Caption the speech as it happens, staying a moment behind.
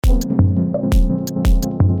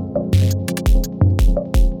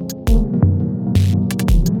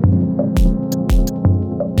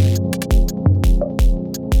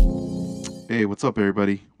What's up,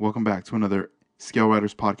 everybody? Welcome back to another Scale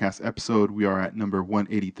Riders podcast episode. We are at number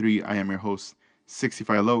 183. I am your host,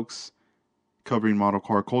 65 Lokes, covering model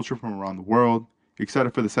car culture from around the world.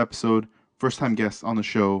 Excited for this episode. First time guest on the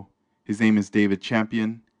show. His name is David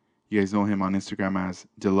Champion. You guys know him on Instagram as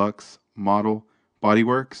Deluxe Model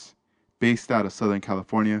Bodyworks, based out of Southern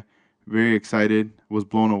California. Very excited. Was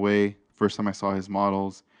blown away first time I saw his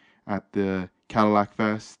models at the Cadillac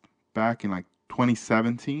Fest back in like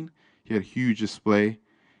 2017. He had a huge display,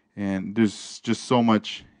 and there's just so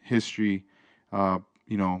much history,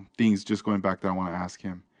 things just going back that I want to ask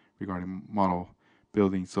him regarding model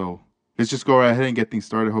building. So let's just go right ahead and get things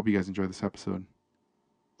started. Hope you guys enjoy this episode.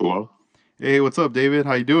 Hello. Hey, what's up, David?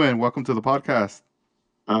 How you doing? Welcome to the podcast.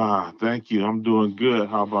 Thank you. I'm doing good.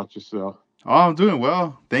 How about yourself? Oh, I'm doing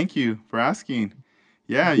well. Thank you for asking.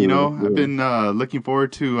 Yeah, Good, I've good. been looking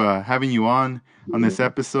forward to having you on this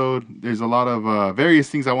episode. There's a lot of various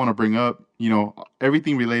things I want to bring up.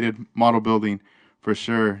 Everything related model building for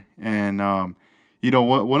sure. And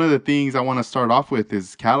one of the things I want to start off with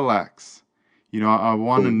is Cadillacs. I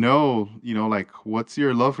want to Cool. know, like what's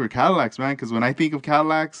your love for Cadillacs, man? Because when I think of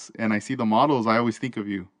Cadillacs and I see the models, I always think of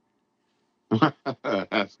you.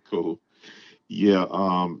 That's cool. Yeah,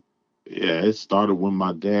 yeah, it started with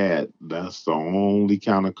my dad. That's the only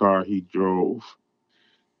kind of car he drove.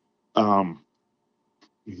 Um,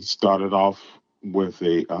 he started off with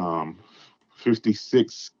a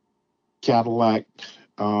 56 Cadillac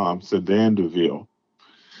sedan DeVille,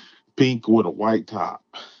 pink with a white top.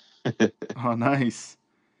 Oh, nice.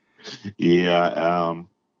 Yeah,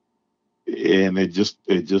 and it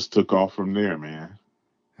just took off from there, man.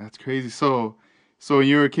 That's crazy. So when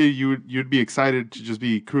you were a kid, you'd be excited to just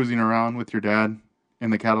be cruising around with your dad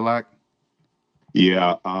in the Cadillac.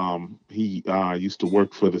 Yeah, he used to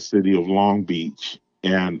work for the city of Long Beach,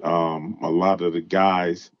 and a lot of the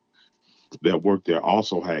guys that worked there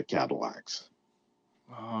also had Cadillacs.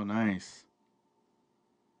 Oh, nice.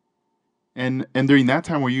 And during that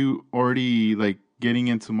time, were you already like getting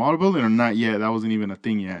into model building or not yet? That wasn't even a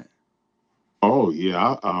thing yet. Oh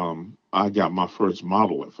yeah, I got my first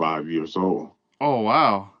model at 5 years old. Oh,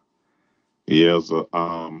 wow. Yeah,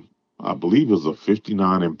 I believe it was a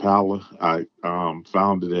 '59 Impala. I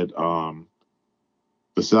found it at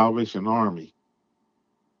the Salvation Army,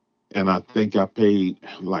 and I think I paid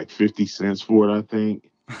like 50 cents for it. I think.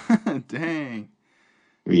 Dang.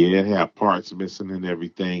 Yeah, it had parts missing and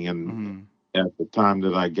everything, and Hmm. at the time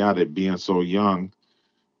that I got it, being so young,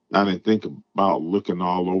 I didn't think about looking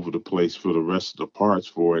all over the place for the rest of the parts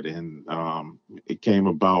for it. And it came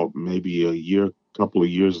about maybe couple of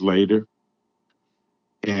years later.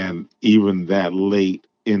 And even that late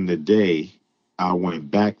in the day, I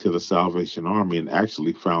went back to the Salvation Army and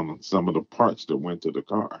actually found some of the parts that went to the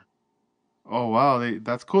car. Oh, wow.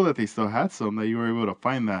 That's cool that they still had some that you were able to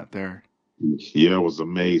find that there. Yeah, it was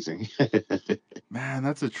amazing. Man,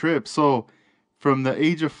 that's a trip. So from the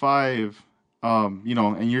age of 5,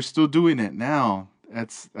 and you're still doing it now.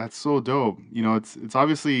 That's so dope. It's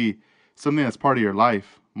obviously something that's part of your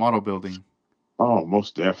life, model building. Oh,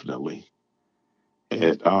 most definitely.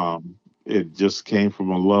 Yeah. It just came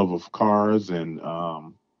from a love of cars and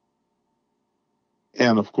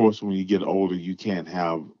of course, when you get older, you can't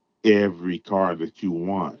have every car that you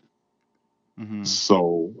want. Hmm.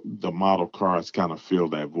 So the model cars kind of fill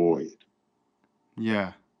that void.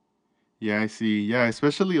 Yeah. Yeah, I see. Yeah,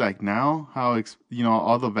 especially like now, how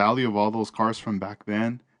all the value of all those cars from back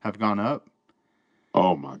then have gone up.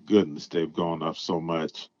 Oh my goodness, they've gone up so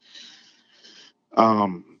much.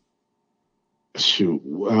 Um, shoot,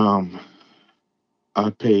 I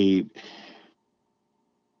paid.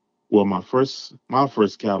 Well, my first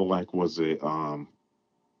Cadillac was it the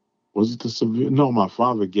Seville? No, my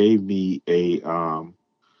father gave me a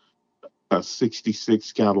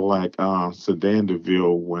 '66 Cadillac sedan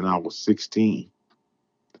DeVille when I was 16,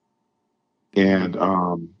 and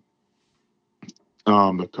Dang.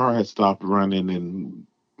 the car had stopped running and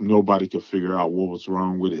nobody could figure out what was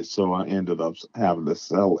wrong with it. So I ended up having to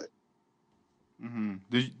sell it.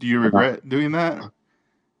 Do you regret doing that?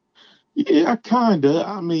 Yeah, kinda.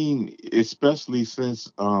 I mean, especially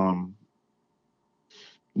since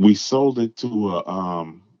we sold it to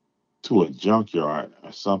a junkyard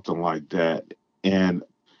or something like that. And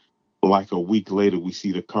like a week later we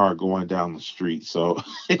see the car going down the street. So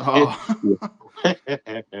Oh,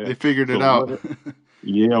 they figured it so out.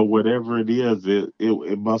 whatever it is,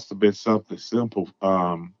 it must have been something simple.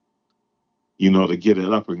 To get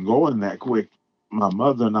it up and going that quick. My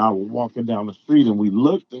mother and I were walking down the street and we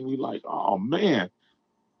looked and we like, oh man.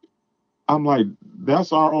 I'm like,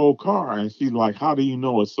 that's our old car. And she's like, how do you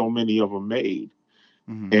know it's so many of them made?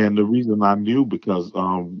 Mm-hmm. And the reason I knew because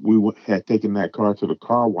had taken that car to the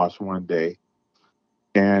car wash one day,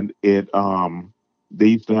 and it they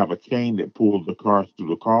used to have a chain that pulled the cars through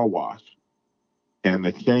the car wash, and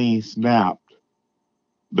the chain snapped.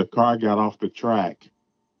 The car got off the track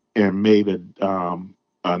and made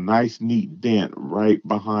a nice neat dent right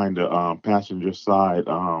behind the passenger side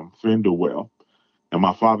fender well. And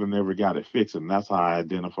my father never got it fixed, and that's how I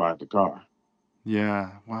identified the car.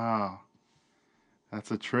 Yeah. Wow. That's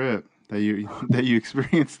a trip that you that you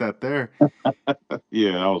experienced that there.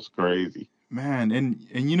 Yeah, that was crazy. Man, and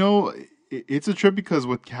you know, it's a trip because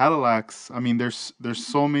with Cadillacs, I mean, there's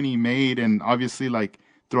so many made, and obviously, like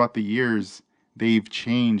throughout the years, they've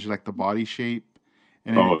changed like the body shape.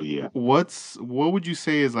 And Oh yeah. what would you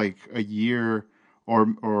say is like a year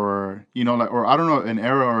or you know like or I don't know an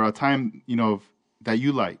era or a time that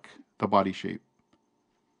you like the body shape?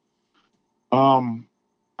 Um,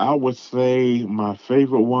 I would say my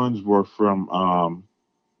favorite ones were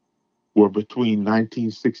between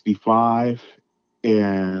 1965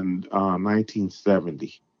 and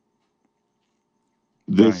 1970.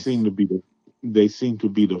 They seem Nice. to be the they seem to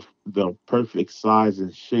be the perfect size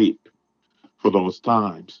and shape for those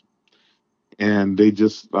times. And they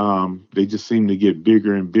just seem to get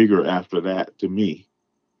bigger and bigger after that to me.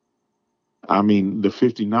 I mean, the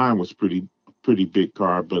 59 was pretty big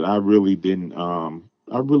car, but I really didn't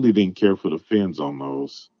care for the fins on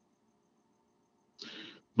those.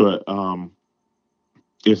 But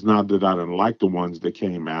it's not that I didn't like the ones that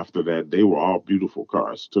came after that. They were all beautiful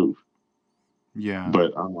cars too. Yeah.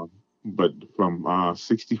 But from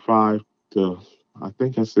 65 to I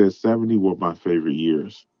think I said 70 were my favorite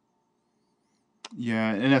years.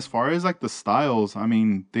 Yeah, and as far as like the styles, I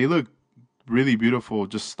mean, they look really beautiful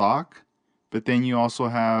just stock, but then you also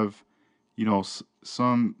have,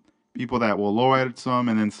 some people that will lowride some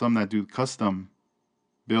and then some that do custom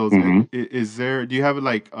builds. Hmm. Do you have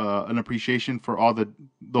like an appreciation for all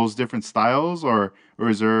those different styles or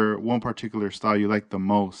is there one particular style you like the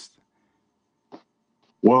most?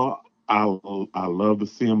 Well, I love to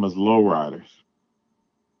see them as lowriders.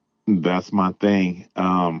 That's my thing.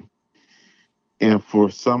 And for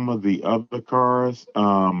some of the other cars,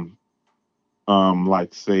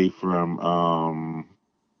 like say from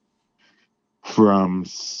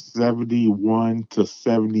 71 to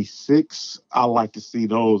 76, I like to see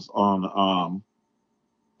those on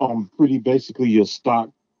pretty basically your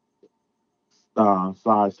stock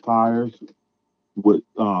size tires with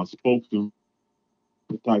spokes and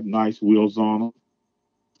type nice wheels on them.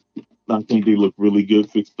 I think they look really good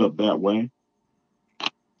fixed up that way.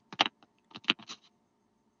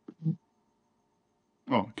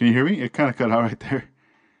 Oh, can you hear me? It kind of cut out right there.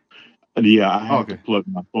 And yeah, I Oh, had to okay. plug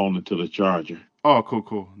my phone into the charger. Oh, cool,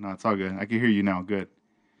 cool. No, it's all good. I can hear you now. Good.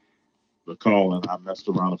 The call and I messed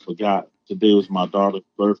around and forgot. Today was my daughter's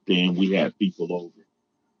birthday and we had people over.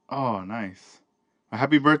 Oh, nice.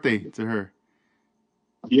 Happy birthday to her.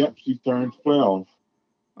 Yep, she turned 12.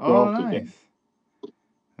 Oh, 12 today. nice.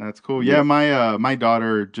 That's cool. Yeah, Yeah. my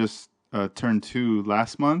daughter just turned 2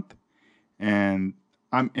 last month, and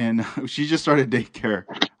she just started daycare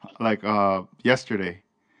like yesterday.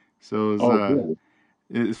 So Oh, good.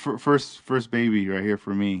 it's first baby right here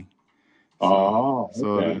for me. So Oh,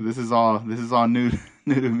 okay. this is all new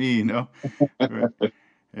new to me, Right.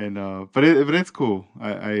 And but it's cool.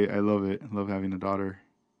 I love it. I love having a daughter.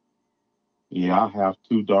 Yeah, I have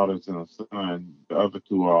two daughters and a son. The other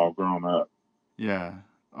two are all grown up. Yeah.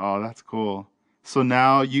 Oh, that's cool. So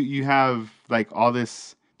now you have like all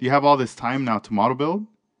this. Do you have all this time now to model build?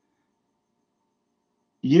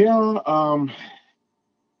 Yeah,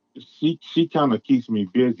 she kind of keeps me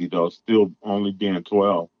busy though, still only being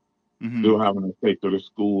 12, Mm-hmm. still having to take her to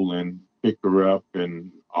school and pick her up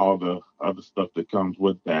and all the other stuff that comes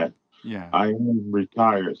with that. Yeah. I am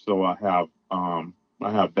retired, so I have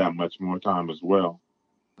that much more time as well.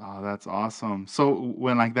 Oh, that's awesome. So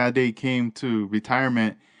when like that day came to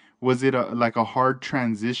retirement, was it like a hard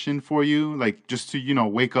transition for you? Like just to,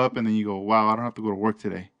 wake up and then you go, wow, I don't have to go to work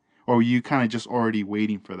today. Or were you kind of just already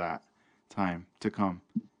waiting for that time to come?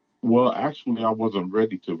 Well, actually, I wasn't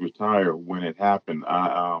ready to retire when it happened.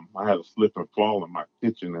 I had a slip and fall in my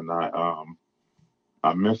kitchen, and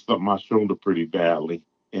I messed up my shoulder pretty badly,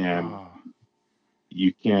 and Oh,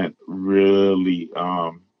 you can't really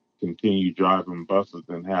continue driving buses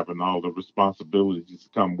and having all the responsibilities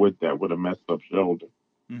come with that with a messed up shoulder.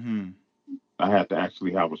 mm-hmm. I had to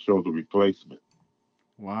actually have a shoulder replacement.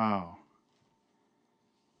 Wow.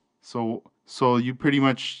 So you pretty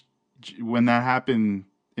much when that happened,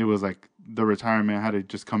 it was like the retirement had to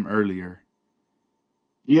just come earlier.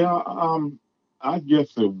 Yeah, I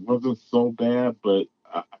guess it wasn't so bad, but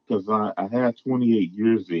because I had 28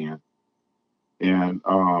 years in, and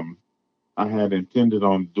I had intended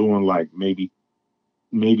on doing like maybe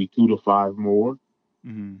 2 to 5 more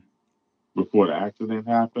Mm-hmm. before the accident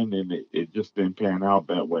happened, and it just didn't pan out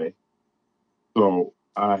that way. So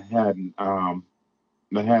I hadn't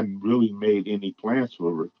really made any plans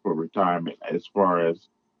for retirement as far as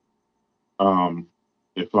um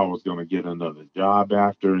if I was going to get another job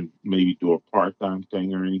after and maybe do a part time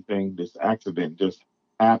thing or anything. This accident just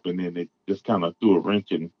happened, and it just kind of threw a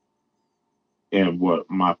wrench in what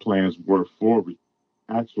my plans were for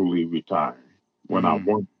actually retiring when I Mm-hmm.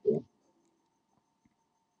 wanted to.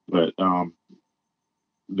 But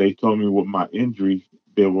they told me with my injury,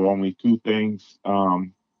 there were only two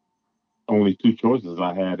choices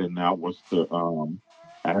I had, and that was to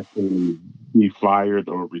actually be fired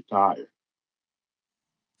or retire.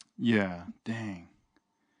 Yeah. Dang.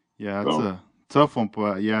 Yeah, that's So a tough one,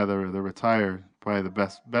 but yeah, the retire probably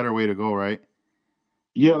the better way to go, right?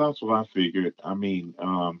 yeah, that's what I figured. I mean,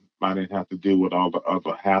 I didn't have to deal with all the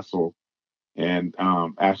other hassle and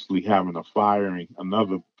actually having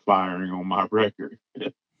another firing on my record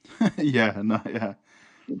Yeah. No. Yeah.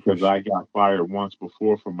 For because sure. I got fired once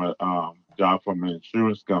before from a job from an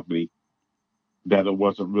insurance company that it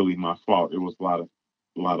wasn't really my fault. It was a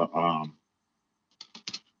lot of um,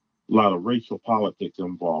 lot of racial politics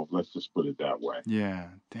involved. Let's just put it that way. Yeah.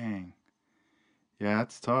 Dang. Yeah,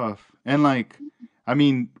 that's tough. And like, I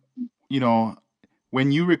mean, you know,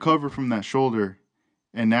 when you recover from that shoulder,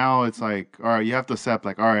 and now it's like, all right, you have to accept,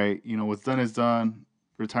 like, all right, what's done is done.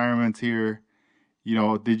 Retirement's here.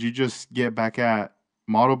 Did you just get back at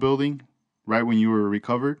model building right when you were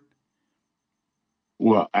recovered?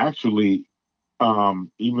 Well, actually,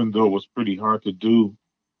 even though it was pretty hard to do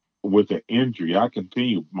with an injury, I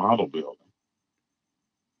continued model building,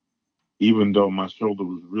 even though my shoulder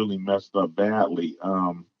was really messed up badly.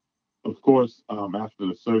 Of course, after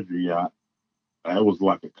the surgery, it was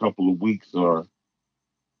like a couple of weeks, or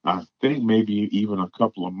I think maybe even a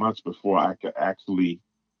couple of months before I could actually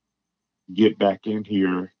get back in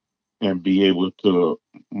here and be able to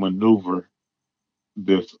maneuver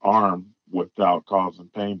this arm without causing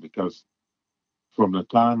pain because from the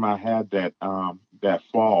time I had that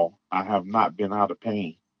fall, I have not been out of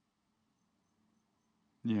pain.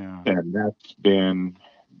 Yeah. And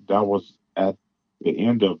that was at the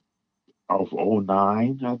end of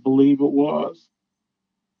 '09, I believe it was.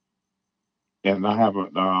 And I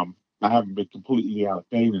haven't been completely out of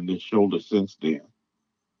pain in this shoulder since then.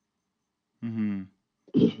 Hmm.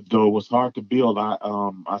 Though it was hard to build,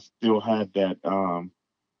 I still had that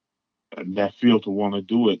feel to want to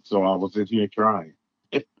do it. So I was in here trying.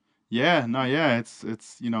 Yeah. No. Yeah.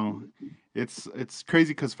 It's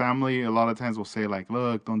crazy because family a lot of times will say like,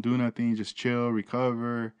 look, don't do nothing, just chill,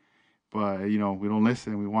 recover. But we don't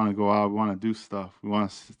listen. We want to go out. We want to do stuff. We want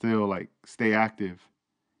to still like stay active.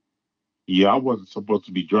 Yeah, I wasn't supposed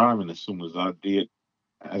to be driving as soon as I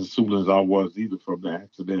was either from the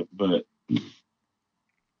accident, but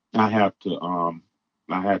I have to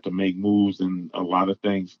I had to make moves and a lot of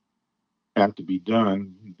things have to be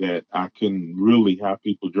done that I couldn't really have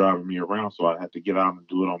people driving me around, so I had to get out and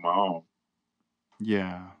do it on my own.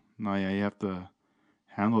 Yeah. No. Yeah. You have to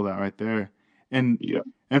handle that right there. And Yeah.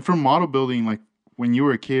 and from model building, like when you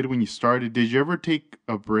were a kid, when you started, did you ever take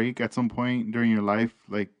a break at some point during your life,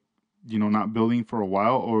 like not building for a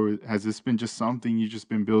while, or has this been just something you just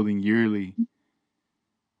been building yearly?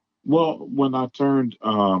 Well, when I think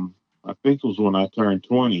it was when I turned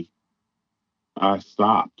 20, I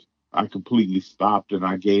stopped. I completely stopped and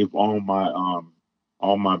I gave all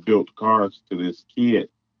my built cars to this kid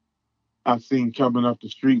I seen coming up the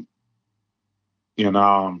street and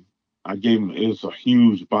I gave him it was a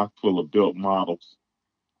huge box full of built models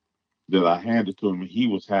that I handed to him and he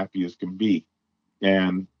was happy as can be.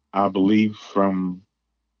 And I believe from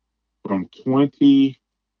 20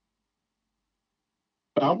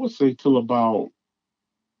 I would say till about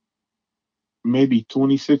maybe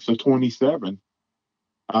 26 or 27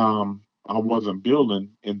 I wasn't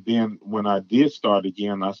building and then when I did start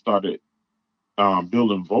again I started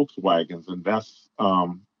building Volkswagens and that's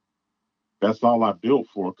all I built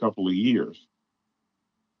for a couple of years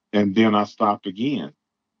and then I stopped again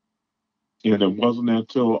and it wasn't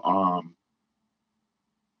until um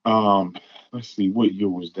let's see what year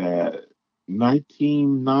was that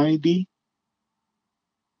 1990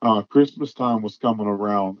 Christmas time was coming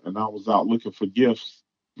around and I was out looking for gifts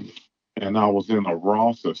and I was in a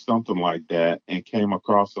Ross or something like that and came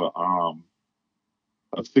across a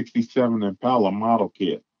 67 Impala model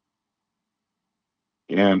kit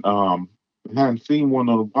and I hadn't seen one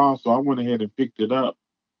in a while so I went ahead and picked it up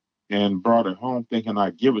and brought it home thinking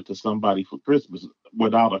I'd give it to somebody for Christmas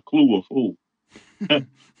without a clue of who.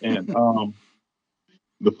 And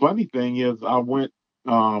the funny thing is,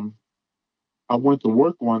 um, I went to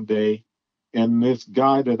work one day, and this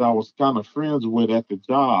guy that I was kind of friends with at the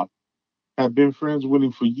job had been friends with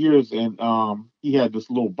him for years, and he had this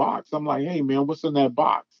little box. I'm like, "Hey, man, what's in that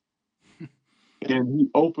box?" And he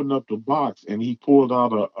opened up the box and he pulled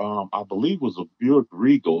out I believe it was a Buick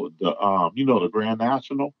Regal, the Grand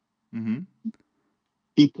National. Mm-hmm.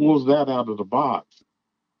 He pulls that out of the box,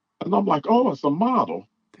 and I'm like, "Oh, it's a model."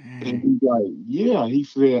 And Dang. he's like, "Yeah."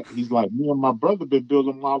 He's like, "Me and my brother been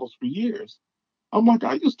building models for years." I'm like,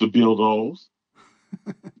 "I used to build those."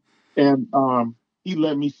 And he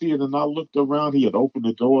let me see it, and I looked around. He had opened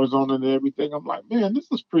the doors on it and everything. I'm like, "Man, this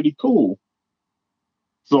is pretty cool."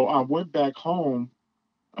 So I went back home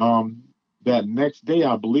um, that next day,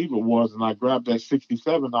 I believe it was, and I grabbed that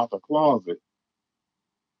 67 out the closet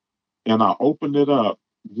and I opened it up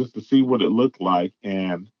just to see what it looked like.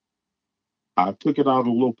 And I took it out of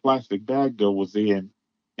the little plastic bag that was in,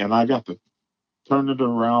 and I got to turn it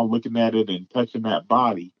around, looking at it and touching that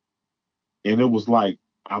body. And it was like,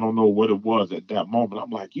 I don't know what it was at that moment.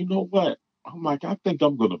 I'm like, you know what? I'm like, I think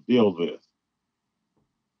I'm going to build this.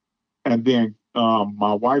 And then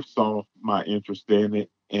my wife saw my interest in it,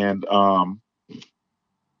 and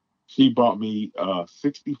she bought me a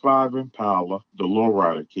 65 Impala, the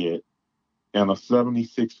lowrider kit, and a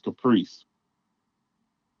 76 Caprice.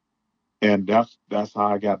 And that's how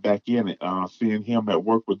I got back in it. Seeing him at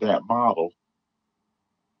work with that model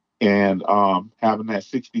and having that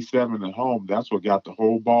 67 at home, that's what got the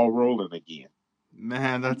whole ball rolling again.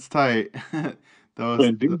 Man, that's tight. And That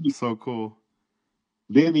was so cool.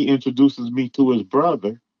 then he introduces me to his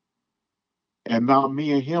brother, and now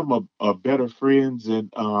me and him are better friends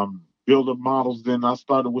and builder models than I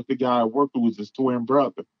started with the guy I worked with, was his twin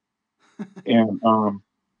brother. And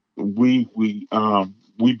we've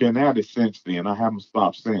been at it since then. I haven't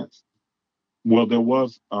stopped since. Well, there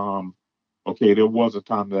was a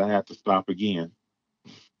time that I had to stop again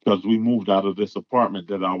because we moved out of this apartment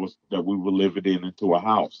that we were living in into a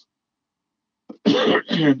house.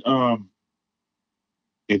 And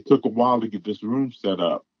it took a while to get this room set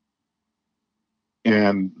up.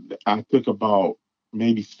 And I took about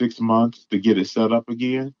maybe 6 months to get it set up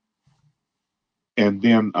again. And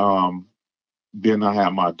then I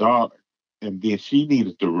had my daughter, and then she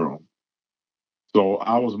needed the room. So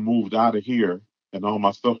I was moved out of here and all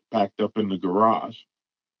my stuff packed up in the garage.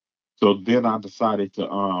 So then I decided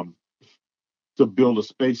to build a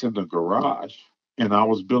space in the garage. And I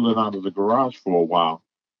was building out of the garage for a while.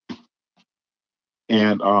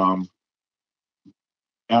 And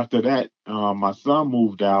after that, my son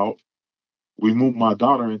moved out. We moved my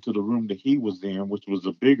daughter into the room that he was in, which was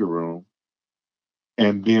a bigger room.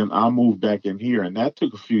 And then I moved back in here, and that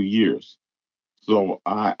took a few years. So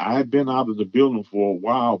I had been out of the building for a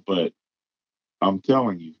while, but I'm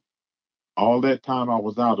telling you, all that time I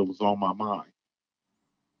was out, it was on my mind.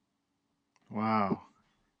 Wow.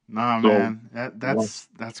 Nah, So man, once,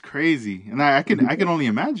 that's crazy, and I can only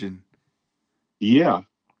imagine. yeah,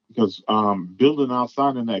 because building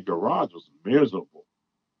outside in that garage was miserable.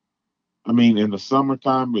 I mean, in the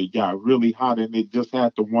summertime, it got really hot, and it just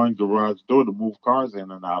had the one garage door to move cars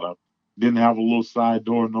in and out of. Didn't have a little side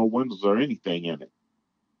door, no windows or anything in it.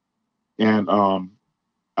 And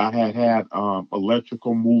I had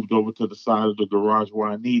electrical moved over to the side of the garage where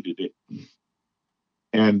I needed it.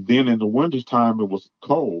 And then in the wintertime, it was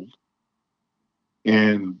cold.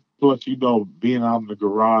 And plus, being out in the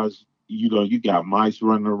garage, you got mice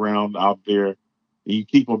running around out there. And you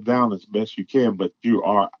keep them down as best you can, but you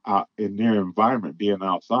are out in their environment being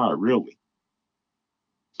outside, really.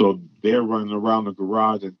 So they're running around the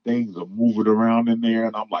garage and things are moving around in there.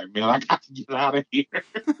 And I'm like, man, I got to get out of here.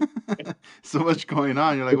 So much going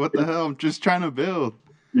on. You're like, what the hell? I'm just trying to build.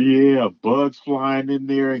 Yeah, bugs flying in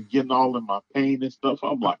there and getting all in my paint and stuff.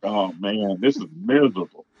 I'm like, oh man, this is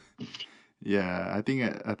miserable. Yeah, I think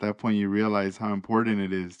at that point you realize how important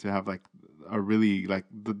it is to have like a really like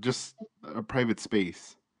just a private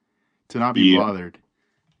space to not be Yeah, bothered.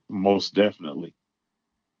 most definitely.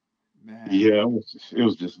 Man. Yeah, it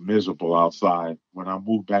was just miserable outside. When I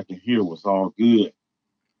moved back in here, it was all good.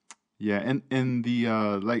 Yeah, and the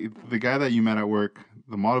like the guy that you met at work,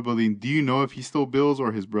 the model building, do you know if he still builds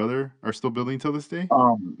or his brother are still building till this day?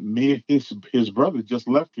 Me and his brother just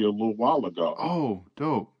left here a little while ago, Oh,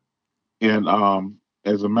 dope. and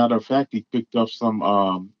as a matter of fact, he picked up some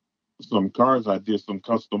cars I did some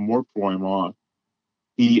custom work for him on.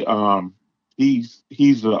 He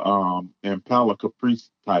he's a Impala Caprice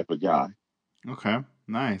type of guy. Okay.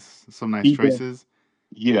 Nice. Some nice He does, choices.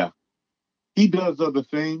 yeah. He does other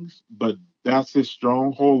things, but that's his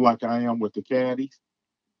stronghold, like I am with the caddies.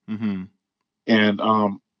 Mm-hmm. And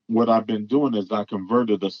what I've been doing is I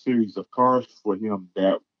converted a series of cars for him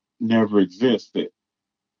that never existed.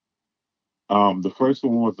 The first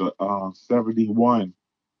one was a 71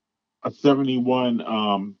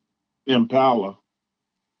 Impala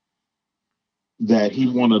that he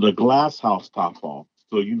wanted a glass house top on.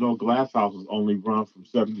 So glass houses only run from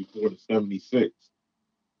 74 to 76.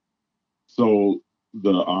 So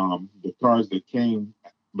the cars that came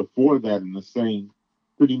before that in the same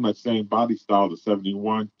pretty much same body style, the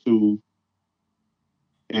 71, 2,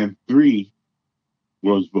 and 3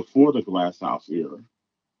 was before the glass house era.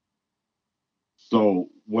 So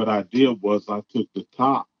what I did was I took the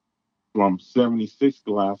top from 76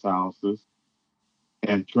 glass houses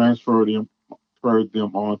and transferred them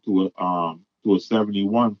onto a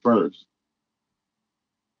 71 first,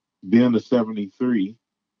 then a 73,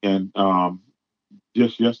 and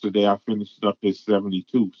just yesterday I finished up his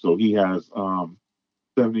 72. So he has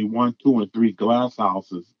 71, 2, and 3 glass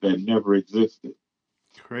houses that never existed.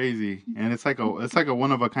 Crazy, and it's like a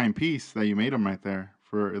one of a kind piece that you made him right there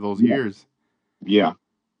for those Yeah. years. Yeah.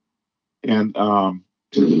 And no,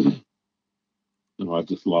 I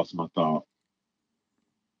just lost my thought.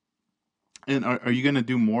 And are you gonna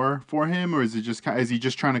do more for him, or is he just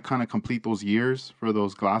trying to kind of complete those years for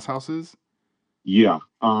those glass houses? Yeah.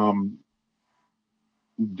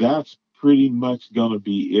 That's pretty much gonna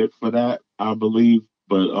be it for that, I believe.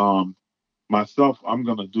 But myself, I'm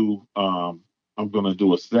gonna do a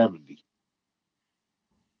 70.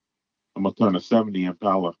 I'm gonna turn a 70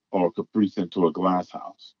 Impala or Caprice into a glass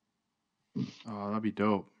house. Oh, that'd be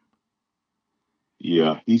dope.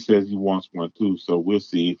 Yeah, he says he wants one too, so we'll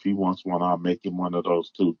see. If he wants one, I'll make him one of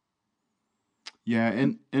those too. Yeah,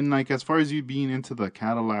 and like as far as you being into the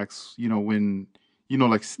Cadillacs, when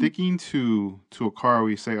like sticking to a car,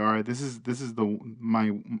 we say, all right, this is the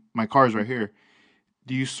my car's right here.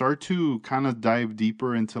 Do you start to kind of dive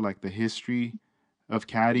deeper into like the history of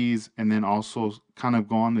caddies, and then also kind of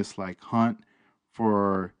go on this like hunt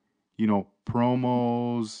for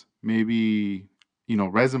promos, maybe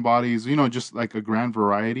resin bodies, just like a grand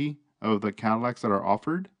variety of the Cadillacs that are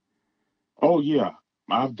offered? Oh yeah,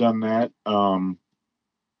 I've done that. Um,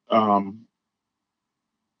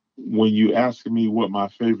 when you asked me what my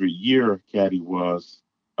favorite year caddy was,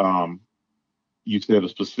 um, you said a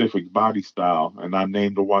specific body style, and I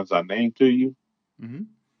named the ones I named to you. Mm-hmm.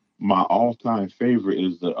 My all-time favorite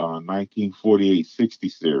is the 1948 60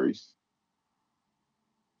 series.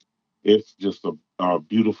 It's just a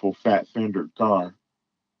beautiful fat fendered car,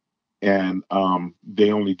 and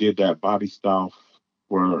they only did that body style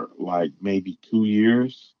for like maybe 2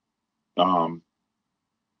 years. Um,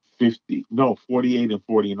 50, no, 48 and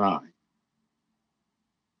 49.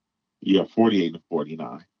 Yeah, 48 and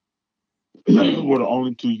 49 were the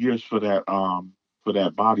only 2 years for that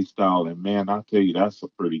body style. And man, I tell you, that's a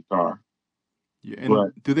pretty car. Yeah, and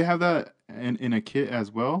But do they have that in a kit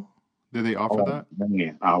as well? Do they offer oh that?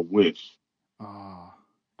 man, I wish. Oh,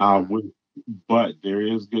 I yeah. wish. But there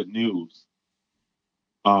is good news.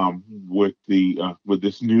 With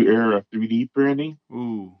this new era of 3D printing,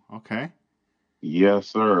 Ooh, okay. yes,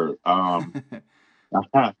 sir.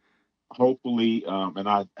 Hopefully, and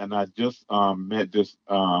I just met this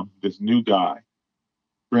new guy,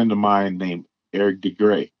 friend of mine named Eric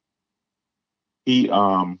DeGray. He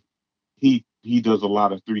he does a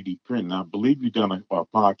lot of 3D printing. I believe you've done a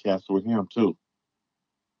podcast with him too.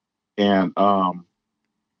 And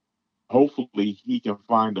hopefully he can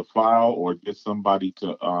find a file or get somebody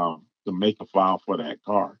to make a file for that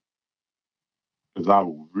car. Because I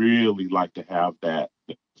would really like to have that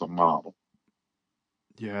as a model.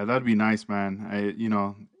 Yeah, that'd be nice, man.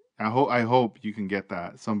 I hope you can get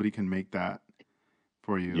that. Somebody can make that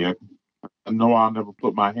for you. Yeah. I know I'll never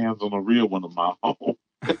put my hands on a real one of my own.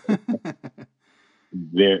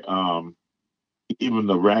 They're even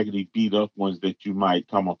the raggedy beat up ones that you might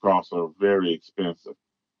come across are very expensive.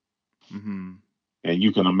 Mm-hmm. And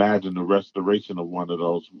you can imagine the restoration of one of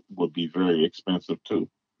those would be very expensive too.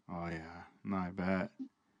 Oh yeah, no, I bet.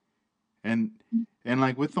 And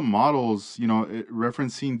like with the models,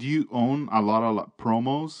 referencing, do you own a lot of like,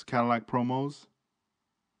 promos, Cadillac promos?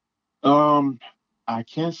 Um, I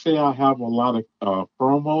can't say I have a lot of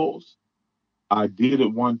promos. I did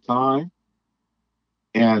at one time,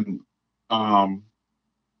 and um,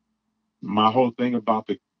 my whole thing about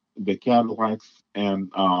the Cadillacs and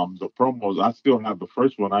the promos, I still have the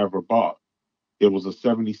first one I ever bought. It was a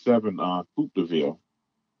 '77 Coupe de Ville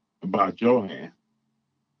by Johan,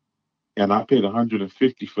 and I paid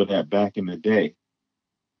 150 for that back in the day.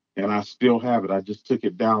 and I still have it. I just took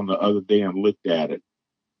it down the other day and looked at it.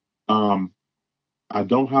 Um, I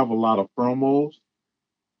don't have a lot of promos,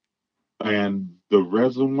 and the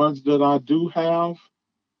resin ones that I do have,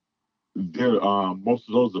 they're most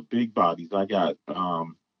of those are big bodies. I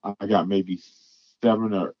got maybe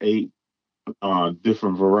 7 or 8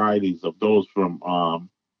 different varieties of those from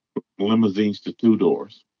limousines to two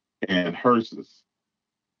doors and hearses.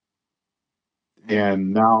 Dang.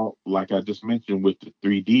 And now, like I just mentioned, with the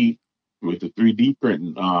 3D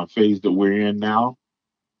printing phase that we're in now,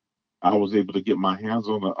 I was able to get my hands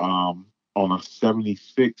on a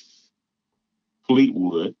 76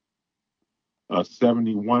 Fleetwood, a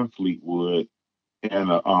 71 Fleetwood, and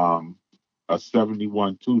a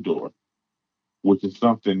 71 two door, which is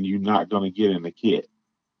something you're not going to get in the kit.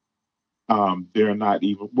 They're not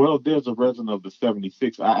even well. There's a resin of the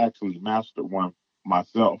 76. I actually mastered one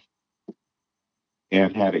myself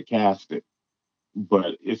and had it casted,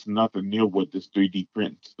 but it's nothing near what this 3D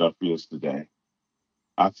print stuff is today.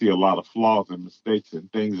 I see a lot of flaws and mistakes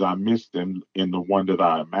and things I missed in the one that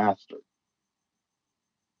I mastered.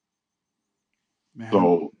 Man,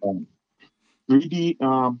 So 3D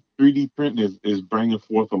printing is bringing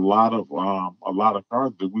forth a lot of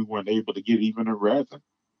cars that we weren't able to get even in resin.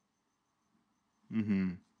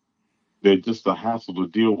 hmm, They're just a hassle to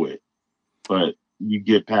deal with, but you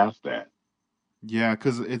get past that. yeah,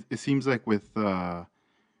 because it seems like with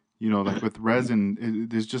like with resin,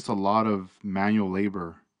 there's just a lot of manual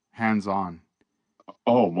labor, hands on.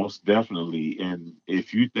 Oh, most definitely. And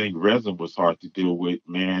if you think resin was hard to deal with,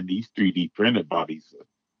 man, these 3D printed bodies,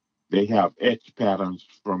 they have etch patterns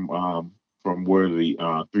from where the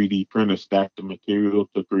 3D printer stacked the material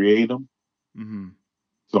to create them. Hmm.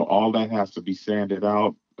 So all that has to be sanded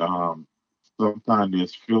out. Sometimes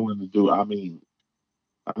there's filling to do. I mean,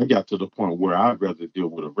 I got to the point where I'd rather deal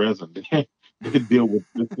with a resin than deal with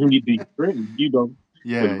the 3D printing, because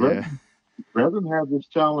Yeah, yeah. resin has its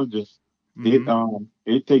challenges. Hmm.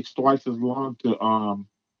 It takes twice as long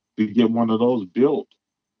to get one of those built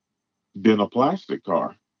than a plastic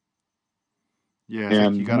car. Yeah, it's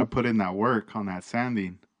like you And got to put in that work on that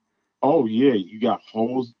sanding. oh yeah, you got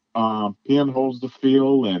holes, pinholes to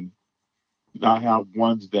fill, and I have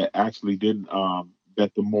ones that actually didn't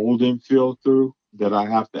that the mold didn't fill through that I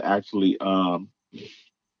have to actually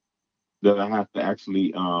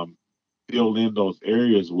fill in those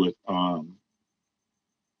areas with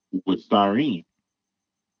styrene.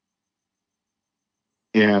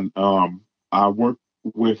 And I work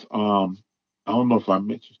with I don't know if I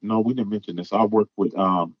mentioned no, we didn't mention this. I work with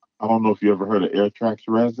I don't know if you ever heard of Airtrax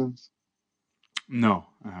resins. No,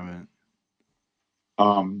 I haven't.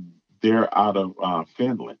 They're out of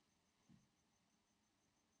Finland.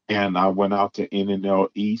 And I went out to NNL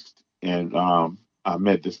East and I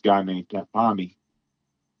met this guy named Tapani.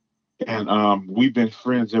 And we've been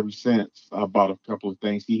friends ever since. I bought a couple of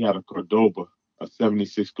things. He had a Cordoba, a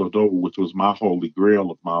 76 Cordoba, which was my holy grail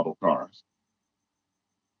of model cars.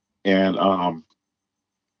 And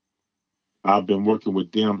I've been working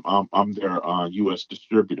with them. I'm their U.S.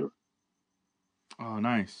 distributor. Oh,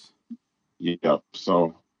 nice. Yep.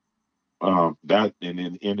 So that in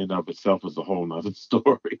and of itself is a whole nother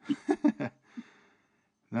story.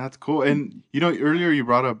 That's cool. And earlier you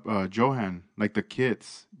brought up Johan, like the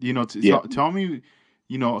kits. Yeah. Tell me,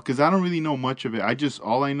 because I don't really know much of it.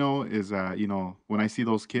 All I know is that when I see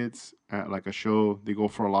those kits at like a show, they go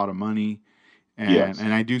for a lot of money, and Yes.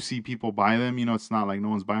 and I do see people buy them. It's not like no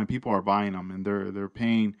one's buying. People are buying them, and they're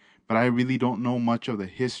paying. But I really don't know much of the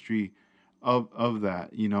history of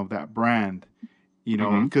that. That brand.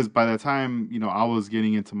 Hmm. Because by the time I was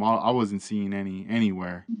getting into model, I wasn't seeing any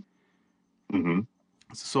anywhere. Hmm.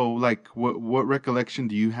 So, like, what recollection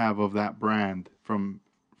do you have of that brand from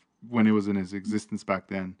when it was in its existence back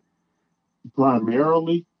then?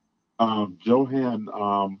 Primarily, Johan.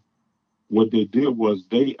 What they did was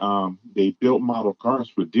they built model cars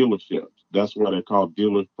for dealerships. That's why they're called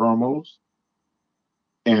dealer promos.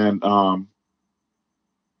 And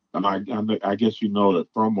I guess you know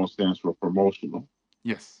that promo stands for promotional.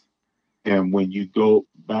 Yes. And when you go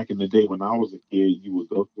back in the day when I was a kid, you would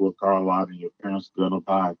go to a car lot and your parents were gonna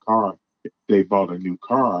buy a car. If they bought a new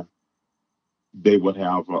car, they would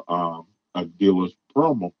have a dealer's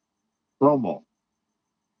promo.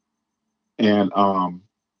 And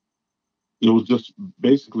it was just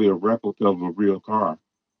basically a replica of a real car.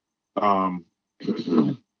 Um,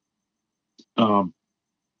 um,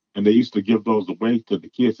 and they used to give those away to the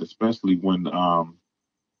kids, especially when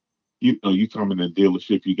you come in the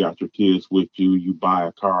dealership, you got your kids with you, you buy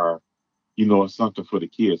a car, it's something for the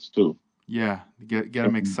kids too. Yeah. Get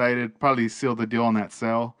them And excited. Probably seal the deal on that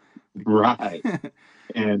sale. Right.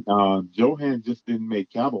 And Johan just didn't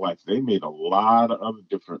make Cadillacs. They made a lot of other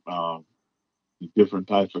different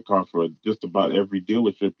types of cars for just about every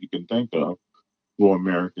dealership you can think of for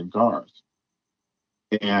American cars.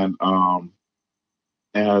 And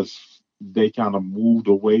as they kind of moved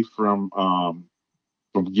away from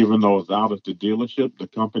giving those out at the dealership, the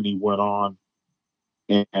company went on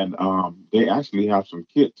and they actually have some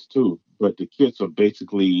kits too. But the kits are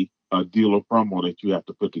basically a dealer promo that you have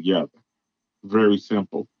to put together. Very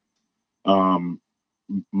simple. Um,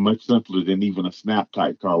 Much simpler than even a snap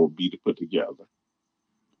type car would be to put together.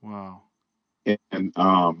 Wow. And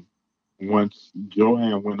once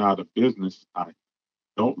Johan went out of business, I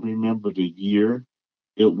don't remember the year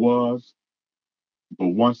it was, but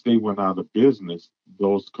once they went out of business,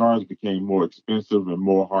 those cars became more expensive and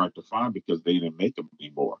more hard to find because they didn't make them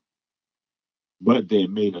anymore. But they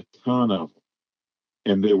made a ton of them,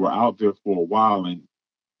 and they were out there for a while. And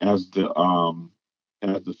as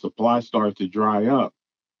the supply started to dry up,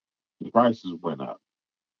 the prices went up,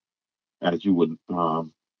 as you would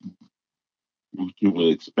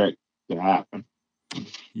expect to happen.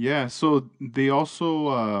 Yeah, so they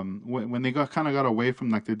also when they got away from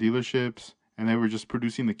like the dealerships and they were just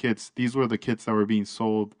producing the kits, these were the kits that were being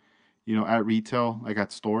sold, at retail, like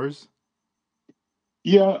at stores.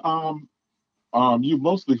 Yeah, you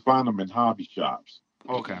mostly find them in hobby shops.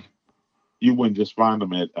 Okay. You wouldn't just find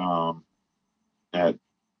them at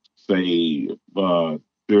say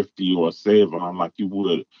Thrifty or Save On like you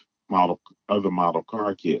would model other model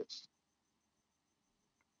car kits.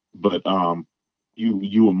 But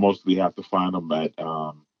you would mostly have to find them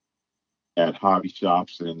at hobby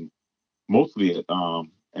shops and mostly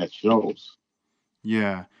at shows.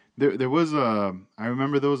 Yeah. There was a I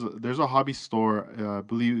remember there's a hobby store, I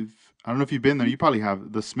believe, I don't know if you've been there. You probably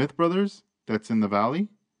have, the Smith Brothers that's in the Valley.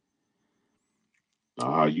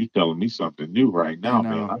 You telling me something new right now, And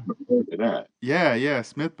man. I've never heard of that. yeah, yeah,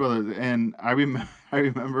 Smith Brothers. And I remember I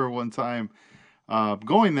remember one time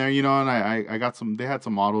going there, and I got some. They had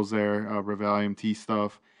some models there, Revell AMT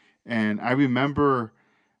stuff, and I remember,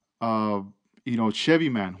 uh, Chevy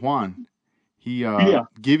man Juan. He Yeah.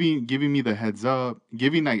 giving me the heads up,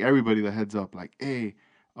 giving like everybody the heads up, like, hey,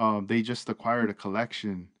 they just acquired a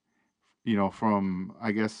collection, from,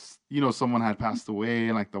 I guess, someone had passed away,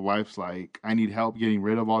 and like the wife's like, I need help getting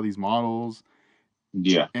rid of all these models,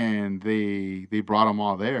 Yeah. and they brought them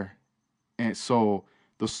all there. And so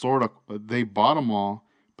the sort of they bought them all,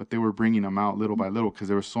 but they were bringing them out little by little because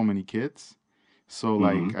there were so many kits. So Hmm.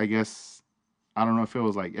 like, I guess, I don't know if it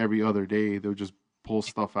was like every other day they would just pull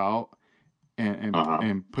stuff out and and Uh-huh.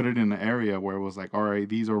 and put it in the area where it was like, all right,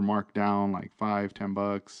 these are marked down like $5,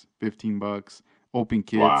 $10, $15, open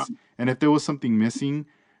Wow. kits. And if there was something missing,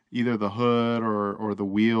 either the hood or the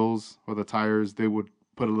wheels or the tires, they would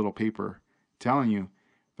put a little paper telling you.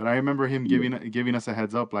 But I remember him Yeah. giving us a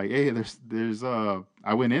heads up, like, hey, there's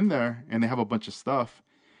I went in there and they have a bunch of stuff,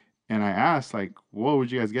 and I asked, like, whoa,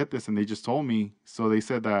 where'd you guys get this? And they just told me. So they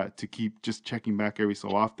said that to keep just checking back every so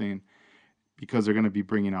often because they're gonna be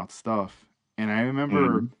bringing out stuff. And I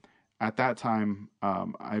remember Hmm. at that time,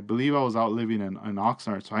 I believe I was out living in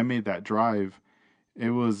Oxnard, so I made that drive. It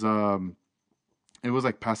was um, it was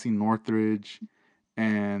like passing Northridge,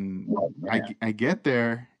 and Oh man. I get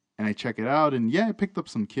there and I check it out, and yeah, I picked up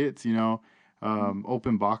some kits,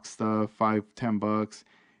 open box stuff, $5, $10,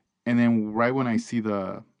 and then right when I see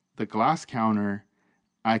the glass counter,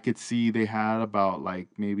 I could see they had about like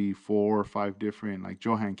maybe 4 or 5 different like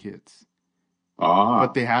Johan kits, but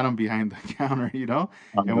Ah. they had them behind the counter. And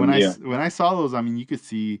Yeah. when I saw those, I mean, you could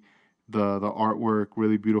see the artwork,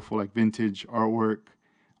 really beautiful, like vintage artwork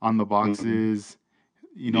on the Hmm. boxes.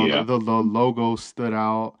 Yeah. The logo stood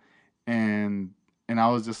out, and I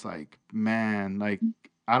was just like, man, like,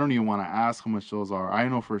 I don't even want to ask how much those are. I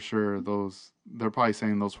know for sure those, they're probably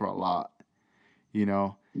saying those for a lot, you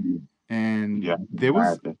know. And Yeah. there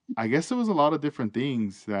was, Imagine. I guess there was a lot of different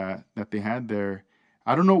things that they had there.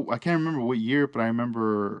 I don't know, I can't remember what year, but I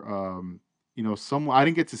remember, someone, I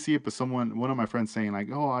didn't get to see it, but one of my friends saying like,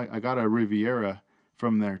 oh, I got a Riviera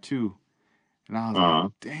from there too, and I was like, Uh,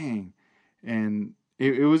 dang. And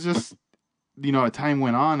it was just, time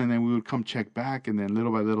went on, and then we would come check back, and then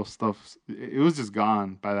little by little stuff, it was just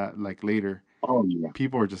gone by that, like, later. oh yeah.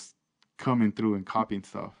 People were just coming through and copying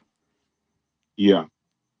stuff. Yeah.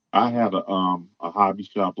 I had a hobby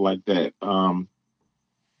shop like that. Uh,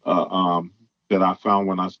 um, that I found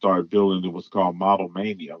when I started building. It was called Model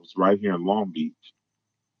Mania. It was right here in Long Beach,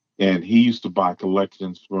 and he used to buy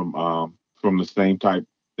collections from the same type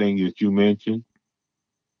thing that you mentioned,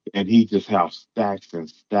 and he just have stacks and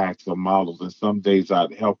stacks of models. And some days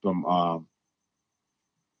I'd help him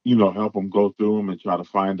help him go through them and try to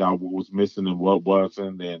find out what was missing and what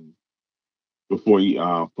wasn't, and before he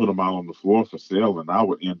put them out on the floor for sale. And I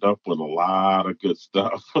would end up with a lot of good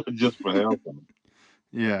stuff just for helping him.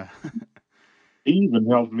 Yeah. He even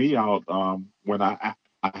helped me out when I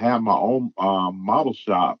had my own model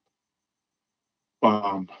shop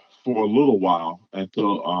um, for a little while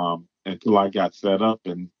until I got set up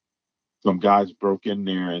and some guys broke in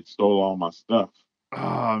there and stole all my stuff.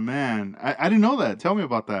 Oh man, I didn't know that. Tell me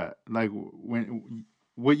about that. Like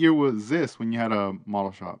what year was this when you had a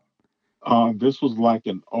model shop? This was like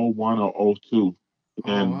an '01 or '02. Oh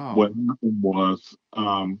And wow. what happened was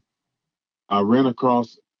I ran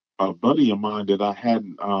across a buddy of mine that I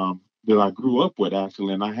hadn't that I grew up with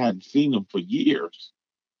actually, and I hadn't seen him for years.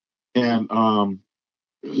 And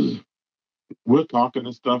we're talking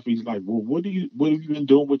and stuff. He's like, "Well, what have you been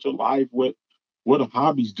doing with your life? What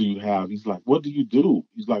hobbies do you have?" He's like, "What do you do?"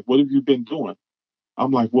 He's like, "What have you been doing?"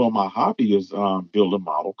 I'm like, "Well, my hobby is building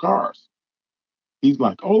model cars." He's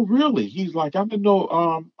like, "Oh, really?" He's like, I didn't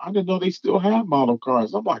know they still have model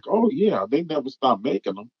cars." I'm like, "Oh yeah, they never stopped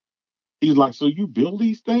making them." He's like, "So you build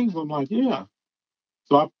these things?" I'm like, "Yeah."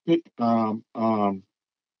 So I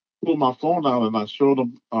pulled my phone out and I showed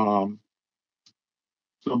him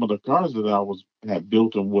some of the cars that I was had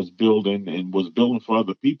built and was building for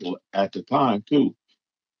other people at the time too.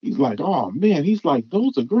 He's like, "Oh man," he's like,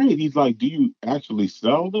 "Those are great." He's like, "Do you actually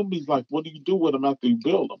sell them?" He's like, "What do you do with them after you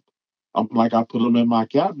build them?" I'm like, "I put them in my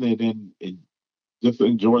cabinet and just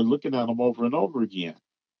enjoy looking at them over and over again."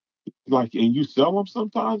 Like, "And you sell them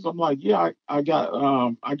sometimes?" I'm like, "Yeah, I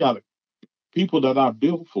got people that I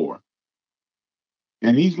build for."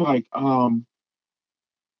 And he's like, have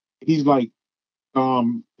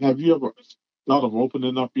you ever thought of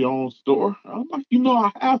opening up your own store? I'm like,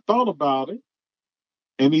 I have thought about it.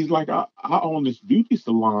 And he's like, I own this beauty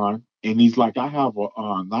salon. And he's like, I have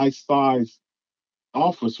a nice size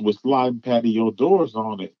office with sliding patio doors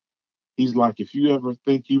on it. He's like, if you ever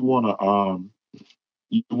think you want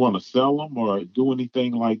to sell them or do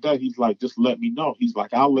anything like that, he's like, just let me know. He's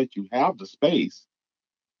like, I'll let you have the space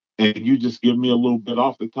and you just give me a little bit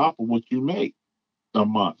off the top of what you make a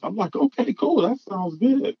month. I'm like, okay, cool. That sounds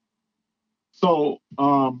good. So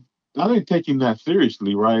I didn't take him that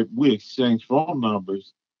seriously, right? We exchanged phone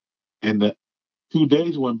numbers, and the 2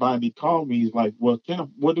 days went by, and he called me. He's like, "Well,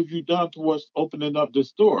 Tim, what have you done towards opening up this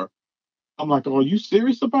store?" I'm like, "Are you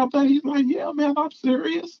serious about that?" He's like, "Yeah, man, I'm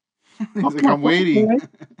serious." I'm He's like, like, I'm waiting.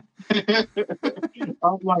 "Okay."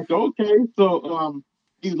 I'm like, "Okay." So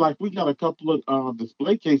he's like, "We got a couple of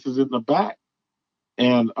display cases in the back,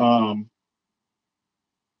 and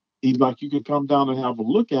he's like, you can come down and have a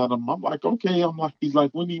look at them." I'm like, okay. He's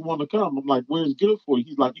like, when do you want to come? I'm like, where's good for you?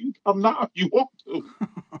 He's like, you can come now if you want to.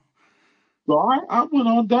 So I went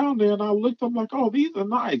on down there and I looked. I'm like, oh, these are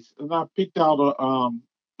nice. And I picked out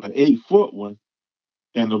an 8 foot one,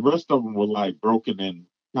 and the rest of them were like broken and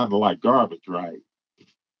kind of like garbage, right?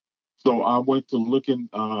 So I went to looking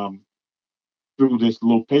through this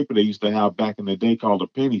little paper they used to have back in the day called a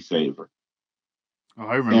penny saver, Oh,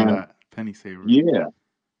 I remember and that penny saver. yeah,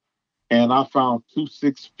 and I found 2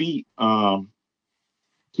 6 feet 2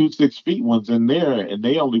 6 feet ones in there, and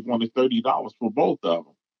they only wanted $30 for both of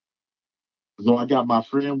them. So I got my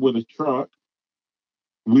friend with a truck.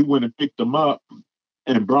 We went and picked them up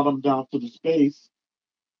and brought them down to the space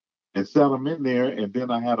and set them in there. And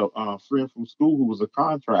then I had a friend from school who was a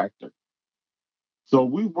contractor. So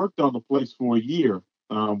we worked on the place for a year.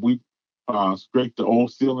 We scraped the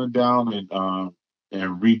old ceiling down and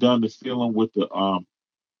redone the ceiling with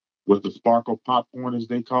the sparkle popcorn as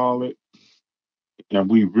they call it. And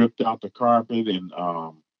we ripped out the carpet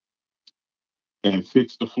and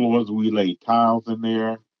fixed the floors. We laid tiles in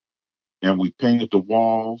there and we painted the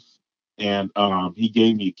walls. And he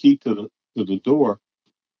gave me a key to the door.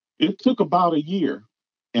 It took about a year,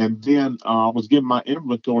 and then I was getting my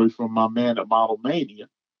inventory from my man at Model Mania.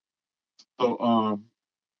 So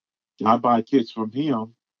I buy kits from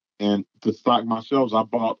him, and to stock my shelves, I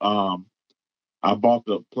bought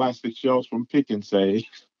the plastic shelves from Pick and Save.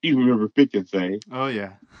 You remember Pick and Save? Oh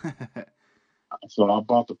yeah. So I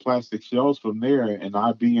bought the plastic shelves from there, and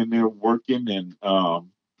I'd be in there working, and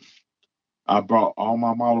I brought all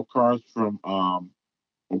my model cars from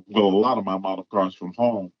well, a lot of my model cars from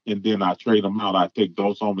home, and then I trade them out. I take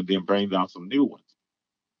those home and then bring down some new ones.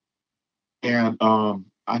 And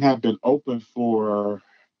I have been open for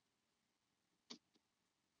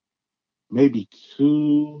maybe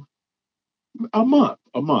a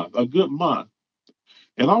good month,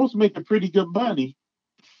 and I was making pretty good money.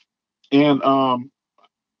 And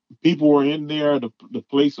people were in there. The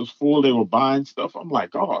place was full. They were buying stuff. I'm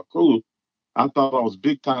like, oh, cool. I thought I was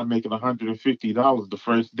big time making $150 the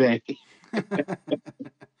first day.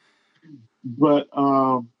 But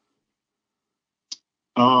um,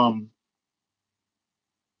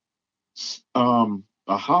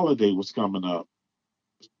 a holiday was coming up.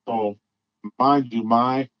 So mind you,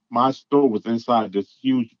 my store was inside this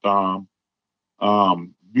huge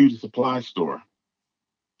beauty supply store,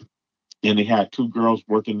 and they had two girls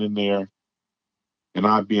working in there, and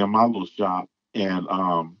I'd be in my little shop, and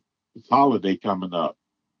it's holiday coming up,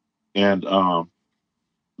 and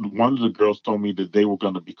one of the girls told me that they were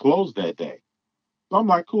going to be closed that day. So I'm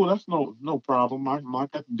like, cool, that's no problem. I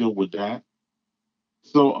can deal with that.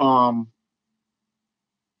 So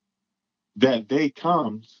that day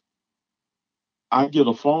comes, I get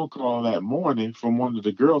a phone call that morning from one of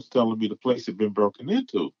the girls telling me the place had been broken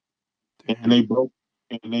into, and Damn.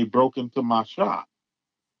 they broke into my shop,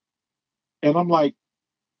 and I'm like,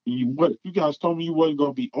 what? You guys told me you wasn't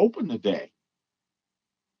going to be open today.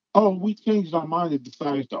 Oh, we changed our mind and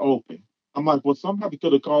decided to open. I'm like, well, somebody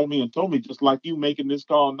could have called me and told me, just like you making this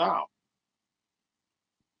call now.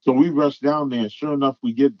 So we rushed down there, and sure enough,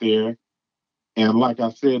 we get there. And like I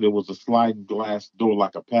said, it was a sliding glass door,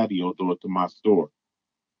 like a patio door to my store,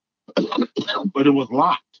 but it was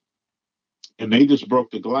locked. And they just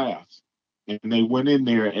broke the glass. And they went in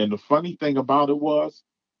there. And the funny thing about it was,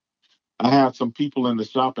 I had some people in the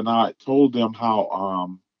shop, and I told them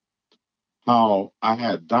how I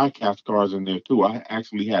had diecast cars in there too. I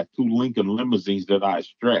actually had two Lincoln limousines that I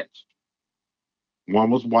stretched.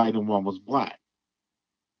 One was white and one was black.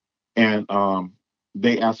 And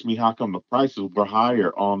they asked me how come the prices were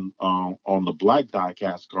higher on the black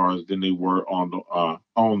diecast cars than they were on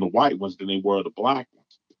the white ones than they were the black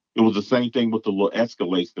ones. It was the same thing with the little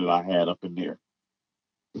Escalades that I had up in there.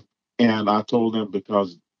 And I told them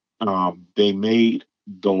because they made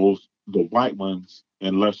the white ones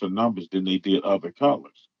in lesser numbers than they did other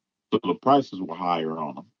colors, so the prices were higher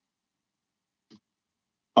on them.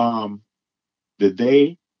 Um, the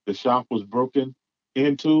day the shop was broken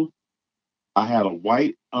into, I had a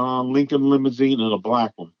white Lincoln limousine and a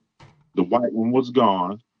black one. The white one was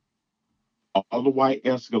gone. All the white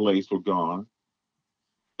Escalades were gone,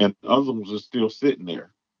 and the other ones are still sitting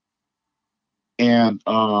there. And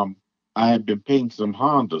I had been painting some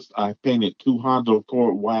Hondas. I painted two Honda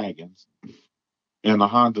Accord wagons and a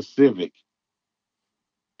Honda Civic.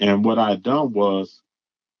 And what I had done was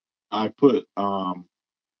I put um,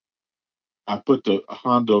 I put the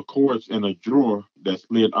Honda Accords in a drawer that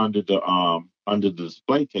slid under the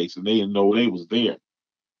display case, and they didn't know they was there.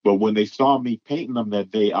 But when they saw me painting them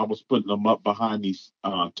that day, I was putting them up behind these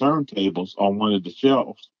turntables on one of the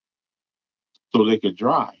shelves so they could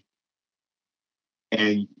dry.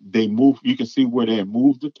 And they moved, you can see where they had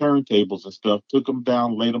moved the turntables and stuff, took them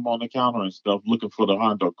down, laid them on the counter and stuff, looking for the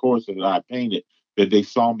Honda Accords that I painted that they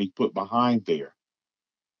saw me put behind there.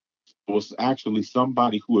 It was actually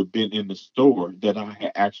somebody who had been in the store that I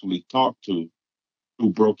had actually talked to who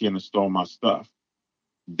broke in and stole my stuff.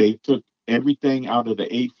 They took everything out of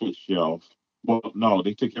the 8 foot shelf. Well, no,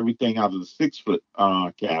 they took everything out of the 6 foot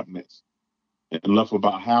cabinets and left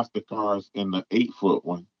about half the cars in the 8 foot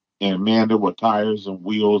one. And man, there were tires and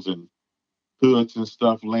wheels and hoods and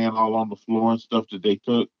stuff laying all on the floor and stuff that they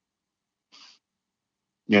took.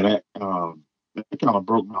 Yeah, that kind of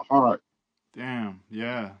broke my heart. Damn.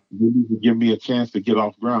 Yeah. Didn't even give me a chance to get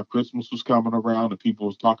off ground. Christmas was coming around, and people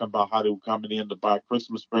was talking about how they were coming in to buy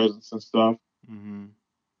Christmas presents and stuff. Mm-hmm.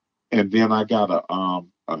 And then I got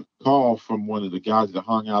a call from one of the guys that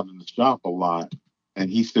hung out in the shop a lot, and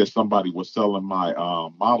he said somebody was selling my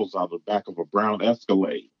models out of the back of a brown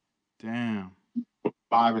Escalade, Damn.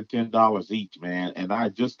 $5 and $10 each, man. And I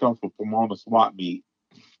had just come from Pomona swap meet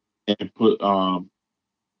and put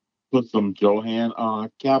some Johan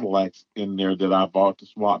Cadillacs in there that I bought to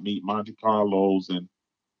swap meet, Monte Carlos and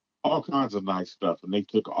all kinds of nice stuff. And they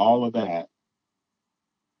took all of that.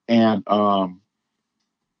 And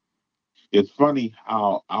it's funny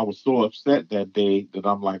how I was so upset that day that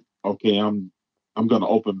I'm like, okay, I'm gonna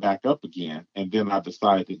open back up again. And then I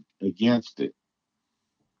decided against it.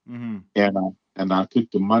 Mm-hmm. And I took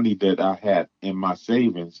the money that I had in my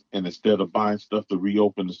savings, and instead of buying stuff to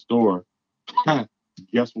reopen the store,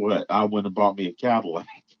 guess what? I went and bought me a Cadillac.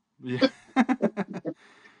 Yeah.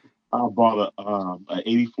 I bought a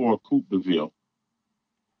 '84 Coupe de Ville,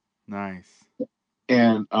 Nice.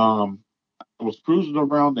 and I was cruising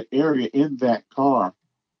around the area in that car,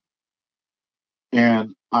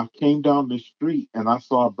 and I came down the street and I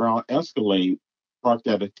saw a brown Escalade parked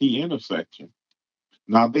at a T intersection.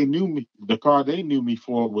 Now they knew me. The car they knew me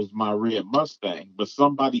for was my red Mustang, but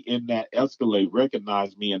somebody in that Escalade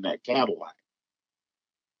recognized me in that Cadillac.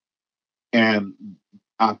 And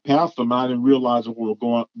I passed them. I didn't realize what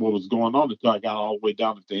was going on until I got all the way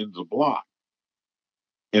down at the end of the block.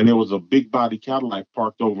 And there was a big body Cadillac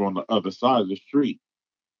parked over on the other side of the street.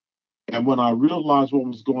 And when I realized what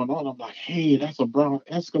was going on, I'm like, hey, that's a brown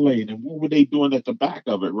Escalade. And what were they doing at the back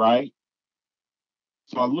of it, right?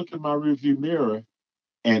 So I look in my rearview mirror,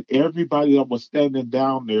 and everybody that was standing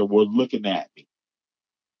down there was looking at me.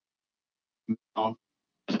 Uh,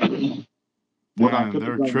 what I Damn, could they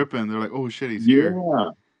have were done, tripping. They're like, oh shit, he's here.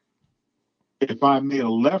 yeah. If I made a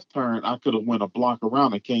left turn, I could have went a block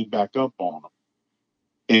around and came back up on them.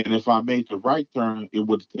 And if I made the right turn, it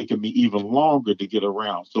would have taken me even longer to get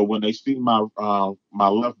around. So when they see my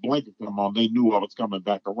left blinker come on, they knew I was coming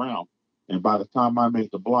back around. And by the time I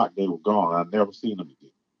made the block, they were gone. I'd never seen them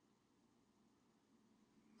again.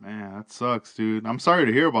 Man, that sucks, dude. I'm sorry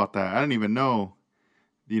to hear about that. I didn't even know,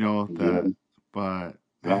 Yeah, that, but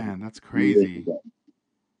that man, that's years crazy. ago.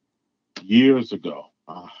 Years ago.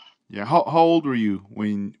 Yeah, how old were you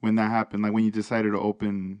when that happened? Like when you decided to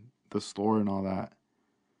open the store and all that?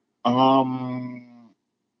 Um,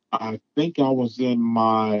 I think I was in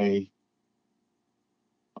my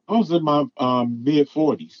mid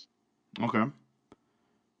 40s. Okay.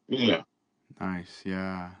 Yeah, Nice.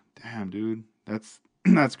 Yeah. Damn, dude. That's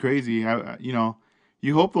that's crazy.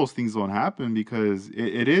 You hope those things don't happen because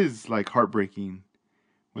it is like heartbreaking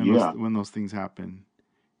yeah. when those things happen.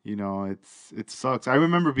 It sucks. I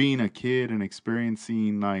remember being a kid and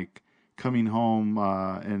experiencing like coming home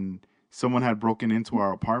and someone had broken into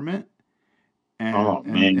our apartment and Oh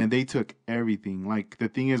and man. and they took everything. Like the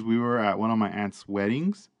thing is we were at one of my aunt's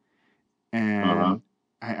weddings Uh-huh. and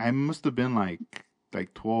I must have been like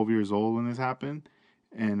 12 years old when this happened.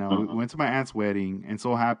 And we Uh-huh. went to my aunt's wedding, and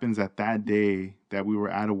so happens that that day that we were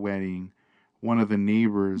at a wedding, one of the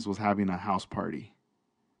neighbors was having a house party,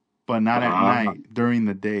 but not at Uh-huh. night, during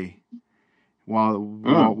the day, while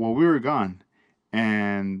Uh, while we were gone.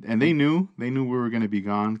 And they knew we were gonna be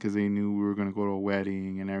gone because they knew we were gonna go to a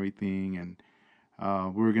wedding and everything, and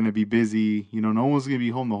we were gonna be busy. No one was gonna be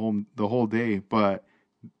home the whole day, but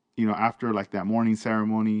after like that morning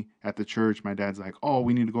ceremony at the church, my dad's like, "Oh,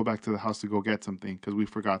 we need to go back to the house to go get something because we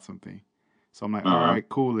forgot something." So I'm like, "All uh-huh. right,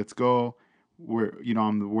 cool, let's go." We're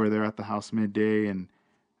there at the house midday, and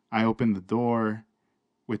I opened the door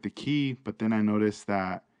with the key, but then I noticed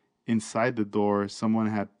that inside the door, someone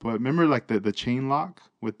had put. Remember, like the chain lock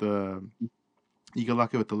with the you can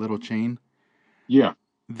lock it with the little chain Yeah,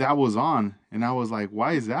 that was on, and I was like,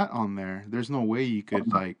 "Why is that on there? There's no way you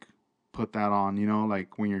could like put that on,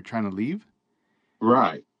 like when you're trying to leave."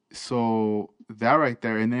 right. So that right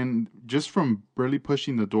there, and then just from barely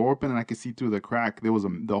pushing the door open, and I could see through the crack,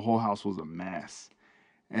 the whole house was a mess,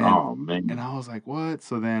 and Oh and man. I was like, what?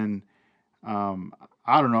 So then, um,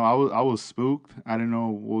 I don't know, I was spooked. I didn't know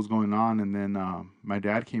what was going on, and then my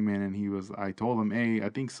dad came in, and I told him, hey, I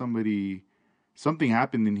think something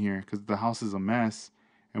happened in here because the house is a mess,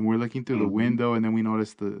 and we're looking through the Hmm. window, and then we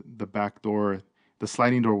noticed the back door, the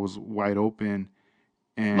sliding door was wide open,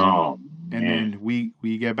 and Oh and man. then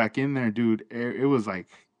we get back in there, dude. It was like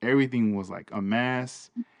everything was like a mess.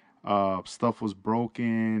 Stuff was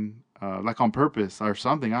broken, like on purpose or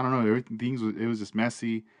something. I don't know. Everything things was it was just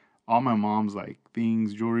messy. All my mom's like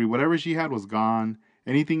things, jewelry, whatever she had was gone.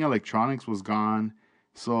 Anything electronics was gone.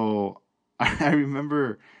 So I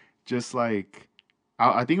remember just like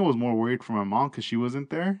I think I was more worried for my mom because she wasn't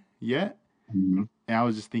there yet. Hmm. And I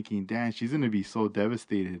was just thinking, damn, she's gonna be so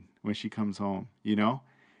devastated when she comes home.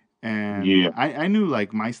 And Yeah, I knew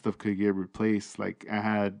like my stuff could get replaced. Like I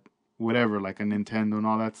had whatever, like a Nintendo and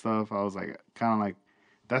all that stuff. I was like, kind of like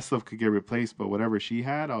that stuff could get replaced, but whatever she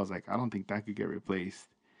had, I was like, I don't think that could get replaced.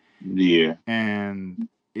 yeah. And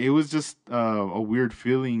it was just a weird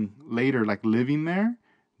feeling later, like living there,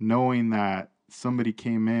 knowing that somebody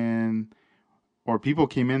came in or people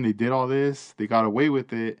came in, they did all this, they got away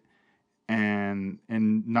with it, and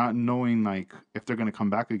not knowing like if they're gonna come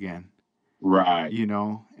back again. Right.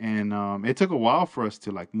 And it took a while for us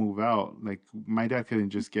to like move out. Like my dad couldn't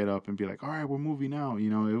just get up and be like, all right, we're moving out.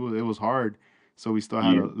 It was hard, so we still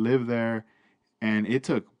had Yeah. to live there, and it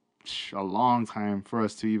took a long time for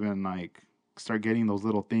us to even like start getting those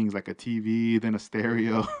little things like a TV, then a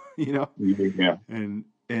stereo. you know Yeah.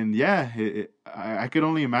 and yeah, I could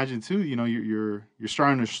only imagine too. You're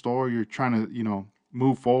starting a store, you're trying to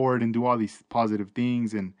move forward and do all these positive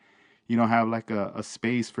things, and you don't have like a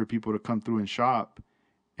space for people to come through and shop,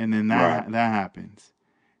 and then Right. that happens,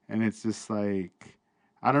 and it's just like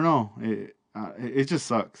I don't know, it just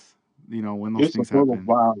sucks, when those It's a things total happen.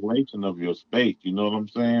 violation of your space. You know what I'm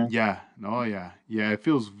saying? Yeah, no, yeah, yeah. It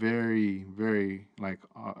feels very, very like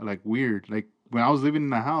weird. Like when I was living in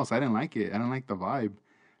the house, I didn't like it. I didn't like the vibe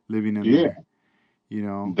living in Yeah, there. You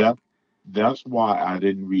know. that that's why I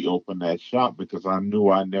didn't reopen that shop because I knew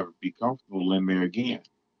I'd never be comfortable in there again.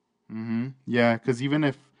 Yeah, because even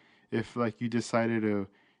if like you decided to,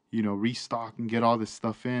 restock and get all this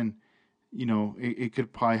stuff in, it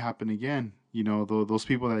could probably happen again. Those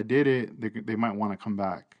people that did it, they might want to come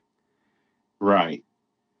back. Right.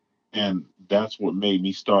 And that's what made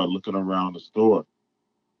me start looking around the store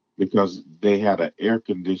because they had an air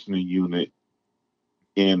conditioning unit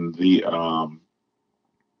in the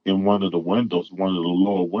in one of the windows, one of the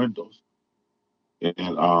lower windows.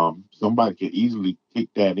 And somebody could easily kick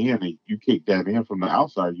that in, and you kick that in from the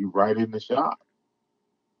outside, you right in the shop,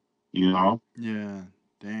 you know. Yeah.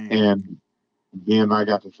 Dang. And then I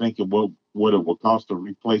got to thinking what it would cost to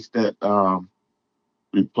replace that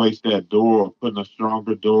door or putting a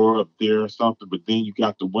stronger door up there or something. But then you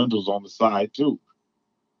got the windows on the side too,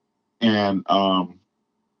 and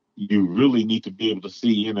you really need to be able to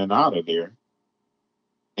see in and out of there.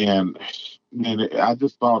 And man, I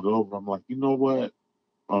just thought it over. I'm like, you know what?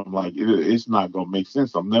 I'm like, it's not gonna make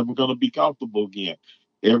sense. I'm never gonna be comfortable again.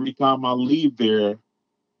 Every time I leave there,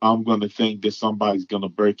 I'm gonna think that somebody's gonna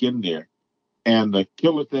break in there. And the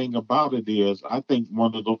killer thing about it is, I think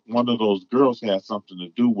one of those girls had something to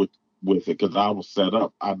do with it because I was set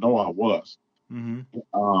up. I know I was.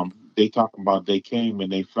 Mm-hmm. They talking about they came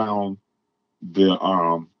and they found the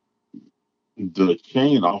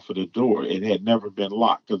chain off of the door. It had never been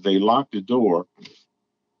locked because they locked the door.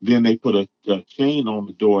 Then they put a chain on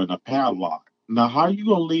the door and a padlock. Now, how you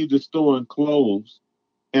gonna leave the store and close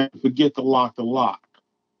and forget to lock the lock?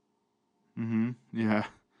 Mm-hmm. Yeah.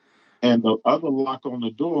 And the other lock on the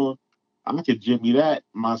door, I could jimmy that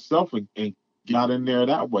myself and got in there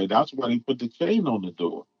that way. That's why they put the chain on the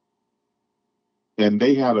door. And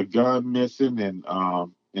they had a gun missing and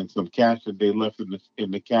some cash that they left in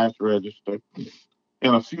the cash register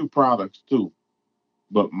and a few products too.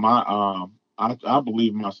 But I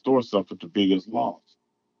believe my store suffered the biggest loss.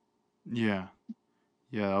 Yeah.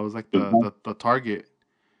 Yeah. That was like 'Cause the target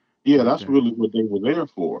yeah, right that's there. really what they were there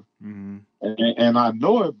for. Mm-hmm. And I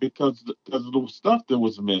know it because of the stuff that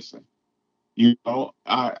was missing. You know,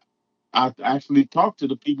 I actually talked to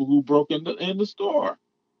the people who broke in the store,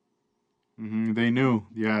 Mm-hmm. They knew.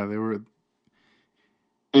 Yeah. They were.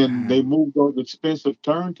 and they Man. moved those expensive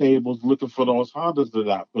turntables looking for those Hondas that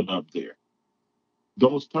I put up there.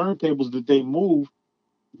 Those turntables that they moved,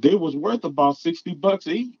 they was worth about $60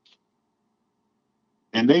 each,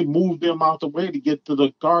 and they moved them out the way to get to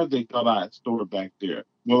the cars they thought I had stored back there.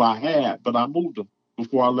 Well, I had, but I moved them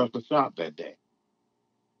before I left the shop that day.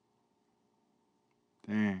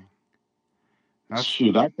 Dang. That's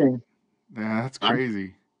Shoot, yeah. That's I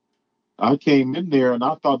crazy. I came in there and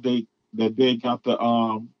I thought they got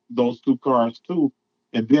the those two cars too.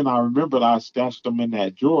 And then I remembered I stashed them in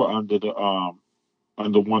that drawer under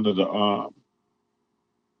one of the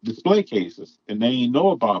display cases, and they didn't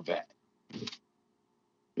know about that.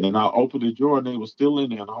 And I opened the drawer and they were still in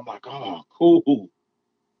there, and I'm like, oh, cool.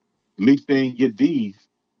 At least they didn't get these.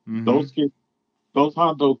 Mm-hmm. Those kids, those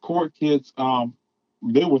Honda Accord kids,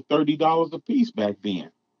 they were $30 a piece back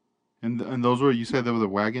then. And those were, you said they were the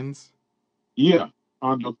wagons. Yeah,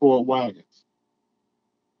 Honda Accord wagons.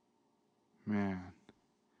 Man.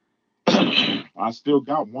 I still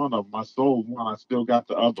got one of them. I sold one. I still got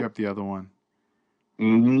the You other kept the other one.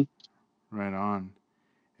 one. Right on.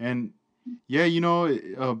 And yeah,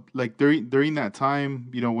 like during that time,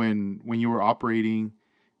 when you were operating,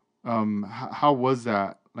 how was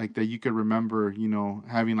that? Like that you could remember,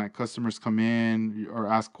 having like customers come in or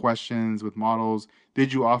ask questions with models.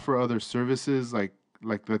 Did you offer other services like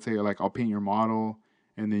let's say like I'll paint your model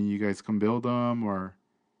and then you guys can build them or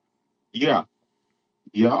Yeah,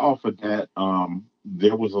 yeah, I offered that.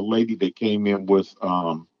 There was a lady that came in with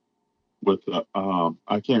I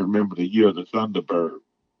can't remember the year, the Thunderbird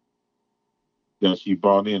that she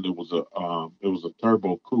brought in. It was a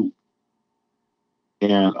turbo coupe,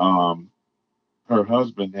 and her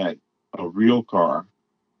husband had a real car,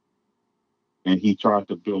 and he tried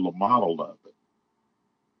to build a model of it.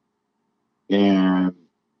 And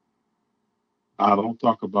I don't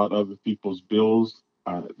talk about other people's bills.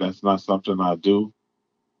 That's not something I do.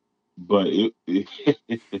 But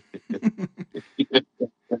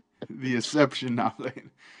the exception now. Like,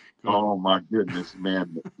 go ahead. oh my goodness,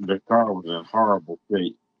 man, the car was in horrible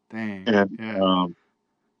shape. Dang. And Yeah.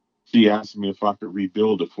 she asked me if I could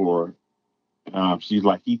rebuild it for her. She's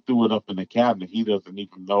like, he threw it up in the cabinet. He doesn't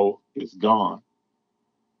even know it's gone.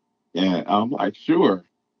 And I'm like, sure.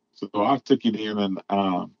 So I took it in and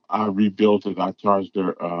I rebuilt it. I charged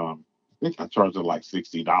her. think I charged her like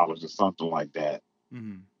 $60 or something like that.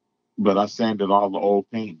 Mm-hmm. But I sanded all the old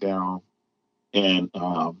paint down and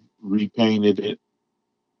repainted it.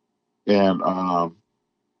 And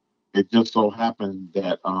it just so happened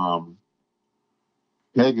that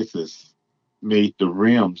Pegasus made the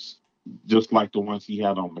rims just like the ones he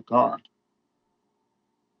had on the car.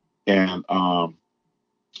 And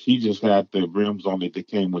she just had the rims on it that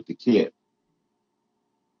came with the kit.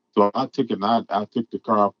 So I took the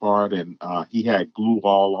car apart, and he had glue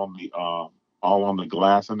all on the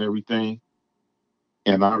glass and everything.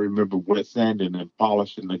 And I remember wet sanding and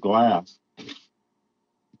polishing the glass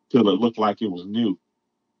till it looked like it was new.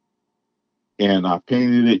 And I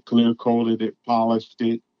painted it, clear coated it, polished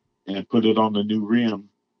it, and put it on the new rim.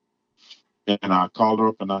 And I called her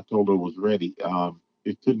up and I told her it was ready.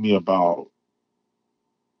 It took me about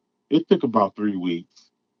it took about 3 weeks.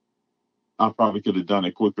 I probably could have done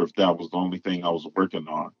it quicker if that was the only thing I was working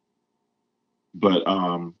on. But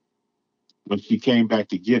when she came back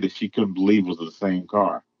to get it, she couldn't believe it was the same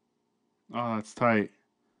car. Oh, that's tight.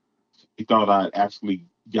 She thought I'd actually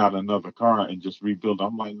got another car and just rebuilt.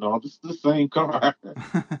 I'm like, no, this is the same car.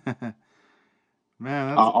 Man, I,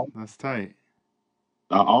 that's al- that's tight.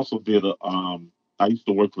 I also did a I used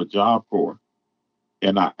to work for Job Corps,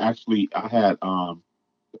 and I had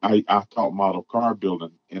I taught model car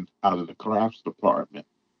building in out of the crafts department,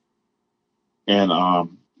 and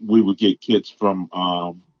we would get kits from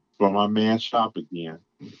my man's shop again,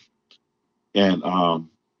 and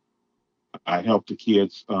I helped the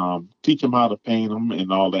kids teach them how to paint them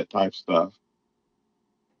and all that type stuff.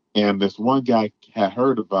 And this one guy had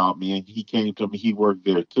heard about me, and he came to me. He worked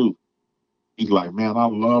there too. He's like, man, I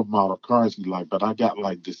love model cars. He's like, but I got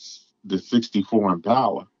like this 64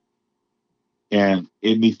 Impala, and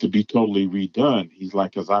it needs to be totally redone. He's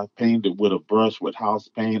like, cause I painted with a brush with house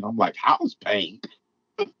paint. I'm like, house paint.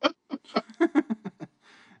 And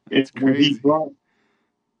That's when crazy.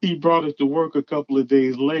 he brought it to work a couple of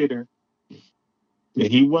days later, and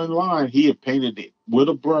he wasn't lying. He had painted it with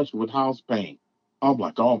a brush with house paint. I'm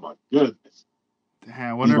like, oh my goodness. Damn, I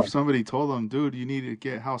He's wonder if like, somebody told him, dude, you need to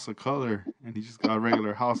get House of Color, and he just got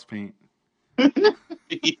regular house paint.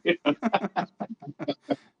 yeah.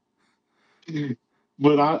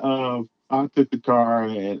 But I took the car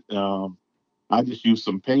and I just used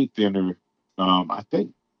some paint thinner. I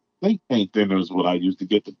think paint thinner is what I used to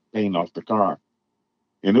get the paint off the car,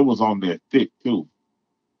 and it was on there thick too.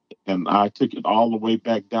 And I took it all the way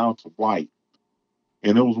back down to white,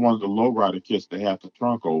 and it was one of the lowrider kits that had the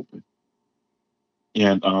trunk open.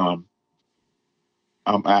 And I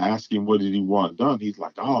asked him what did he want done. He's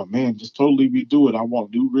like, "Oh man, just totally redo it. I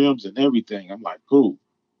want new rims and everything." I'm like, "Cool."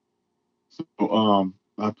 So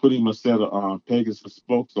I put him a set of Pegasus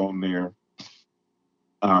spokes on there.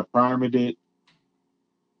 Primed it,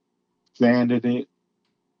 sanded it,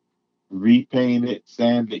 repainted,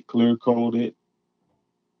 sanded, clear coated.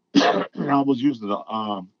 I was using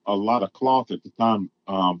a lot of cloth at the time.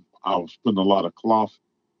 I was putting a lot of cloth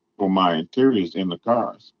for my interiors in the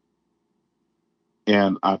cars,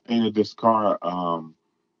 and I painted this car.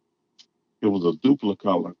 It was a dupla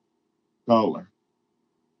color.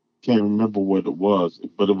 Can't remember what it was,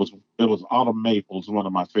 but it was autumn maple. It's one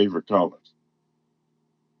of my favorite colors,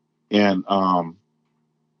 and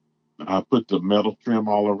I put the metal trim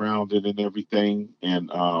all around it and everything,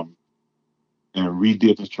 and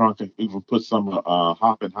redid the trunk and even put some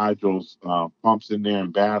Hop and Hydros pumps in there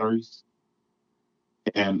and batteries.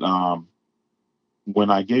 And when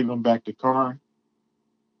I gave him back the car,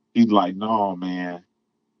 he's like, "No, man."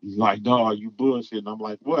 He's like, "No, you bullshit." And I'm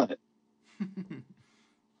like, "What?"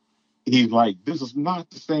 He's like, "This is not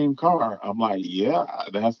the same car." I'm like, "Yeah,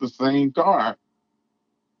 that's the same car."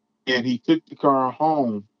 And he took the car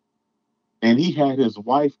home, and he had his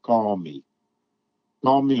wife call me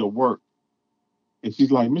at work, and she's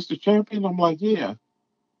like, "Mr. Champion." I'm like, "Yeah."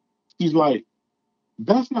 He's like,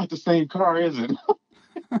 "That's not the same car, is it?"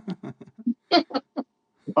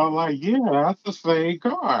 I'm like, "Yeah, that's the same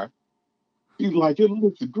car." She's like, "It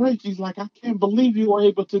looks great." She's like, "I can't believe you were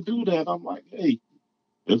able to do that." I'm like, "Hey,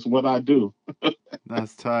 it's what I do."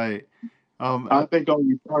 That's tight. I think I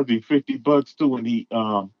only charged him $50 too, and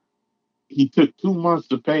he took 2 months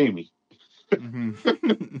to pay me.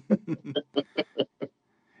 mhm.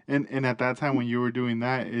 And at that time when you were doing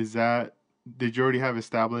that, is that did you already have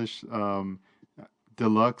established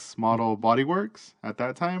deluxe model bodyworks at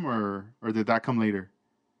that time, or did that come later?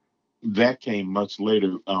 That came much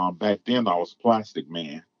later. Back then, I was Plastic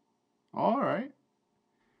Man. All right.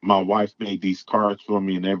 My wife made these cards for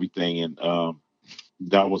me and everything, and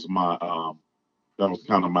that was my that was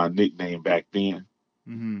kind of my nickname back then.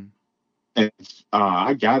 Mm-hmm. And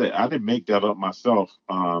I got it. I didn't make that up myself.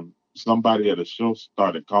 Somebody at a show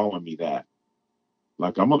started calling me that.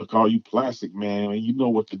 Like, I'm gonna call you Plastic Man, and you know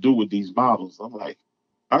what to do with these models. I'm like,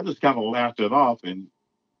 I just kind of laughed it off, and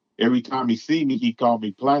every time he see me, he called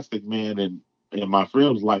me Plastic Man, and my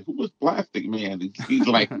friend was like, "Who is Plastic Man?" And he's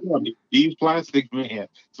like, "Yeah, he's Plastic Man."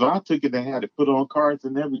 So I took it and had it put on cards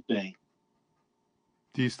and everything.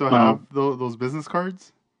 Do you still have Um, those business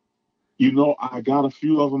cards? I got a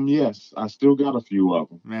few of them. Yes, I still got a few of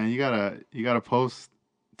them. Man, you gotta post,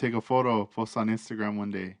 take a photo, post on Instagram one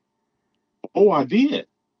day. Oh, I did.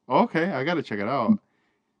 Okay, I gotta check it out.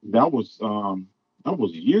 That was um that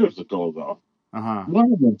was years ago though. Uh huh. Well, I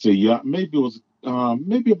wouldn't say yeah. Maybe it was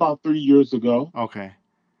maybe about 3 years ago, Okay.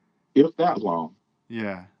 if that long.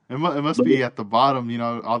 Yeah. It must But be at the bottom.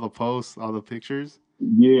 All the posts, all the pictures.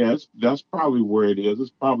 yes, that's probably where it is. It's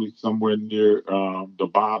probably somewhere near the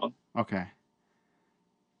bottom. Okay.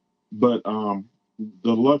 But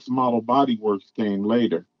the Lux Model Body Works came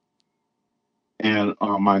later, and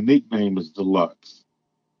my nickname is Deluxe.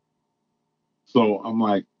 So I'm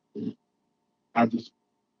like, I just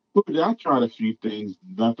put it. I tried a few things,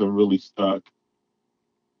 nothing really stuck,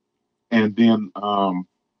 and then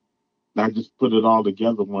I just put it all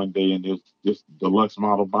together one day, and it's just Deluxe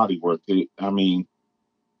Model Body Works. I mean,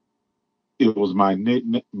 it was my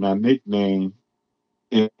nickname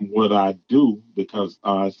in what I do because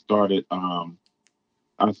I started doing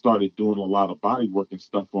a lot of body work and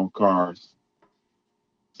stuff on cars.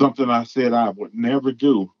 Something I said I would never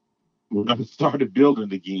do when I started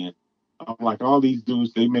building again. I'm like all these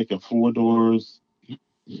dudes, they making 4 doors.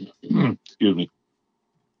 Excuse me.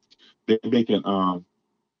 They're making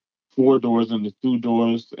 4 doors and the 2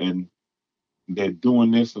 doors, and they're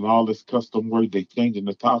doing this and all this custom work. They changing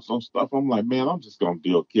the tops on stuff. I'm like, man, I'm just gonna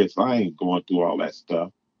build kits. I ain't going through all that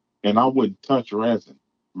stuff. And I wouldn't touch resin.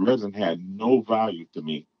 Resin had no value to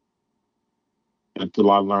me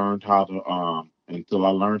until I learned how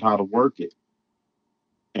to work it.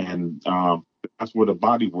 And that's where the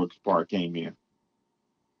body works part came in.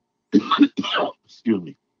 Excuse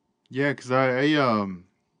me. Yeah, cause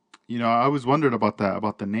I was wondered about that,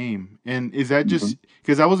 about the name. And is that Mhm. just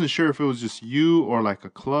because I wasn't sure if it was just you or like a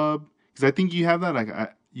club? Because I think you have that, like,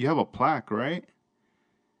 you have a plaque, right?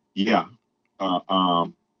 Yeah. Uh,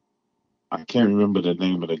 um, I can't remember the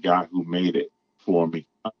name of the guy who made it for me.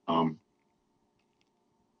 Um,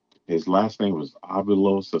 his last name was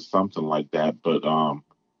Avilos or something like that. But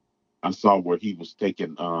I saw where he was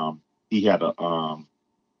taking. He had a. I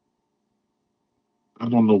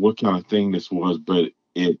don't know what kind of thing this was, but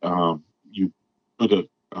it. You put a.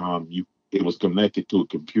 You. It was connected to a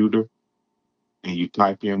computer, and you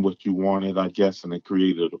type in what you wanted, I guess, and it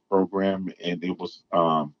created a program, and it was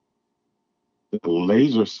a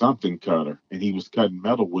laser something cutter, and he was cutting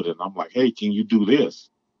metal with it. And I'm like, hey, can you do this?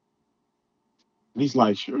 And he's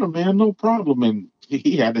like, sure, man, no problem. And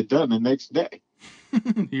he had it done the next day.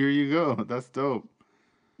 Here you go. That's dope.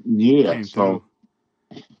 Yeah, Came through.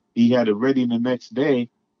 so he had it ready the next day,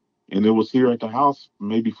 and it was here at the house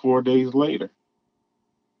maybe 4 days later.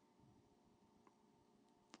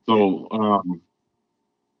 Yeah. So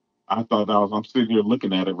I thought I'm sitting here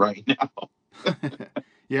looking at it right now.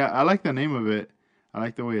 Yeah, I like the name of it. I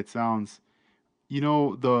like the way it sounds.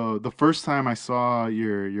 The first time I saw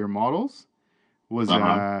your models was Uh-huh.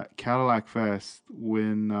 at Cadillac Fest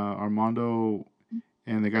when Armando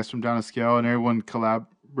and the guys from Down to Scale and everyone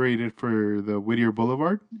collaborated for the Whittier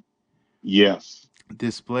Boulevard Yes.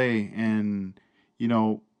 display. And you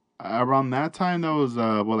know, around that time, that was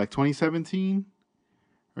like 2017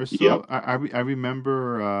 or Yep. so. I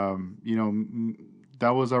remember, that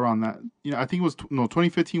was around that. I think it was no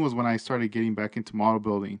 2015 was when I started getting back into model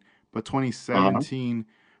building, but Uh-huh. 2017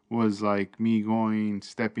 was like me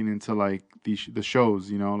stepping into like the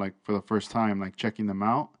shows, like for the first time, like checking them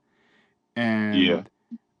out. Yeah. And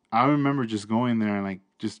I remember just going there and like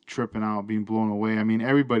just tripping out, being blown away. I mean,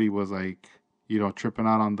 everybody was like, tripping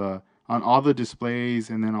out on all the displays,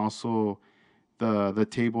 and then also the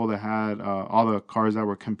table that had all the cars that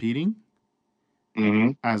were competing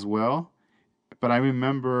Mm-hmm. as well. But I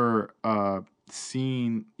remember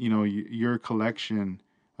seeing, your collection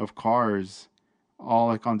of cars all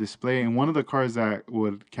like on display. And one of the cars that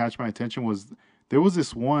would catch my attention was there was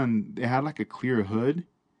this one. It had like a clear hood,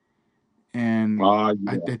 and I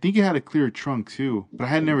Yeah. think it had a clear trunk too. But I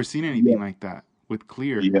had never seen anything Yeah. like that with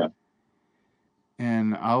clear. Yeah.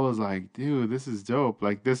 And I was like, dude, this is dope.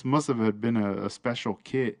 Like this must have had been a special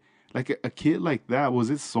kit. Like a kit like that, was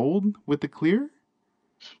it sold with the clear?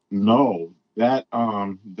 No, that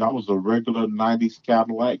was a regular '90s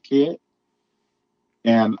Cadillac kit,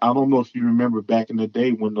 And I don't know if you remember back in the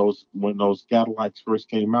day when those Cadillacs first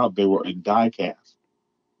came out, they were in die cast.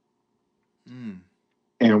 Mm.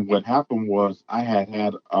 And what happened was I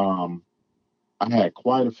had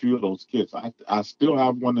quite a few of those kits. I still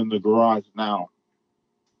have one in the garage now,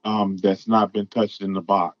 that's not been touched in the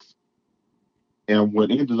box. And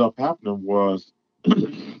what ended up happening was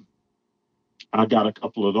I got a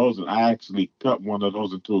couple of those, and I actually cut one of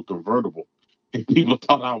those into a convertible. And people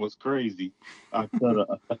thought I was crazy. I cut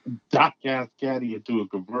a die-cast caddy into a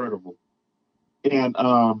convertible, and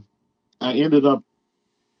I ended up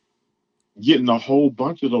getting a whole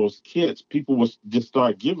bunch of those kits. People was just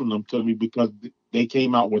start giving them to me because they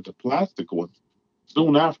came out with the plastic ones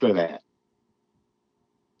soon after that.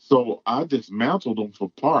 So I dismantled them for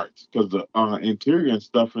parts because the interior and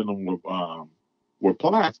stuff in them were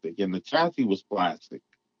plastic, and the chassis was plastic.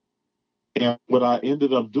 And what I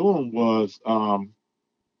ended up doing was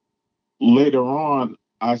later on,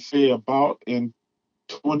 I say about in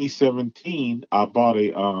 2017, I bought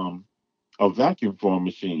a vacuum form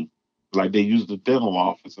machine, like they use the dental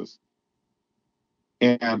offices.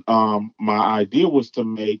 And my idea was to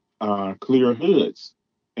make clear hoods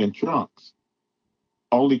and trunks.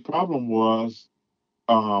 Only problem was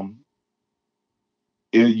um,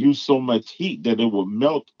 it used so much heat that it would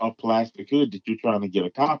melt a plastic hood that you're trying to get a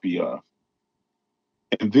copy of.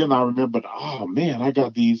 And then I remembered, oh man, I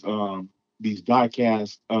got these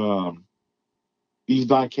die-cast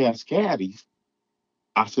caddies.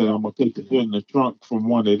 I said I'm gonna take the hood in the trunk from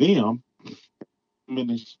one of them in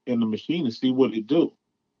the machine and see what it do.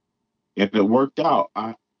 And it worked out.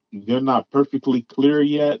 They're not perfectly clear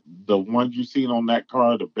yet. The ones you seen on that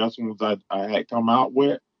car, the best ones I had come out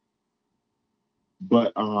with,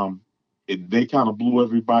 but they kind of blew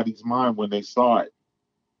everybody's mind when they saw it.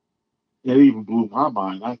 It even blew my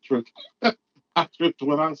mind. I tripped. I tripped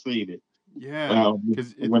when I seen it. Yeah,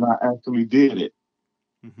 because it. When I actually did it.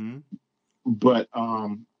 Mm-hmm. But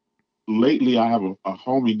lately, I have a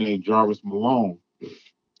homie named Jarvis Malone,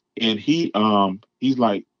 and he's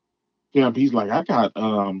like, yeah, he's like, I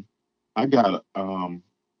got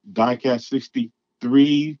diecast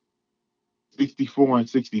 63, 64, and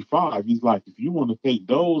 65. He's like, if you want to take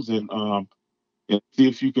those and see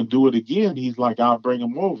if you can do it again, he's like, I'll bring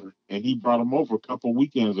them over. And he brought them over a couple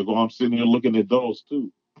weekends ago. I'm sitting here looking at those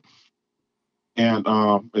too. And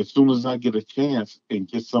as soon as I get a chance and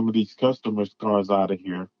get some of these customers' cars out of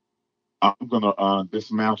here, I'm gonna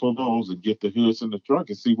dismantle those and get the hoods in the truck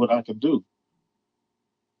and see what I can do.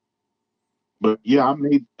 But yeah,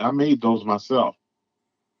 I made those myself.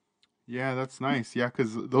 Yeah, that's nice. Yeah,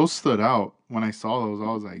 because those stood out when I saw those.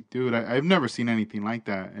 I was like, dude, I've never seen anything like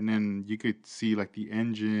that. And then you could see like the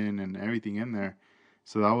engine and everything in there.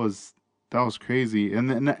 So that was crazy.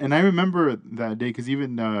 And I remember that day because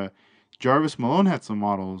even Jarvis Malone had some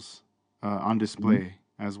models on Mhm. display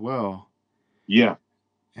as well. Yeah,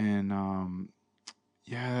 And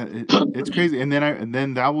yeah, it's crazy. And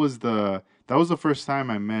then that was the first time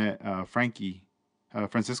I met Frankie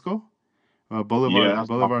Francisco. yeah, Boulevard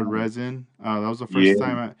that's my Boulevard man. Resin. That was the Yeah, first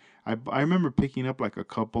time I remember picking up like a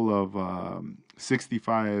couple of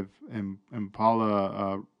 65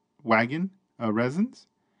 Impala wagon resins,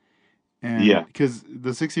 and yeah, because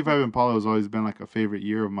the 65 Impala has always been like a favorite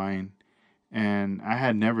year of mine, and I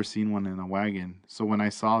had never seen one in a wagon. So when I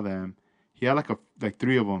saw them, he had like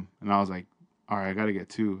three of them, and I was like, all right, I gotta get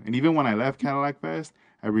two. And even when I left Cadillac Fest,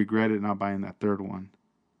 I regretted not buying that third one.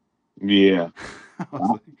 yeah. I I,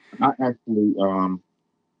 was like, I actually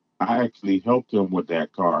I actually helped him with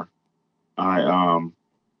that car. I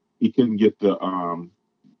he couldn't get the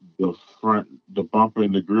front the bumper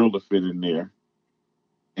and the grill to fit in there.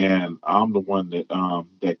 And I'm the one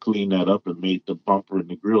that cleaned that up and made the bumper and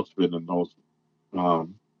the grill fit in those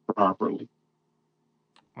um properly.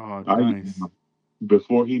 oh, I nice.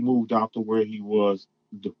 before he moved out to where he was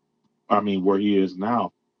I mean where he is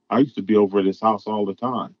now, I used to be over at his house all the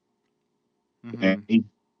time. And Hmm.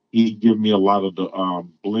 he give me a lot of the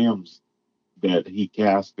blims that he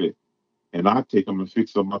casted, and I take them and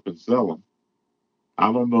fix them up and sell them.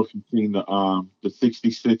 I don't know if you've seen the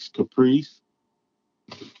 '66 Caprice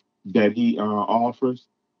that he offers.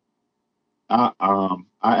 I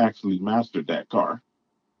actually mastered that car.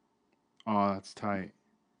 Oh, that's tight.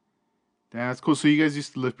 Damn, that's cool. So you guys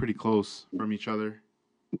used to live pretty close from each other.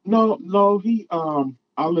 No, he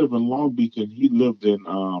I live in Long Beach and he lived in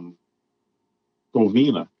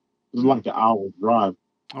Covina. It's Mm, like an hour drive,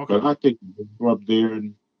 but okay. I take him up there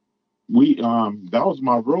and we that was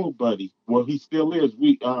my road buddy. Well, he still is.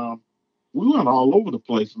 We went all over the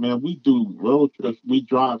place, man. We do road trips. We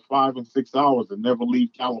drive 5 and 6 hours and never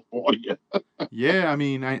leave California. Yeah, I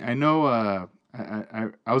mean, I know. I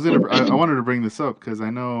wanted to bring this up because I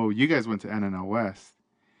know you guys went to NNL West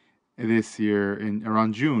this year in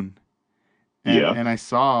around June, Yeah. and I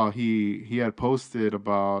saw he had posted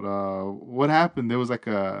about what happened. There was like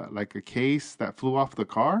a case that flew off the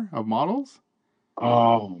car of models.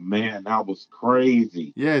 Oh man, that was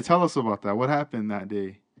crazy. Yeah, tell us about that. What happened that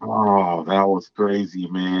day? Oh, that was crazy,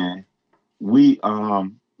 man. We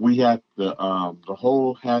had the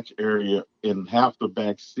whole hatch area in half the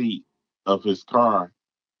back seat of his car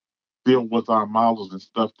filled with our models and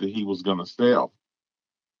stuff that he was gonna sell.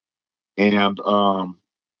 And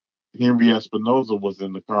Henry Espinoza was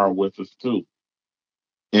in the car with us too.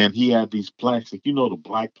 And he had these plastic, the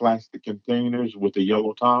black plastic containers with the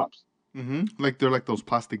yellow tops. Like they're like those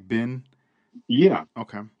plastic bin. Yeah,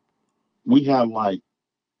 Okay. we had like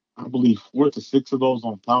I believe 4 to 6 of those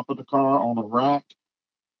on top of the car on a rack.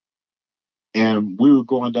 And we were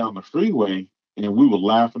going down the freeway and we were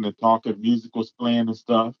laughing and talking, music was playing and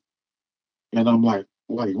stuff. And I'm like,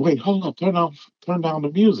 wait, hold up, turn down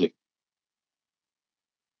the music.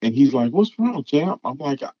 And he's like, what's wrong, champ? I'm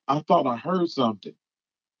like, I thought I heard something.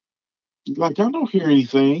 He's like, I don't hear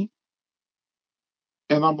anything.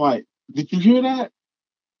 And I'm like, did you hear that?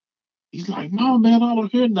 He's like, no, man, I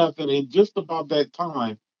don't hear nothing. And just about that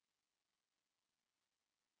time,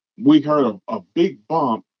 we heard a big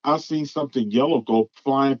bump. I seen something yellow go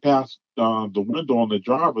flying past the window on the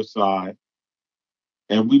driver's side.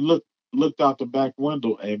 And we looked out the back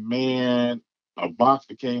window, and man, a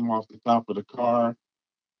boxer came off the top of the car,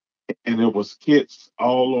 and there was kids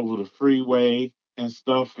all over the freeway and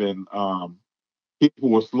stuff, and people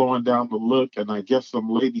were slowing down to look, and I guess some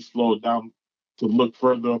lady slowed down to look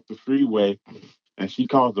further up the freeway, and she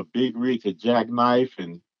caused a big rig, a jackknife,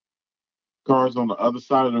 and cars on the other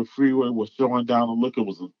side of the freeway were showing down to look. It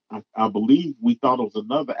was, I believe, we thought it was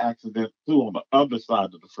another accident too on the other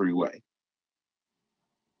side of the freeway.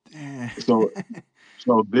 Damn. So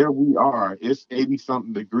So there we are. It's 80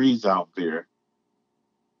 something degrees out there.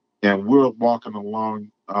 And we're walking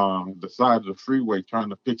along the side of the freeway trying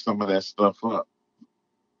to pick some of that stuff up.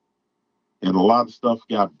 And a lot of stuff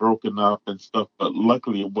got broken up and stuff, but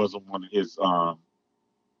luckily it wasn't one of his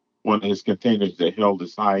containers that held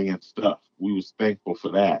his high end stuff. We was thankful for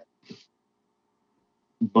that.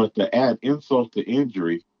 But to add insult to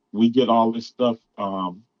injury, we get all this stuff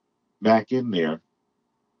back in there,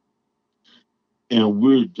 and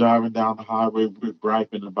we're driving down the highway, we're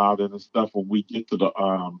griping about it and stuff. When we get to the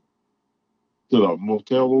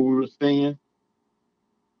motel where we were staying,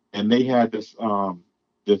 and they had this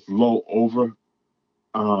low over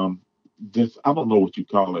this, I don't know what you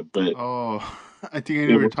call it, but Oh, I think I knew it what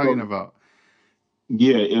you're was talking so, about.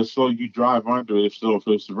 yeah, it's so you drive under it, so if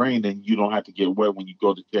it's raining you don't have to get wet when you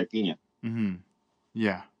go to check in.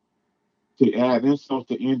 Yeah. To add insult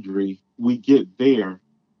to injury, we get there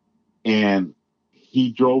and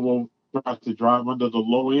he tried to drive under the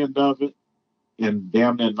low end of it and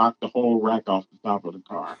damn near knocked the whole rack off the top of the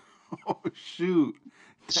car. Oh shoot.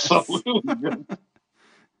 So That's. it was just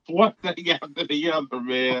one thing after the other,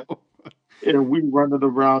 man. And we running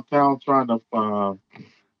around town trying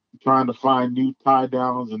to find new tie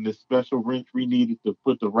downs and this special wrench we needed to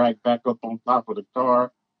put the rack back up on top of the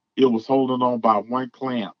car. It was holding on by one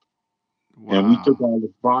clamp. And we took Wow. all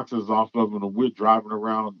the boxes off of it and we're driving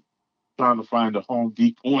around trying to find a Home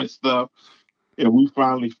Depot and stuff. And we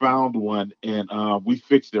finally found one and we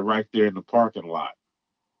fixed it right there in the parking lot.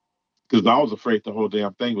 Because I was afraid the whole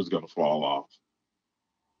damn thing was gonna fall off.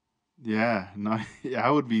 Yeah. No. Yeah, I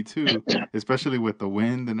would be too, especially with the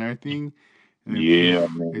wind and everything, and then Yeah,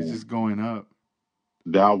 it's man. just going up.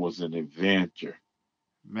 That was an adventure.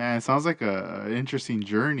 Man, it sounds like a interesting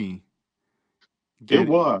journey. It Get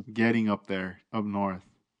was. getting up there, up north.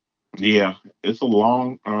 Yeah. It's a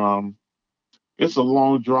long it's a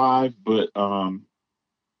long drive, but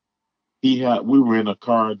we were in a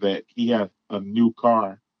car that he had a new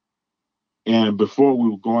car. And before we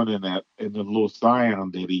were going in the little Scion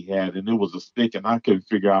that he had, and it was a stick, and I couldn't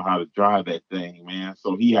figure out how to drive that thing, man.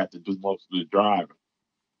 So he had to do most of the driving.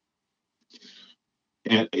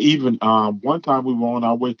 And even one time we were on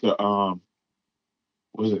our way to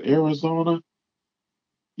was it Arizona?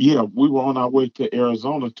 Yeah, we were on our way to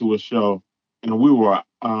Arizona to a show, and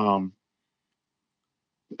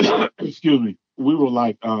excuse me, we were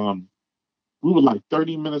like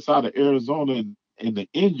 30 minutes out of Arizona, and the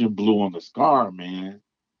engine blew on this car, man.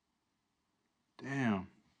 Damn.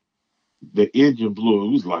 The engine blew.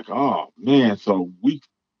 It was like, oh man. So we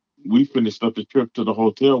finished up the trip to the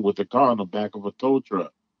hotel with the car in the back of a tow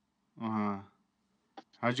truck. Uh,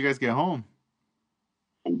 how'd you guys get home?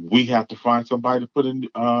 we had to find somebody to put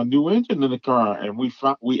a new engine in the car, and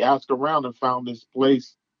we asked around and found this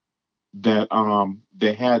place that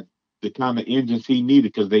they had the kind of engines he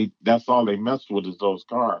needed because that's all they messed with is those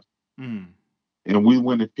cars. Mm. And we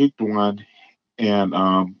went and picked one, and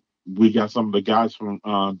we got some of the guys from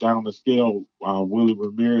down the scale, Willie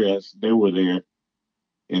Ramirez. They were there,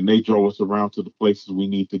 and they drove us around to the places we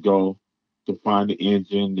need to go to find the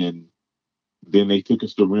engine, and then they took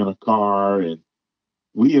us to rent a car, and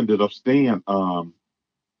we ended up staying.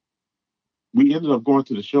 We ended up going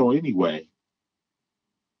to the show anyway,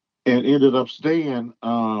 and ended up staying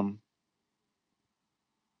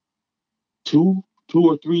two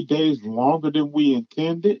or 3 days longer than we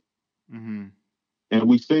intended. Mm-hmm. And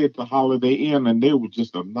we stayed at the Holiday Inn, and they were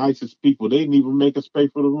just the nicest people. They didn't even make us pay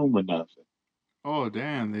for the room or nothing. Oh,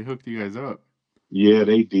 damn! They hooked you guys up. Yeah,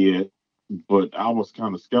 they did. But I was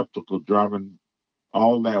kind of skeptical driving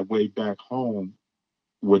all that way back home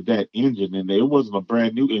with that engine. And it wasn't a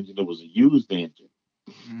brand new engine, it was a used engine.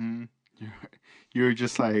 Mm-hmm. You're, you're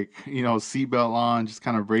just like, seatbelt on, just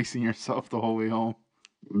kind of bracing yourself the whole way home.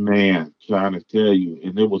 Man, trying to tell you.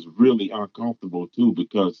 And it was really uncomfortable too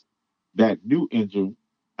because that new engine,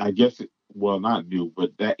 I guess well, not new,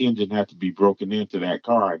 but that engine had to be broken into that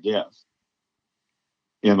car, I guess.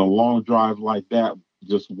 And a long drive like that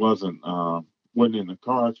just wasn't in the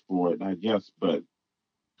cards for it, I guess. But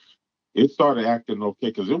it started acting okay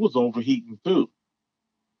because it was overheating too.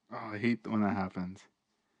 Oh, I hate when that happens.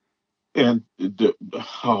 And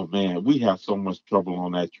oh man, we had so much trouble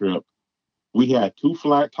on that trip. We had two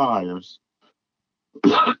flat tires,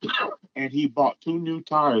 and he bought two new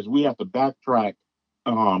tires. We had to backtrack.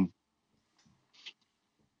 Um,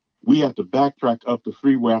 we had to backtrack up the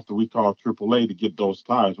freeway after we called AAA to get those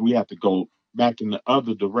tires. We had to go back in the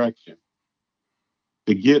other direction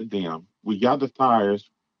to get them. We got the tires,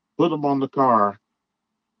 put them on the car,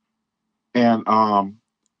 and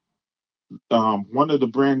one of the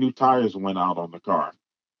brand new tires went out on the car.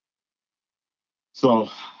 So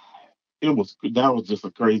that was just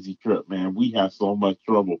a crazy trip, man. We had so much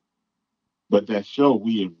trouble, but that show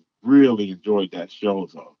we really enjoyed that show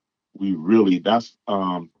though. We really that's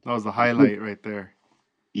That was the I think highlight right there.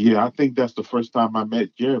 yeah, I think that's the first time I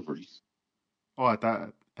met Jeffries. Oh, at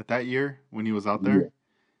that year when he was out Yeah, there.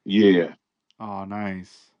 yeah. Oh,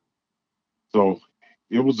 nice. So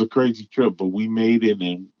it was a crazy trip, but we made it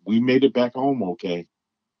and we made it back home okay.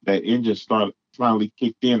 That engine started finally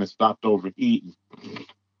kicked in and stopped overheating.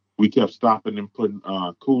 We kept stopping and putting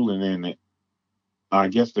coolant in it. I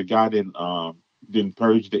guess the guy didn't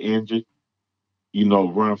purge the engine,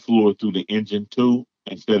 run fluid through the engine too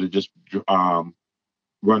instead of just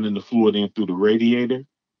running the fluid in through the radiator.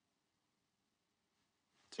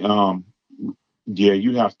 Gee. Um, yeah,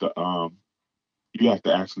 you have to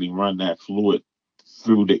actually run that fluid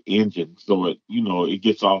through the engine so it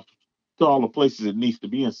gets off to all the places it needs to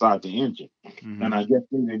be inside the engine. And Mm-hmm. I guess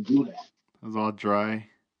they didn't do that. It was all dry.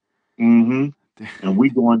 hmm And we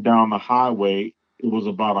going down the highway. It was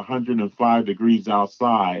about 105 degrees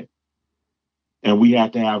outside, and we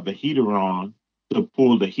had to have the heater on to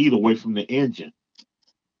pull the heat away from the engine.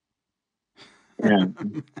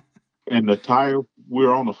 And and the tire,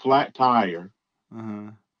 we're on a flat tire,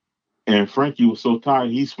 Uh-huh. and Frankie was so tired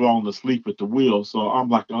he's falling asleep at the wheel. So I'm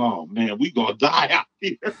like, oh man, we gonna die out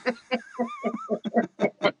here.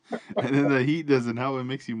 And then the heat doesn't help; it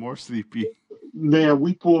makes you more sleepy. Man,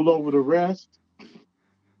 we pulled over the rest,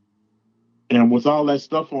 and with all that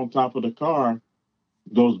stuff on top of the car,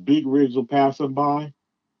 those big rigs were passing by,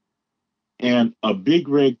 and a big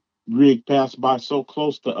rig passed by so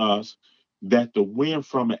close to us that the wind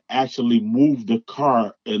from it actually moved the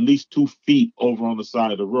car at least 2 feet over on the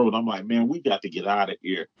side of the road. I'm like, man, we got to get out of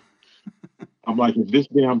here. I'm like, if this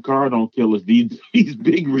damn car don't kill us, these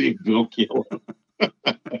big rigs will kill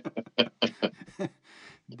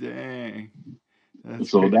Dang, us. that's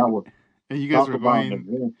So great. that was And you guys talk were about an going,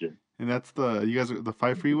 adventure. and that's you guys are the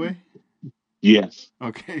five freeway. Yes,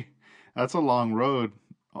 Okay, that's a long road.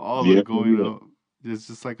 All the yes, it going is. up. It's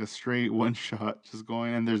just like a straight one shot, just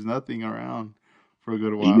going, and there's nothing around for a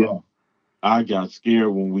good Yeah, while. I got scared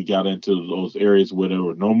when we got into those areas where there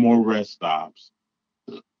were no more rest stops.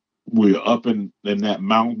 We're up in that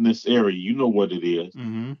mountainous area. You know what it is.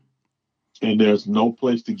 Mm-hmm. And there's no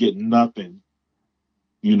place to get nothing.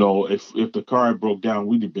 If the car broke down,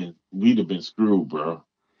 we'd have been screwed, bro.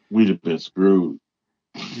 We'd have been screwed.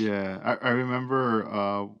 Yeah, I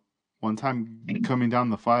remember one time coming down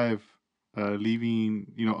the five, leaving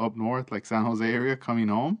up north like San Jose area, coming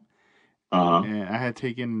home, Uh huh. and I had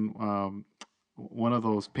taken one of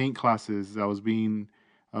those paint classes that was being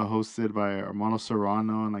hosted by Armando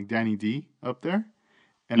Serrano and like Danny D up there.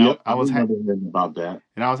 and Yep, I I was remember hearing about that.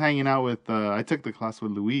 and I was hanging out with I took the class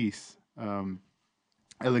with Luis,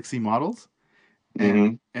 LXC models,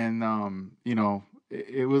 Mm-hmm. and you know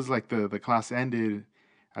it was like the class ended,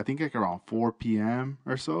 I think like around 4 p.m.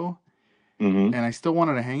 or so, Mm-hmm. and I still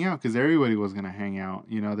wanted to hang out because everybody was gonna hang out.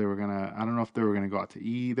 You know, they were gonna, I don't know if they were gonna go out to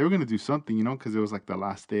eat, they were gonna do something, you know, because it was like the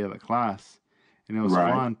last day of the class, and it was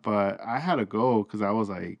Right. fun. But I had to go because I was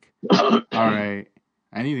like, all right,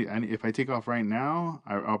 if I take off right now,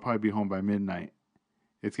 I'll probably be home by midnight.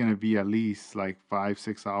 It's gonna be at least like 5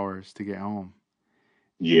 6 hours to get home,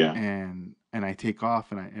 Yeah. and I take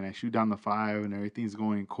off and I shoot down the five and everything's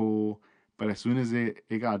going cool. But as soon as it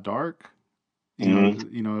got dark,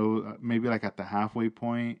 Mm-hmm. maybe like at the halfway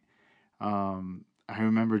point, I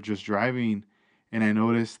remember just driving, and I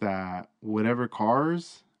noticed that whatever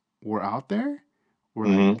cars were out there were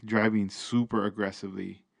like Mm-hmm. driving super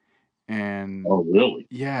aggressively, and Oh, really?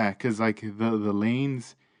 yeah, cause like the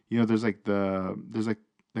lanes, there's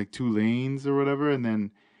like two lanes or whatever, and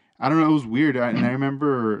then I don't know, it was weird. And I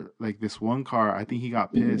remember like this one car, I think he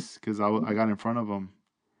got pissed because I got in front of him,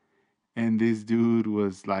 and this dude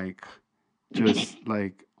was like just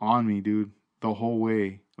like on me, dude, the whole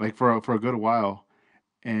way, like for a good while.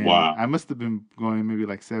 And Wow. I must have been going maybe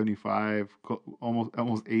like 75,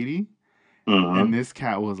 almost 80, Uh-huh. and this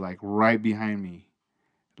cat was like right behind me,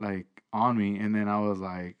 like on me. And then I was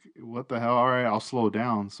like, what the hell? All right, I'll slow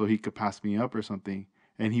down so he could pass me up or something,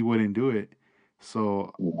 and he wouldn't do it.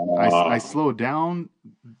 So I Wow. slowed down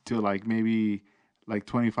to like maybe like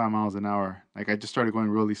 25 miles an hour. Like I just started going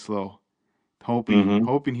really slow, Mm-hmm.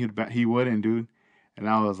 hoping he wouldn't, dude. And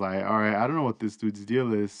I was like, all right, I don't know what this dude's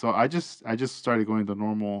deal is. So I just started going the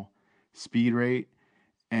normal speed rate,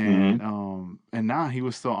 Mm-hmm. and now he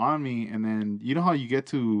was still on me. And then you know how you get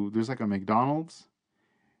to, there's like a McDonald's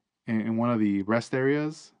in one of the rest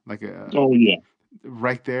areas, like a Oh, yeah.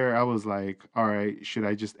 right there. I was like, all right, should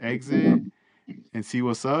I just exit and see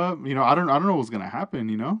what's up? I don't know what's gonna happen.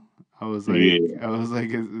 Yeah. I was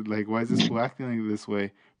like, why is this fool acting like this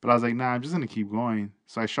way? But I was like, nah, I'm just gonna keep going.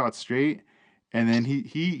 So I shot straight, and then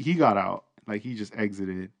he got out, like he just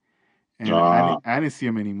exited, and Uh, I didn't see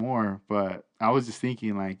him anymore. But I was just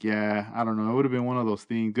thinking, like, yeah, I don't know, it would have been one of those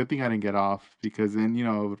things. Good thing I didn't get off because then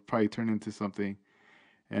it would probably turn into something.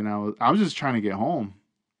 And I was just trying to get home.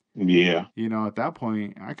 yeah. At that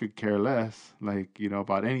point, I could care less, like,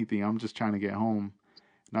 about anything. I'm just trying to get home,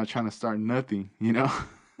 not trying to start nothing. Yeah.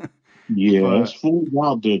 It's But fools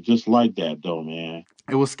out there just like that, though, man.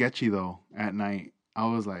 it was sketchy though at night. I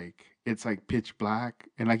was like, it's like pitch black.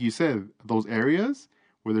 And like you said, those areas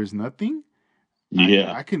where there's nothing,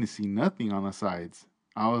 Yeah. I couldn't see nothing on the sides.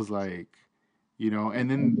 I was like, and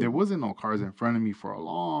then there wasn't no cars in front of me for a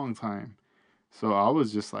long time. So I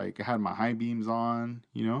was just like, I had my high beams on.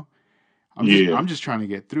 Yeah. I'm just trying to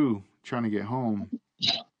get through, trying to get home.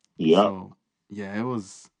 Yep. So yeah,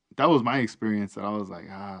 that was my experience that I was like,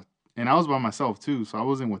 and I was by myself too, so I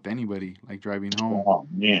wasn't with anybody like driving home. Oh,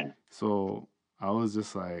 man. So I was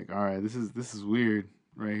just like, all right, this is weird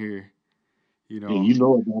right here, you And know. you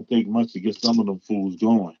know it don't take much to get some of them fools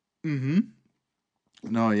going. Mm-hmm.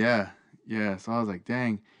 No, yeah, yeah. So I was like,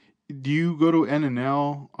 dang. Do you go to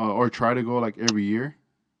NNL or try to go like every year?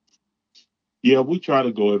 Yeah, we try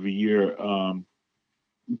to go every year.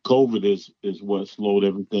 COVID is what slowed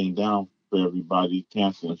everything down for everybody,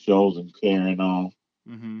 canceling shows and carrying on.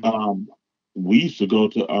 Mm-hmm. Um, we used to go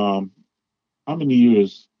to how many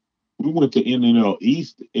years? We went to NNL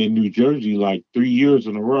East in New Jersey like 3 years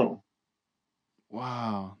in a row.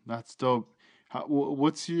 Wow, that's dope.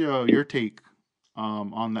 What's your take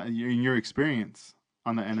on that? Your experience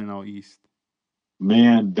on the NNL East?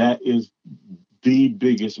 Man, that is the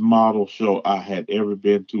biggest model show I had ever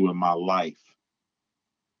been to in my life.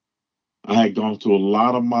 I had gone to a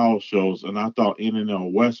lot of model shows, and I thought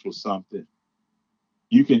NNL West was something.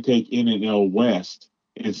 You can take NNL West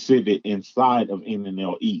and sit it inside of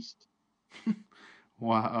NNL East.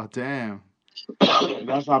 Wow, damn.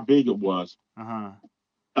 That's how big it was. Uh-huh.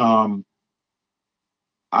 Um,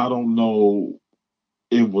 I don't know.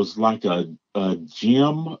 It was like a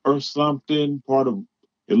gym or something.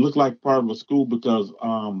 It looked like part of a school because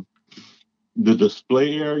the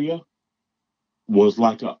display area was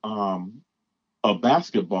like a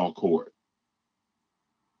basketball court,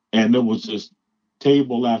 and there was just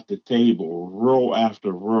table after table, row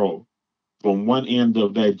after row, from one end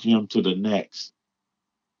of that gym to the next.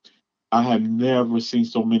 I have never seen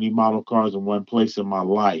so many model cars in one place in my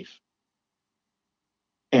life.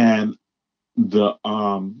 And the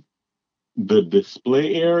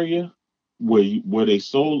display area where they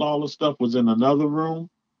sold all the stuff was in another room.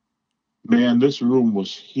 Man, this room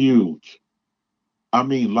was huge. I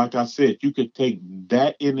mean, like I said, you could take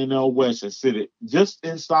that In-N-Out West and sit it just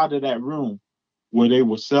inside of that room where they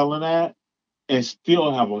were selling at, and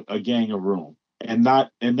still have a gang of room, and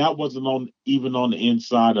that wasn't on even on the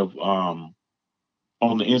inside of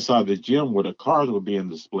the gym where the cars were being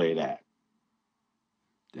displayed at.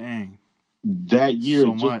 Dang, That year,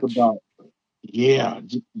 so just much. about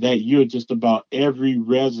that year, just about every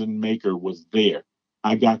resin maker was there.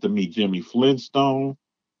 I got to meet Jimmy Flintstone,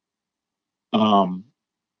 um,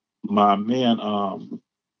 my man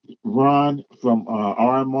Ron from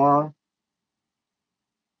RMR,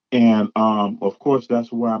 and of course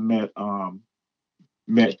that's where I met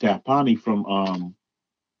Tapani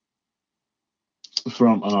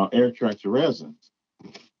from Air Tracks Resins.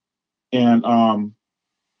 And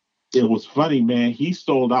it was funny, man. He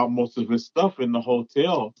sold out most of his stuff in the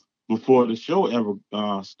hotel before the show ever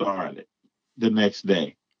started the next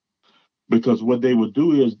day. Because what they would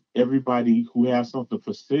do is everybody who has something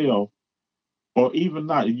for sale, or even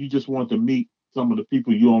not, if you just want to meet some of the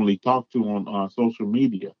people you only talk to on social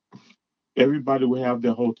media, everybody would have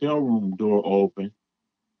their hotel room door open,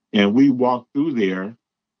 and we walk through there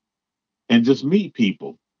and just meet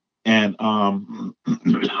people. And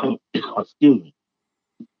excuse me,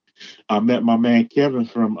 I met my man Kevin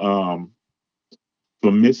from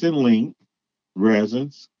Missing Link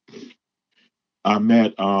Resins. I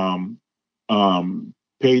met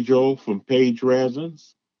Pedro from Page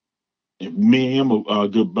Resins. And me and him are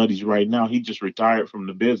good buddies right now. He just retired from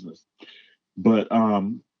the business. But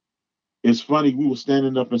it's funny, we were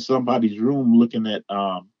standing up in somebody's room looking at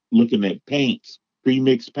paints,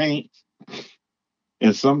 pre-mixed paints,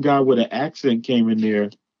 and some guy with an accent came in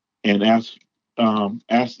there and asked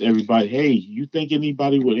everybody, "Hey, you think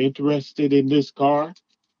anybody would interested in this car?"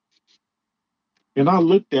 And I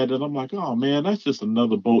looked at it, I'm like, "Oh man, that's just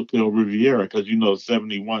another Boat Tail Riviera," because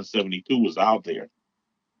 71, 72 was out there.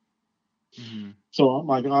 Hmm. So I'm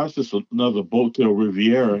like, "Oh, that's just another Boat Tail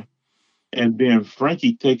Riviera." And then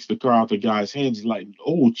Frankie takes the car out the guy's hands. He's like,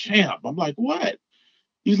 "Oh, champ." I'm like, "What?"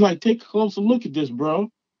 He's like, "Take a closer look at this,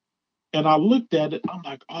 bro." And I looked at it. I'm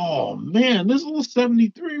like, "Oh man, this is a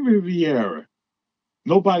 '73 Riviera.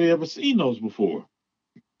 Nobody ever seen those before."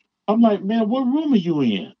 I'm like, "Man, what room are you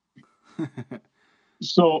in?"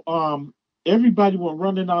 So everybody went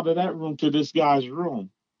running out of that room to this guy's room.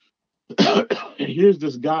 And here's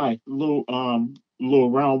this guy, little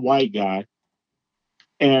round white guy.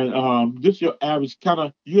 And this your average kind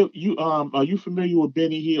of you are you familiar with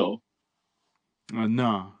Benny Hill?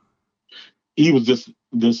 No. He was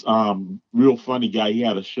this real funny guy. He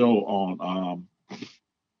had a show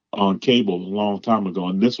on cable a long time ago,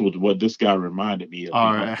 and this was what this guy reminded me of.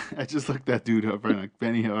 All He's like, right, I just looked that dude up right now.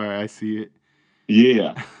 Benny. All right, I see it.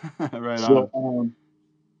 yeah. Right So on.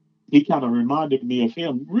 he kind of reminded me of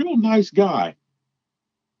him. Real nice guy,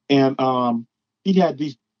 and he had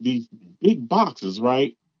these big boxes,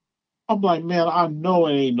 right? I'm like, man, I know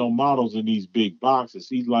it ain't no models in these big boxes.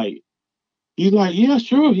 He's like, yeah,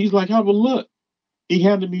 sure. He's like, have a look. He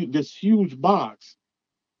handed me this huge box.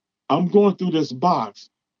 I'm going through this box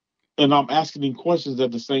and I'm asking him questions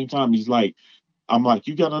at the same time. I'm like,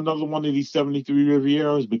 you got another one of these 73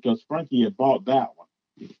 Rivieras? Because Frankie had bought that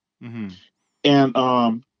one. Hmm.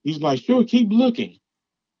 And he's like, sure, keep looking.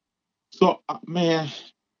 So, man,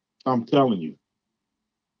 I'm telling you,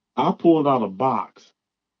 I pulled out a box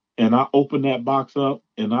and I opened that box up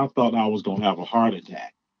and I thought I was going to have a heart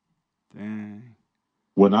attack. Dang.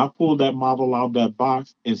 When I pulled that model out of that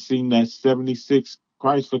box and seen that 76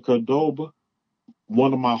 Chrysler Cordoba,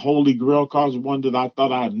 one of my holy grail cars, one that I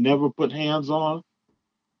thought I'd never put hands on,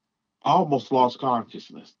 I almost lost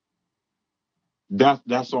consciousness.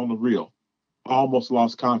 That's on the real. I almost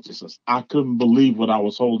lost consciousness. I couldn't believe what I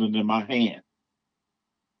was holding in my hand.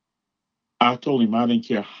 I told him I didn't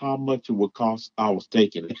care how much it would cost. I was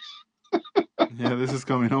taking Yeah, this is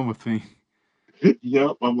coming home with me. it.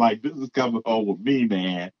 Yep, I'm like, this is coming home with me,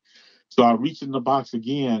 man. So I reached in the box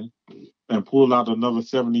again and pulled out another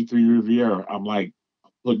 73 Riviera. I'm like,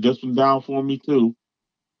 put this one down for me too.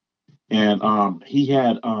 And he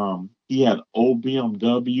had old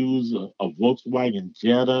BMWs, a Volkswagen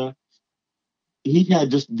Jetta. He had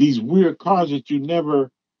just these weird cars that you never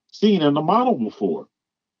seen in the model before.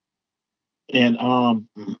 And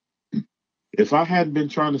if I hadn't been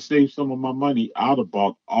trying to save some of my money, I'd have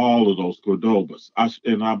bought all of those Cordobas.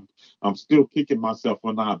 I'm still kicking myself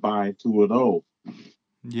for not buying two of those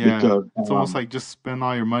Yeah, because it's almost like just spend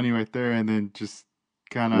all your money right there and then just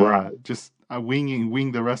kind right, of just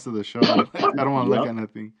wing the rest of the show. Like I don't want to look yep, at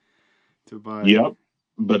nothing to buy. yep.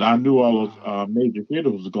 But I knew all those major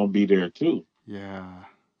hitters was going to be there too, Yeah.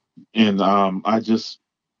 and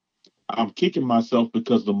I'm kicking myself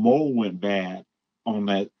because the mold went bad on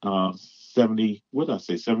that 70, what did I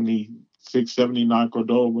say, 76, 79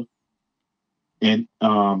 Cordova. And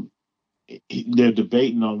they're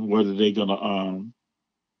debating on whether they're going to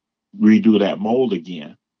redo that mold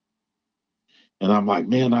again. And I'm like,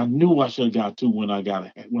 man, I knew I should have got two when I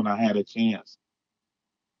had a chance.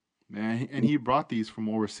 Man, and he brought these from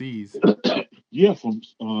overseas. Yeah, from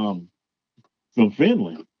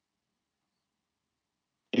Finland.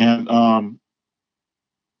 And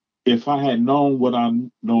if I had known what I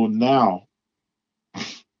know now,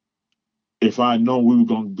 if I had known we were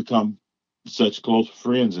going to become such close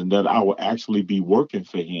friends and that I would actually be working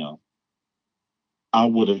for him, I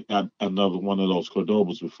would have got another one of those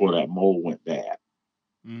Cordovas before that mold went bad.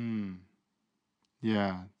 Mm,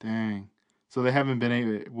 yeah, dang. So they haven't been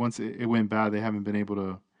able, once it went bad, they haven't been able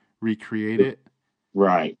to recreate it.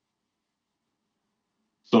 Right.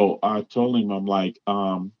 So I told him,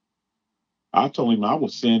 I told him I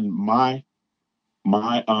would send the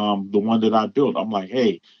one that I built. I'm like,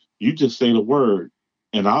 hey, you just say the word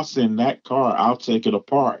and I'll send that car, I'll take it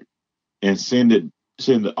apart and send it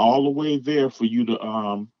all the way there for you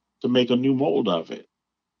to make a new mold of it.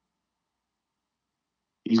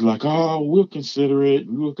 He's like, oh, we'll consider it.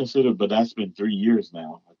 We'll consider it. But that's been 3 years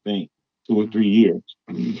now, I think, 2 or 3 years.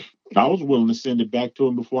 I was willing to send it back to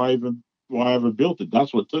him before I ever built it.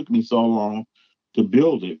 That's what took me so long to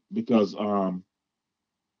build it because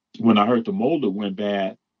when I heard the mold that went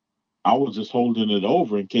bad, I was just holding it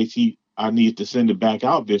over in case I needed to send it back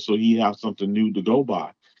out there so he have something new to go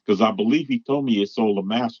by. Because I believe he told me it sold a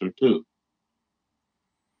master too.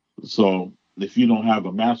 So if you don't have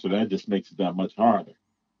a master, that just makes it that much harder.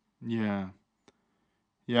 Yeah.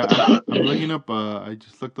 Yeah, I'm looking up. I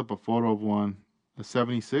just looked up a photo of one, a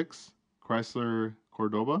 '76 Chrysler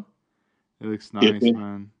Cordoba. It looks If nice, it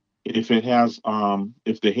man. if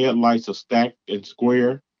the headlights are stacked and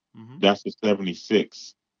square, Hmm. that's a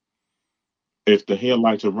 76. If the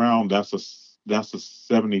headlights are round, that's a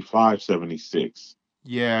 75, 76.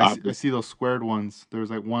 Yeah, I I see those squared ones.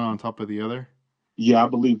 There's like one on top of the other, Yeah, I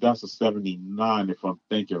believe that's a 79 if I'm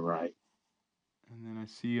thinking right. and then I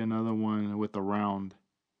see another one with a round as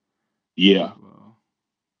Yeah. well.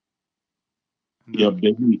 And Yeah, they're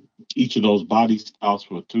they need each of those body styles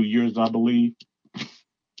for 2 years, I believe.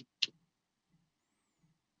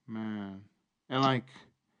 man, and like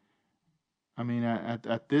I mean,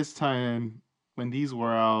 at this time when these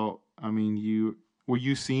were out, I mean, you were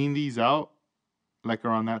you seeing these out like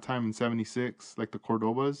around that time in '76, like the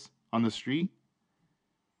Cordobas on the street?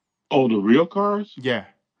 Oh, the real cars? Yeah.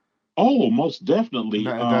 Oh, most And definitely.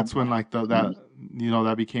 that's when like that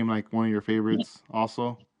that became like one of your favorites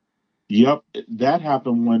also. Yep, that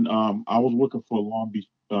happened when I was working for a Long Beach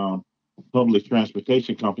public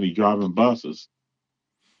transportation company driving buses,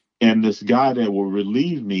 and this guy that will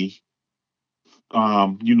relieve me,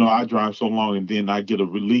 I drive so long, and then I get a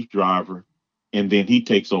relief driver, and then he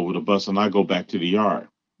takes over the bus, and I go back to the yard.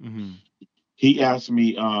 Hmm. He asked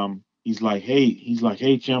me, he's like,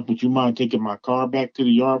 hey, champ, would you mind taking my car back to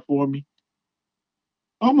the yard for me?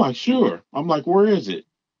 I'm like, sure. I'm like, where is it?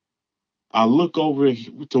 I look over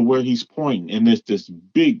to where he's pointing, and there's this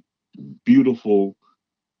big, beautiful,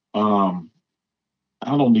 um,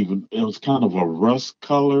 it was kind of a rust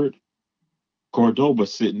colored Cordoba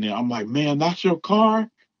sitting there. I'm like, man, that's your car?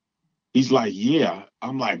 He's like, yeah.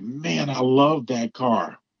 I'm like, man, I love that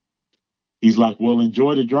car. He's like, well,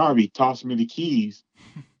 enjoy the drive. He tossed me the keys,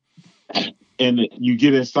 and you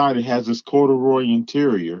get inside. It has this corduroy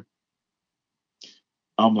interior.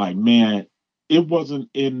 I'm like, man, it wasn't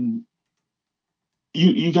in.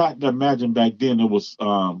 You got to imagine back then. It was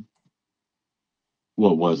what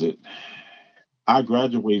was it? I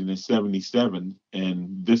graduated in '77,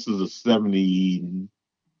 and this is a 78,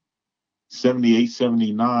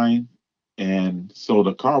 79, and so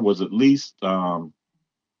the car was at least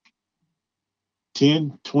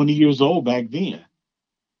 10, 20 years old back then.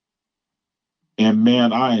 And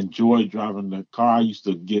man, I enjoyed driving the car. I used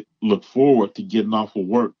to look forward to getting off of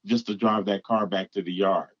work just to drive that car back to the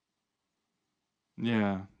yard.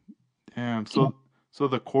 Yeah. Damn. So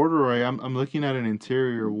the corduroy, I'm looking at an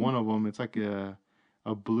interior. One of them, it's like a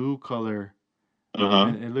blue color, Uh-huh.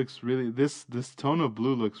 and it looks really this tone of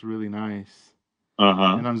blue looks really nice.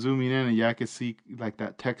 Uh-huh. And I'm zooming in, and yeah, I can see like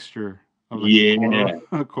that texture of like the corduroy.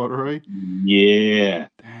 Yeah. Corduroy. Yeah.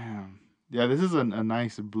 Damn. Yeah, this is a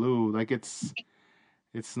nice blue. Like it's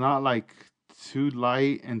not like too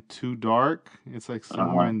light and too dark. It's like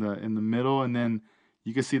somewhere Uh-huh. in the middle, and then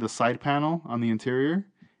you can see the side panel on the interior.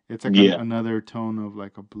 It's like Yeah. another tone of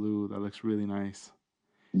like a blue that looks really nice.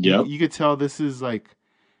 Yep. You could tell this is like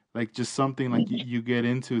like just something like you get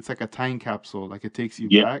into. It's like a time capsule. Like it takes you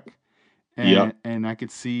Yep, back, yep, and I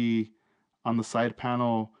could see on the side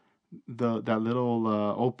panel that little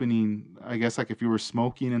opening. I guess like if you were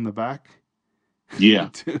smoking in the back yeah,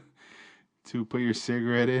 to put your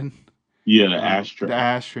cigarette in. yeah. The The ashtray.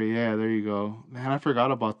 ashtray, yeah, there you go. Man, I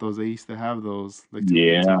forgot about those. They used to have those, like to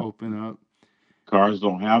Yeah, open up. cars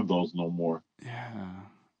don't have those no more. Yeah,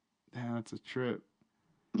 damn, that's a trip.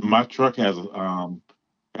 My truck has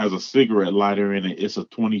a cigarette lighter in it. It's a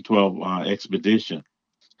 2012 Expedition,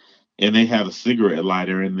 and they had a cigarette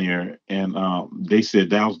lighter in there, and they said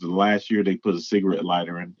that was the last year they put a cigarette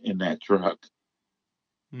lighter in that truck.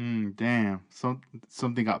 Damn,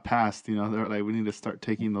 something got passed. They're like, we need to start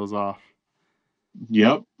taking those off.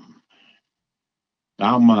 Yep.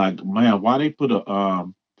 I'm like, man, why they put a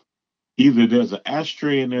either there's an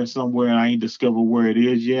ashtray in there somewhere and I ain't discovered where it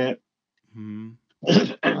is yet. Hmm.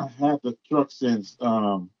 I've had the truck since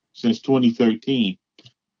 2013.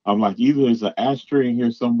 I'm like, either there's an ashtray in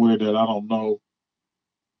here somewhere that I don't know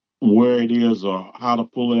where it is or how to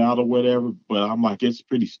pull it out or whatever. But I'm like, it's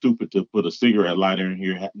pretty stupid to put a cigarette lighter in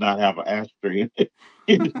here, not have an ashtray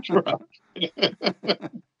in the truck.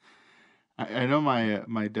 I know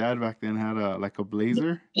my dad back then had a like a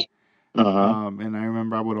Blazer, Uh-huh. and I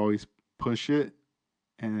remember I would always push it,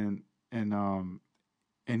 and and um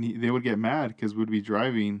they would get mad because we'd be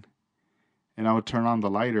driving, and I would turn on the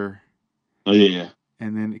lighter, Oh, yeah.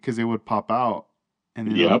 and then because it would pop out, and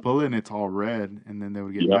then I'd Yep. pull it and it's all red, and then they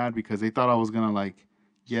would get Yep. mad because they thought I was gonna like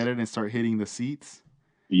get it and start hitting the seats,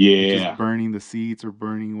 like just Yeah. burning the seats or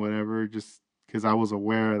burning whatever, just because I was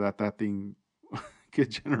aware that that thing could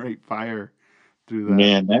generate fire through that.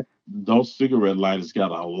 Man, those cigarette lighters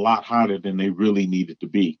got a lot hotter than they really needed to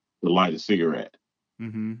be to light a cigarette.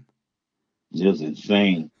 Hmm. Just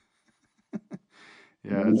insane.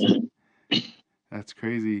 Yeah, that's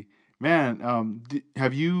crazy, man.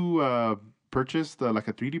 Have you purchased like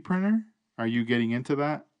a 3D printer? Are you getting into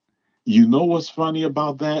that? You know what's funny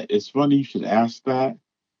about that? It's funny you should ask that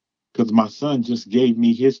because my son just gave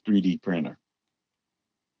me his 3D printer.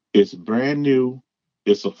 It's brand new.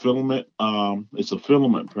 It's a filament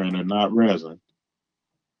printer, not resin.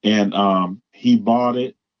 And he bought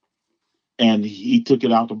it and he took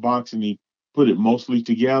it out the box and he put it mostly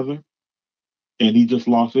together and he just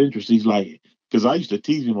lost interest. He's like, because I used to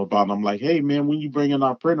tease him about it. I'm like, hey man, when you bringing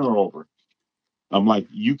our printer over? I'm like,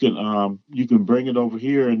 you can bring it over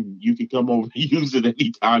here and you can come over and use it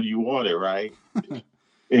anytime you want it, right?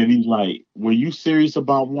 And he's like, were you serious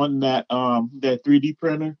about wanting that 3D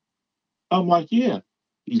printer? I'm like, yeah.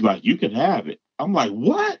 He's like, you can have it. I'm like,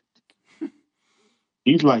 what?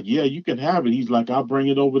 He's like, yeah, you can have it. He's like, I'll bring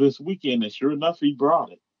it over this weekend. And sure enough, he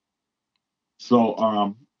brought it.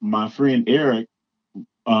 So my friend Eric,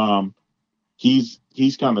 um, he's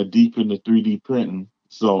kind of deep into 3D printing.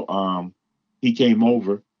 So he came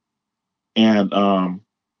over and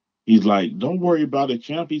he's like, don't worry about it,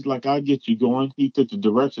 champ. He's like, I'll get you going. He took the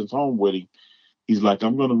directions home with him. He's like,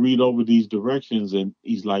 I'm gonna read over these directions, and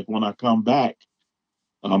he's like, when I come back,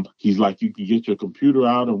 he's like, you can get your computer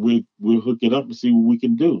out and we'll hook it up and see what we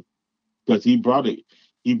can do. Because he brought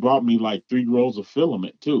me like 3 rolls of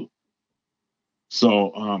filament too.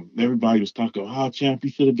 So everybody was talking, oh champ,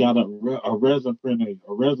 you should have got a resin printer,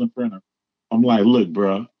 a resin printer. I'm like, look,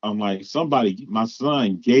 bro. I'm like, my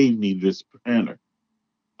son gave me this printer.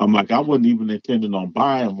 I'm like, I wasn't even intending on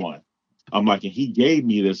buying one. I'm like, and he gave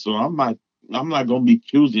me this, so I'm not gonna be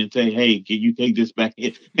choosy and say, hey, can you take this back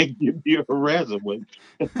in and give me a resume?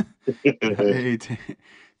 Hey,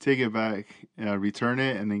 take it back, return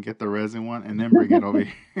it, and then get the resin one, and then bring it over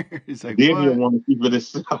here. He's like, Then he'll what? want to keep it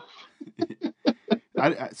himself.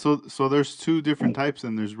 So there's two different types,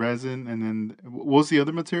 and there's resin, and then what was the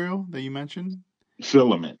other material that you mentioned?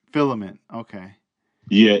 Filament. Filament. Okay.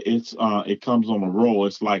 Yeah, it comes on a roll.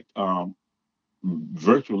 It's like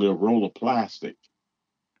virtually a roll of plastic.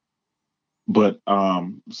 But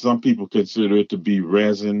some people consider it to be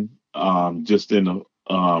resin. Just in a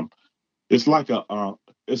it's like a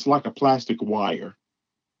it's like a plastic wire,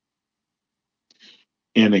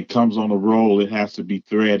 and it comes on a roll. It has to be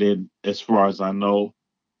threaded, as far as I know,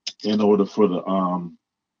 in order for the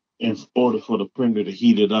printer to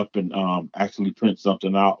heat it up and actually print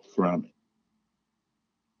something out from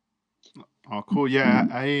Oh, cool. Yeah,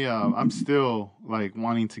 I'm still like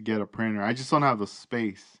wanting to get a printer. I just don't have the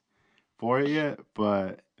space for it yet,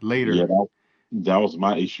 but Yeah, later. that was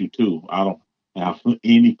my issue too. I don't have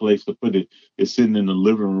any place to put it. It's sitting in the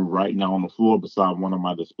living room right now on the floor beside one of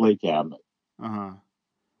my display cabinets. Uh-huh.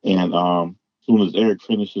 And as soon as Eric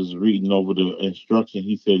finishes reading over the instruction,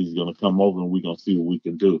 he said he's gonna come over and we're gonna see what we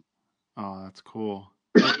can do. Oh, that's cool.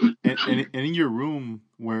 And in your room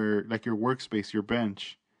where like your workspace, your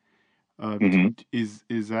bench, Hmm. is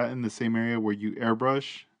that in the same area where you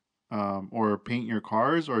airbrush, or paint your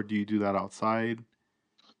cars, or do you do that outside?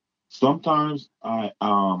 Sometimes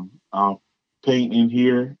I'll paint in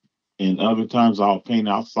here, and other times I'll paint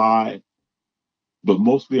outside. But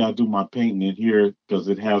mostly I do my painting in here because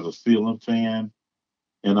it has a ceiling fan,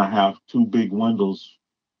 and I have two big windows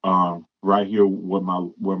right here where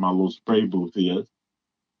my little spray booth is.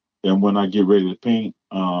 And when I get ready to paint,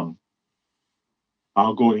 I'll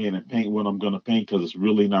go ahead and paint what I'm going to paint because it's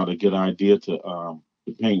really not a good idea to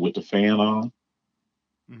paint with the fan on.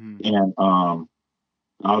 Hmm. And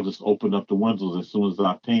I'll just open up the windows as soon as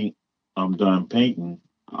I paint. I'm done painting.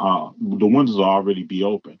 The windows will already be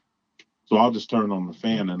open. So I'll just turn on the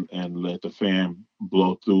fan and let the fan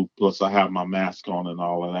blow through. Plus, I have my mask on and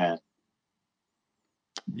all of that.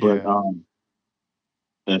 But Yeah.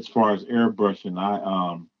 as far as airbrushing,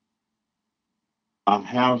 I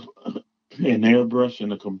have an airbrush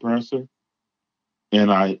and a compressor, and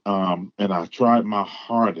I tried my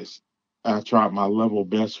hardest. I tried my level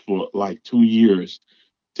best for like 2 years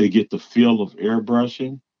to get the feel of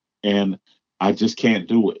airbrushing, and I just can't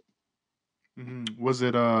do it. Was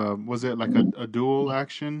it like a dual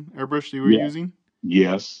action airbrush you were Yeah. using?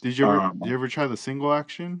 Yes. Did you ever try the single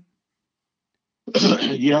action?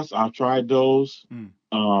 Yes, I tried those. Mm.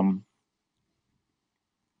 Um,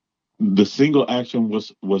 the single action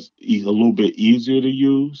was a little bit easier to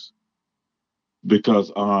use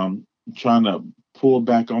because trying to pull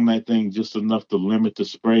back on that thing just enough to limit the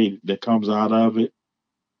spray that comes out of it,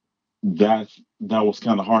 that was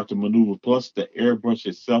kind of hard to maneuver. Plus the airbrush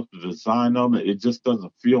itself, the design on it, it just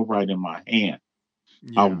doesn't feel right in my hand.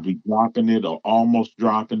 I Yeah. would be dropping it or almost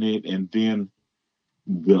dropping it, and then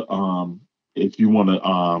the if you want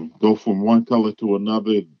to go from one color to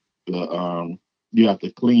another, the you have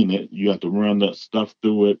to clean it. You have to run that stuff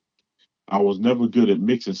through it. I was never good at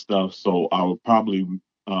mixing stuff, so I would probably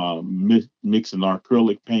mix an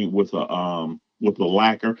acrylic paint with a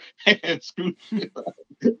lacquer and screw.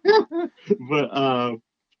 But I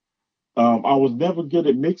was never good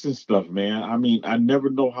at mixing stuff, man. I mean, I never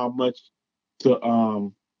know how much to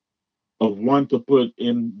of one to put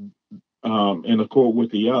in accord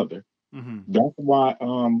with the other. Hmm. That's why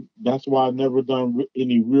I never done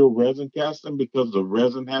any real resin casting because the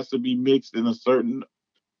resin has to be mixed in a certain.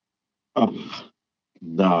 Uh,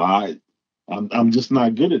 no, I'm just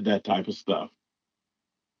not good at that type of stuff.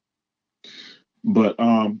 But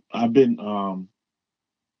I've been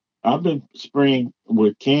spraying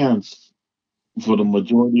with cans for the Hmm.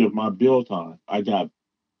 majority of my build time. I got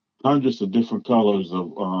hundreds of different colors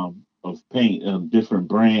of paint and different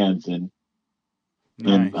brands and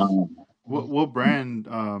Nice. What brand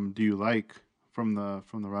do you like from the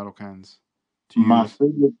rattle cans to my use?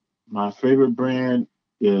 favorite my favorite brand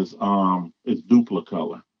is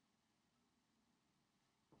Duplicolor.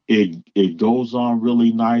 It goes on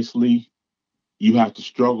really nicely. You have to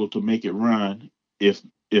struggle to make it run if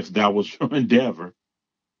that was your endeavor.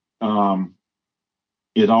 Um,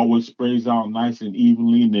 it always sprays out nice and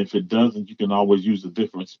evenly, and if it doesn't, you can always use a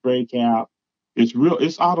different spray cap.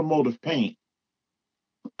 It's automotive paint,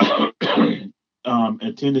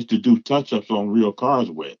 intended to do touch ups on real cars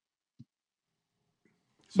with.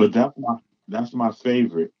 So But that's my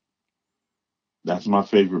favorite. That's my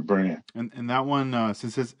favorite brand. and that one,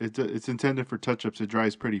 since it's intended for touch ups, it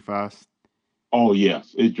dries pretty fast. Oh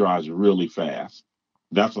yes, it dries really fast.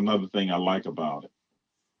 That's another thing I like about it.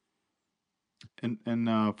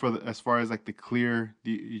 And for as far as like the clear,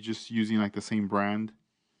 you just using like the same brand.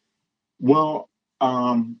 Well,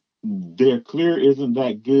 their clear isn't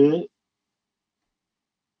that good.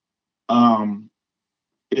 Um,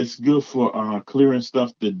 it's good for clearing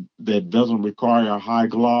stuff that doesn't require a high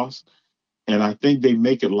gloss, and I think they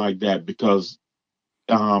make it like that because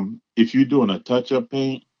if you're doing a touch-up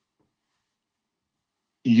paint,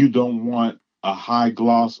 you don't want a high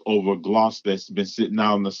gloss over gloss that's been sitting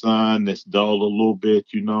out in the sun that's dull a little bit,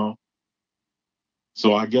 you know.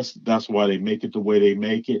 So I guess that's why they make it the way they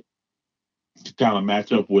make it to kind of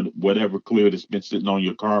match up with whatever clear that's been sitting on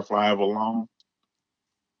your car for however long.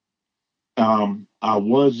 I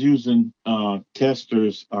was using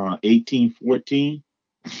Testers 1814,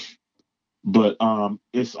 but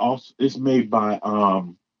it's made by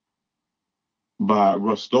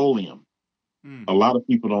Rust-Oleum. Hmm. A lot of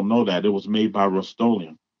people don't know that it was made by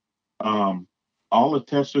Rust-Oleum. Um, all of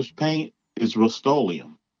Testers paint is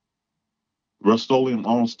Rust-Oleum. Rust-Oleum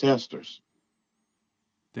owns Testers,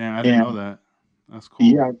 Damn, I didn't know and that. That's cool.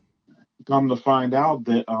 yeah, come to find out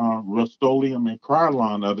that Rust-Oleum and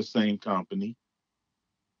Krylon are the same company.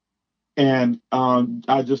 And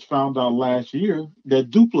I just found out last year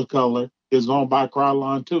that Duplicolor is owned by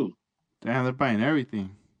Krylon too. Damn, they're buying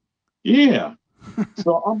everything. Yeah.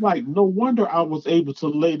 So I'm like, no wonder I was able to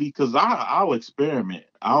lady because I'll experiment.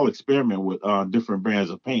 I'll experiment with different brands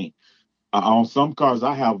of paint. On some cars,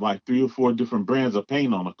 I have like 3 or 4 different brands of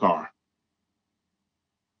paint on the car,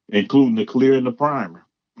 including the clear and the primer.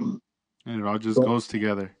 And it all just So goes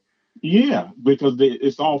together. yeah, because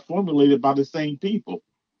it's all formulated by the same people.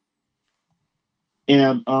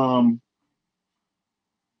 And I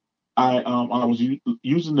was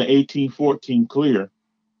using the 1814 clear,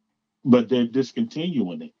 but they're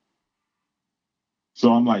discontinuing it.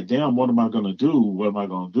 So I'm like, damn, what am I gonna do? What am I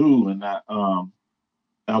gonna do? And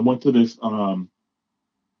I went to this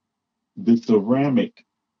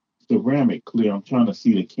ceramic clear. I'm trying to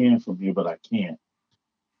see the can from here, but I can't.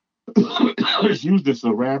 Just use the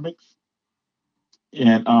ceramics,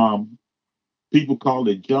 and people call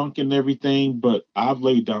it junk and everything, but I've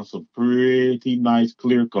laid down some pretty nice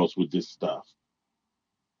clear coats with this stuff.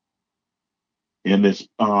 And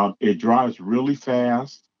it dries really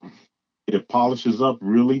fast. It polishes up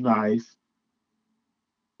really nice.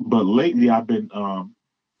 But lately, I've been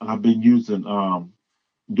using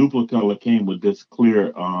Duplicolor came with this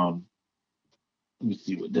clear. Let me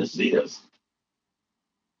see what this is.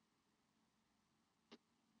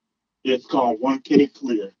 It's called 1K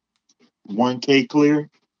Clear. 1K Clear,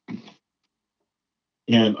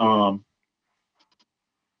 and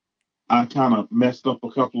I kind of messed up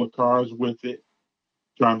a couple of cars with it,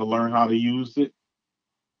 trying to learn how to use it.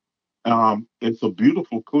 It's a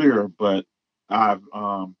beautiful clear, but I've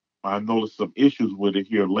noticed some issues with it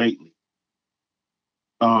here lately.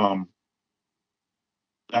 Um,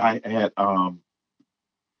 I had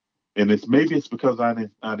and it's because I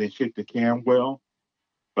didn't shake the cam well,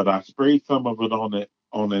 but I sprayed some of it on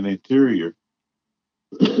an interior.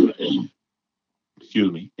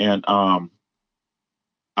 Excuse me, and I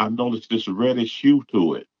noticed this reddish hue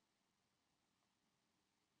to it,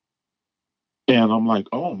 and I'm like,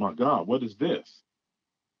 oh my god, what is this?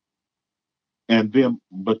 And then,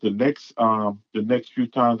 but the next few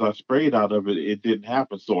times I sprayed out of it, it didn't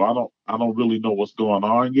happen. So I don't really know what's going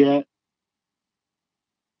on yet.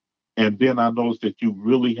 And then I noticed that you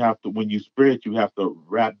really have to, when you spray it, you have to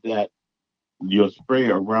wrap your spray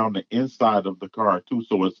around the inside of the car too,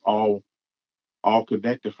 so it's all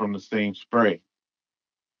connected from the same spray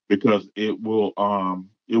because it will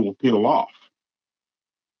peel off.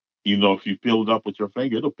 You know, if you peel it up with your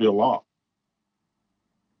finger, it'll peel off.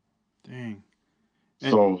 Dang.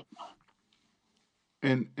 And So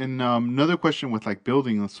another question with like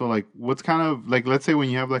building. So like, what's kind of like, let's say when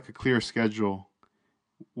you have like a clear schedule,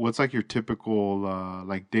 what's like your typical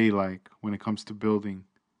like day like when it comes to building?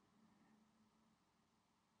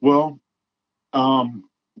 well,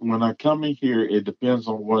 when I come in here, it depends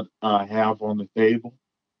on what I have on the table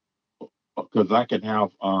because I can have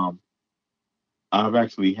I've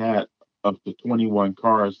actually had up to 21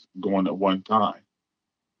 cars going at one time.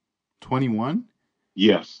 21?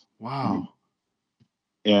 Yes. Wow.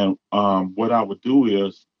 And what I would do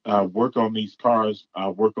is I work on these cars. I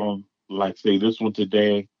work on, like, say, this one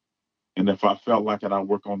today. And if I felt like it, I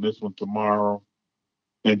work on this one tomorrow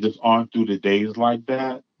and just on through the days like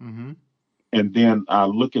that. Mm-hmm. And then I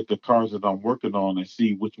look at the cars that I'm working on and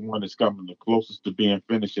see which one is coming the closest to being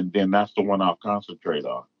finished. And then that's the one I'll concentrate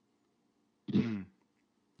on. Mm.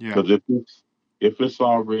 Yeah. Because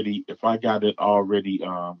if I got it already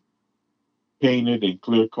painted and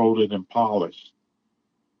clear coated and polished,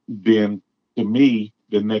 then to me,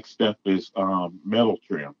 the next step is metal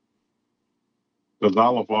trim. Because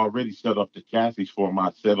I'll have already set up the chassis for them.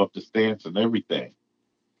 I set up the stance and everything.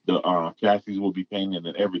 The chassis will be painted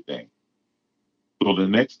and everything. So the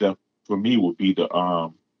next step for me would be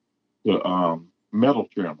the metal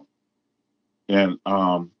trimmer. And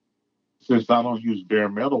since I don't use bare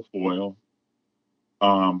metal foil,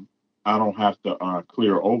 um, I don't have to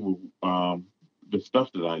clear over the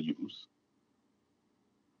stuff that I use.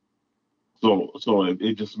 So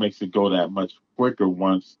it just makes it go that much quicker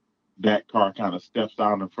once that car kind of steps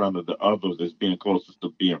out in front of the others as being closest to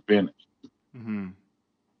being finished. Mm-hmm.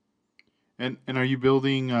 And are you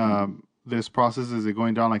building this process? Is it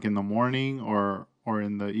going down like in the morning or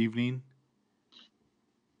in the evening?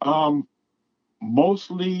 Um,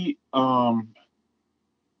 mostly,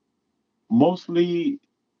 mostly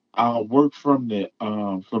I'll work from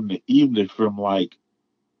the evening from like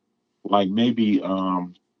maybe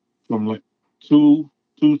from like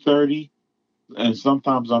 2:30, and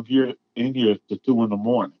sometimes I'm here in here to 2 in the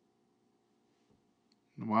morning.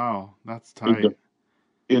 Wow, that's It, tight. de-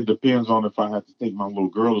 it depends on if I have to take my little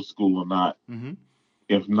girl to school or not. Mm-hmm.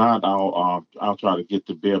 If not, I'll try to get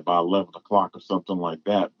to bed by 11 o'clock or something like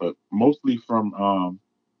that. But mostly from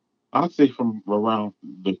I'd say from around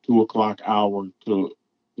the 2 o'clock hour to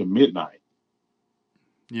midnight.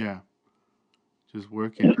 Yeah, just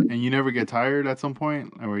working. And you never get tired at some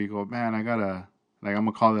point, like, where you go, man, I gotta, like, I'm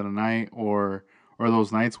gonna call it a night, or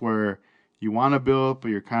those nights where you want to build, but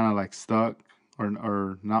you're kind of like stuck,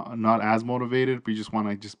 or not as motivated, but you just want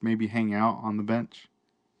to just maybe hang out on the bench.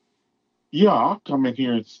 Yeah, I'll come in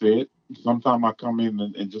here and sit. Sometimes I come in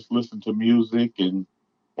and just listen to music and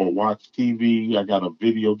or watch TV. I got a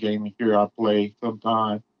video game in here I play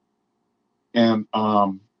sometimes. And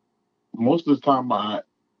most of the time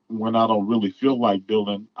when I don't really feel like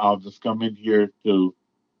building, I'll just come in here to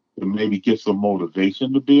maybe get some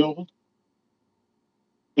motivation to build.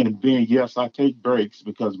 And then yes, I take breaks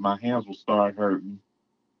because my hands will start hurting.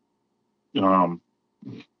 Um,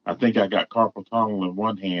 I think I got carpal tunnel in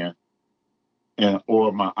one hand, and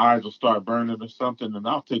or my eyes will start burning or something, and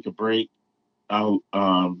I'll take a break. I'll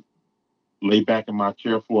lay back in my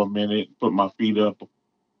chair for a minute, put my feet up,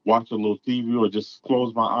 watch a little TV, or just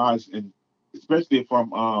close my eyes. And especially if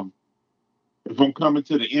I'm coming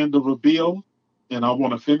to the end of a build and I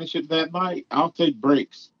want to finish it that night, I'll take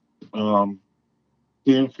breaks. Um,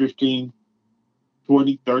 10, 15,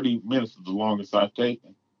 20, 30 minutes is the longest I've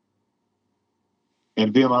taken.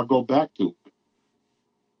 And then I'll go back to it.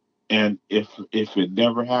 And if it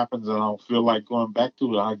never happens and I don't feel like going back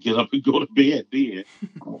to it, I'll get up and go to bed then.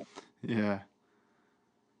 Yeah,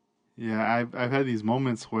 yeah. I've had these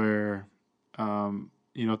moments where, through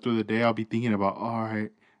the day I'll be thinking about, all right,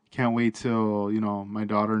 can't wait till my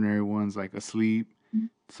daughter and everyone's like asleep,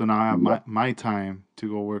 so now I have Yeah. my time to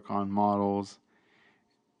go work on models.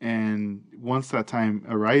 And once that time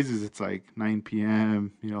arises, it's like 9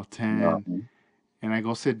 p.m., 10, Mhm. and I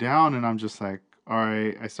go sit down and I'm just like, all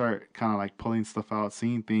right, I start kind of like pulling stuff out,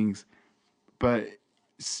 seeing things, but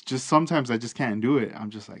it's just sometimes I just can't do it. I'm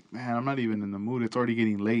just like, man, I'm not even in the mood. It's already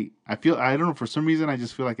getting late. I don't know, for some reason I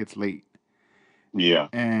just feel like it's late. Yeah.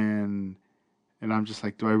 And I'm just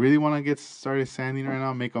like, do I really want to get started sanding right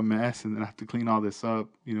now, make a mess, and then have to clean all this up,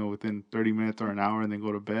 within 30 minutes or an hour, and then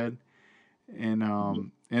go to bed? And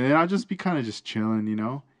then I'll just be kind of just chilling,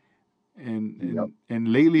 and Yeah.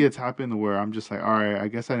 lately it's happened where I'm just like, all right, I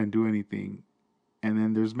guess I didn't do anything, and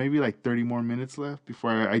then there's maybe like 30 more minutes left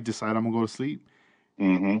before I decide I'm gonna go to sleep,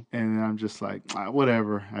 Hmm. and then I'm just like,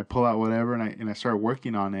 whatever. I pull out whatever, and I start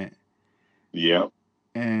working on it, Yeah.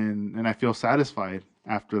 and I feel satisfied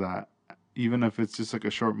after that, even if it's just like a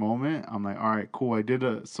short moment. I'm like, all right, cool, I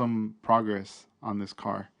did some progress on this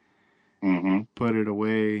car. Hmm. Put it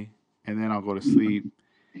away, and then I'll go to sleep,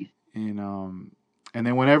 and and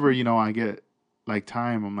then whenever I get like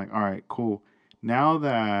time, I'm like, all right, cool. Now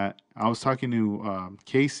that I was talking to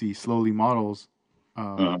Casey, Slowly Models,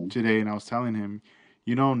 Uh, today, and I was telling him,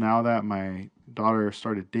 now that my daughter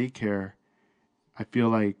started daycare, I feel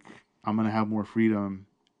like I'm gonna have more freedom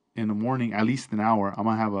in the morning, at least an hour. I'm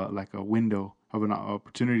gonna have a window of an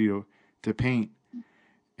opportunity to paint.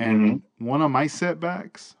 hmm. And one of my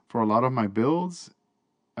setbacks for a lot of my builds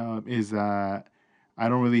is that I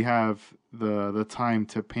don't really have the time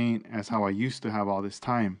to paint as how I used to have all this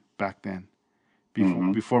time back then,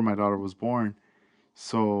 Hmm. before my daughter was born.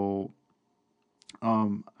 So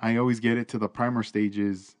I always get it to the primer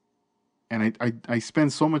stages, and I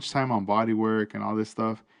spend so much time on body work and all this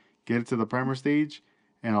stuff, get it to the primer stage,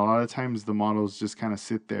 and a lot of times the models just kind of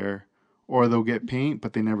sit there, or they'll get paint,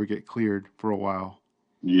 but they never get cleared for a while.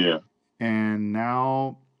 Yeah. And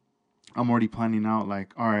now I'm already planning out,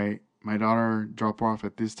 like, all right, my daughter drop her off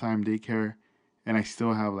at this time daycare, and I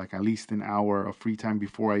still have like at least an hour of free time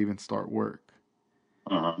before I even start work.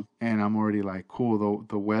 Uh-huh. And I'm already like, cool.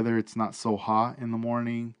 The weather, it's not so hot in the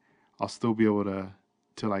morning. I'll still be able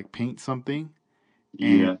to like paint something,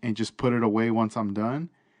 and Yeah. just put it away once I'm done,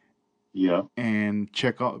 Yeah. and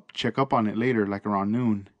check up on it later, like around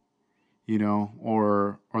noon,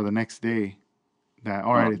 or the next day. That,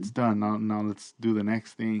 all right, Uh-huh. it's done. Now let's do the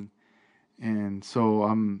next thing. And so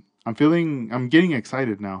I'm getting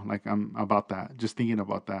excited now, like I'm about that, just thinking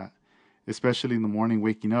about that, especially in the morning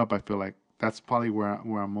waking up. I feel like that's probably where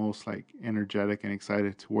I'm most like energetic and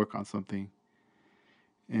excited to work on something.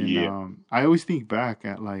 And Yeah. I always think back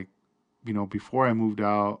at, like, before I moved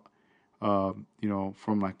out,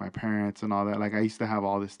 from like my parents and all that. Like, I used to have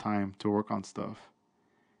all this time to work on stuff,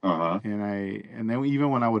 Uh-huh. and then even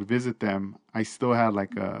when I would visit them, I still had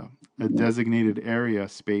like a designated area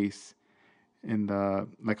space in the,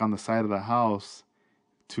 like, on the side of the house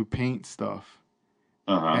to paint stuff.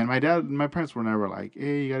 Uh-huh. And my parents were never like,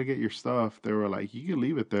 "Hey, you gotta get your stuff." They were like, "You can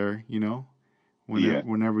leave it there, Yeah.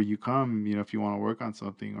 whenever you come, if you want to work on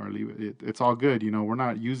something or leave it's all good. We're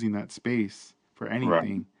not using that space for Right.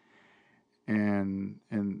 anything. And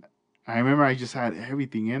I remember I just had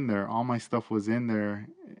everything in there. All my stuff was in there,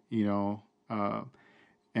 you know.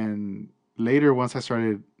 And later, once I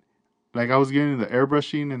started, like, I was getting the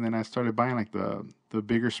airbrushing, and then I started buying like the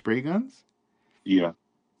bigger spray guns Yeah.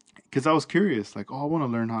 because I was curious. Like, oh, I want to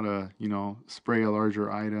learn how to, spray a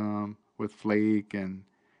larger item with flake and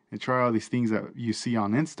try all these things that you see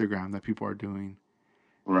on Instagram that people are doing.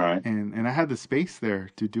 Right. And I had the space there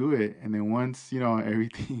to do it. And then once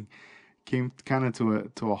everything came kind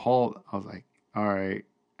of to a halt, I was like, all right,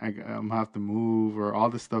 I'm gonna have to move, or all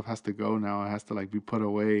this stuff has to go now. It has to like be put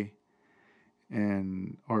away,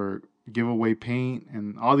 and or give away paint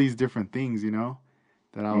and all these different things,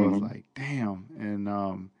 that I was Hmm. like, damn.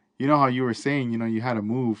 And you know how you were saying, you had to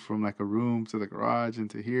move from like a room to the garage and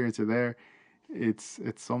to here to there.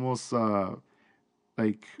 It's almost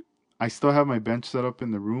like I still have my bench set up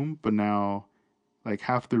in the room, but now like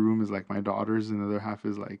half the room is like my daughter's and the other half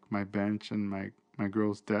is like my bench and my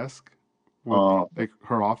girl's desk with Uh, like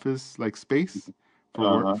her office like space for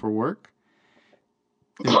work uh-huh. for work.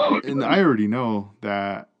 And I already know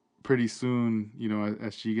that pretty soon,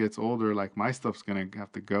 as she gets older, like my stuff's gonna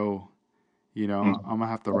have to go. I'm gonna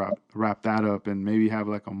have to wrap that up and maybe have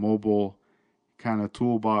like a mobile kind of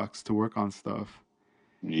toolbox to work on stuff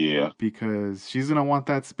Yeah. because she's gonna want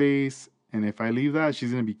that space. And if I leave that,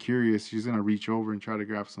 she's gonna be curious. She's gonna reach over and try to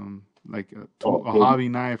grab some like a Oh, hobby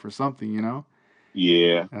knife or something.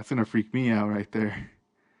 yeah. That's gonna freak me out right there.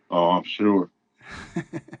 Oh, I'm sure.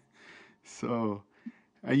 So,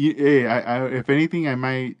 hey, if anything,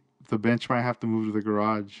 the bench might have to move to the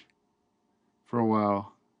garage for a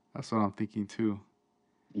while. That's what I'm thinking too.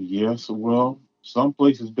 Yes. Well, some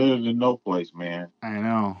place is better than no place, man. I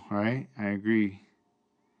know, right? I agree.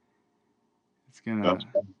 It's That's gonna.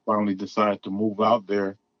 why I finally decided to move out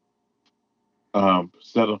there.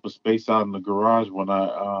 Set up a space out in the garage when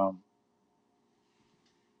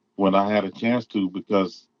I had a chance to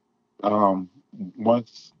because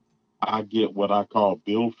once I get what I call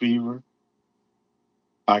bill fever,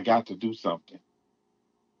 I got to do something.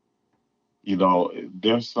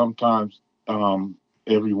 There's sometimes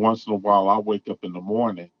every once in a while I wake up in the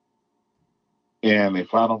morning and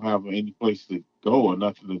if I don't have any place to go or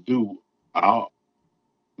nothing to do, I'll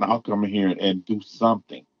I'll come in here and do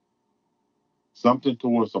something. Something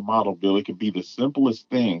towards a model bill. It could be the simplest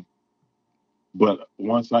thing, but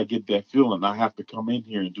once I get that feeling, I have to come in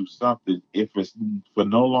here and do something. If it's for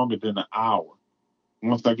no longer than an hour,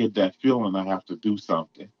 once I get that feeling, I have to do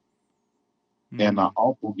something. And I Mm,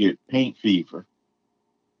 also get paint fever.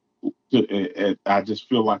 I just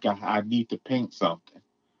feel like I need to paint something.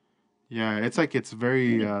 yeah, it's like it's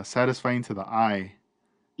very satisfying to the eye.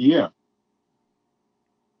 Yeah,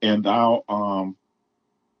 and I'll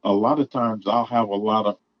a lot of times I'll have a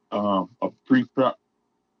lot of pre-prep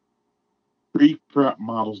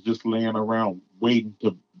models just laying around waiting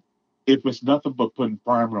to. If it's nothing but putting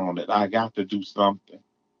primer on it, I got to do something.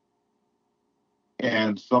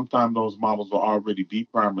 And sometimes those models are already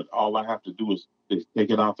de-primed. All I have to do is take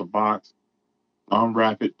it out the box,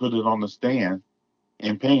 unwrap it, put it on the stand,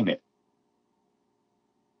 and paint it.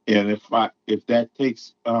 And if that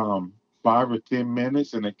takes 5 or 10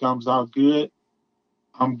 minutes and it comes out good,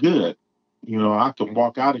 I'm good. I can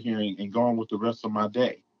walk out of here and go on with the rest of my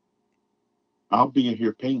day. I'll be in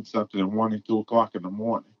here painting something at 1 and 2 o'clock in the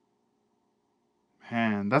morning.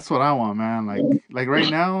 Man, that's what I want, man. Like right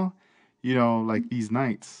now, like these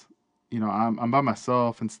nights, I'm by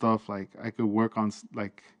myself and stuff. Like I could work on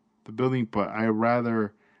like the building, but I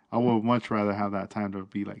would much rather have that time to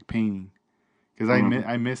be like painting because Hmm.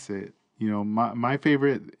 I miss it. My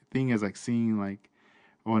favorite thing is like seeing like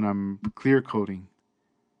when I'm clear coating.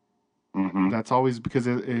 Hmm. That's always because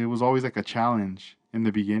it was always like a challenge in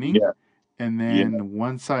the beginning, Yeah. and Yeah. then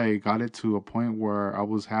once I got it to a point where I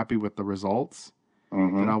was happy with the results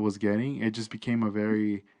that Hmm. I was getting, it just became a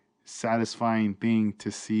very satisfying thing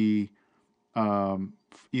to see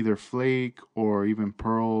either flake or even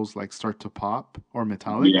pearls like start to pop or Yeah.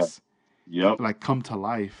 metallics Yep. like come to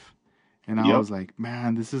life. And I Yep. was like,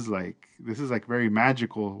 man, this is like very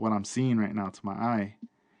magical what I'm seeing right now to my eye.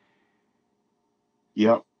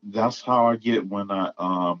 Yep. That's how I get when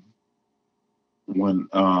I'm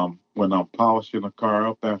polishing a car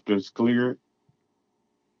up after it's cleared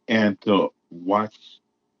and to watch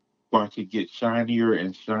it get shinier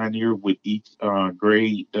and shinier with each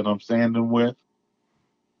grade that I'm sanding with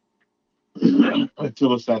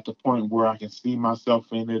until it's at the point where I can see myself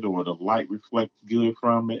in it or the light reflects good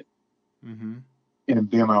from it. Hmm. And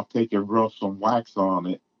then I'll take and rub some wax on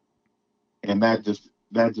it and that just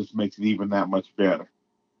makes it even that much better.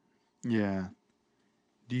 Yeah.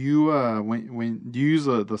 Do you when do you use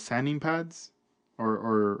the sanding pads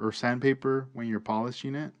or sandpaper when you're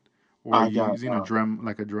polishing it, or are I you got using a drum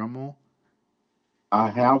like a Dremel? I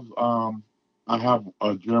have I have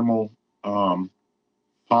a Dremel um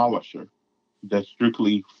polisher that's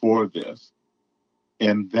strictly for this,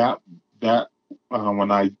 and that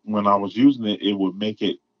when I was using it, it would make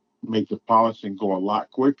the polishing go a lot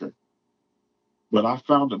quicker. But I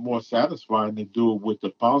found it more satisfying to do it with the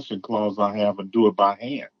polishing cloths I have and do it by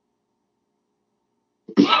hand.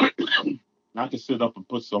 I can sit up and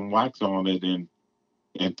put some wax on it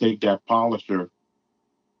and take that polisher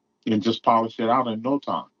and just polish it out in no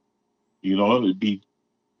time. It'd be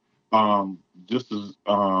um just as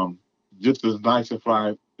um just as nice if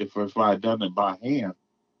I had done it by hand.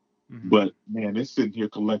 Mm-hmm. But man, it's sitting here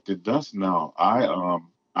collecting dust now.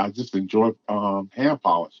 I just enjoy hand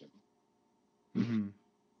polishing. Mm-hmm.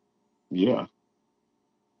 Yeah.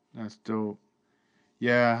 That's dope.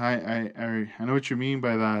 Yeah, I know what you mean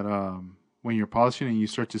by that. When you're polishing and you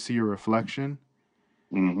start to see your reflection,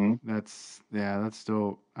 Hmm. that's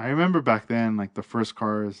dope. I remember back then, like the first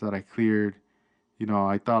cars that I cleared,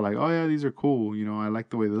 I thought like, oh yeah, these are cool. I like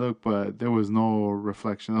the way they look, but there was no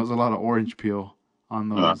reflection. There was a lot of orange peel on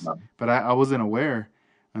those, Uh-huh. but I wasn't aware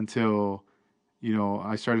until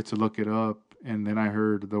I started to look it up, and then I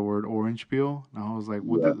heard the word orange peel, and I was like,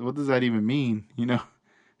 Yeah. what does that even mean? And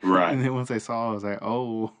Right. then once I saw, it, I was like,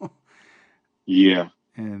 oh. Yeah.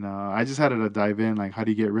 And I just had to dive in, like, how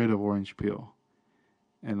do you get rid of orange peel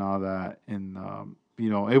and all that. And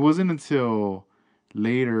it wasn't until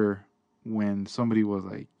later when somebody was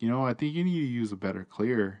like, I think you need to use a better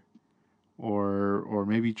clear, or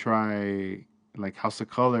maybe try like House of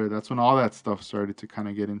Color. That's when all that stuff started to kind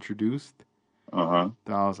of get introduced. Uh-huh.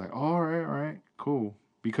 That I was like, oh, all right, cool.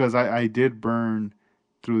 Because I did burn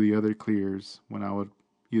through the other clears when I would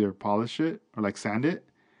either polish it or like sand it.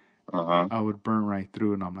 Uh-huh. I would burn right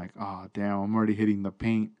through, and I'm like, oh damn, I'm already hitting the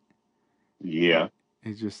paint. Yeah.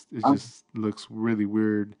 It just looks really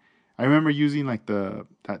weird. I remember using like that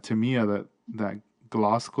Tamiya, that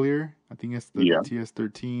gloss clear. I think it's the Yeah.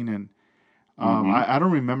 TS13, and Hmm. I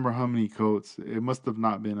don't remember how many coats. It must have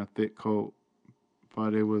not been a thick coat,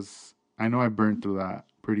 but it was. I know I burned through that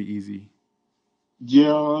pretty easy.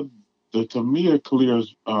 Yeah. The Tamiya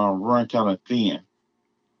clears run kind of thin.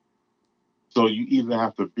 So you either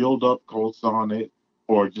have to build up coats on it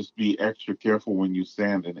or just be extra careful when you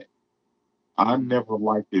sanding it. I never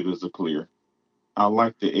liked it as a clear. I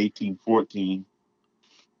liked the 1814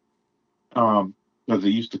 because it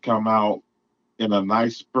used to come out in a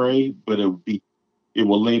nice spray, but it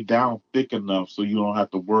will lay down thick enough so you don't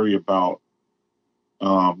have to worry about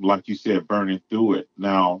like you said burning through it.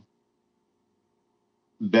 Now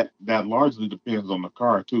that largely depends on the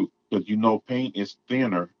car too, because paint is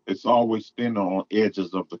thinner. It's always thinner on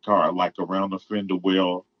edges of the car, like around the fender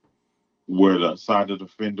well, where the side of the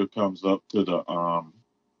fender comes up to the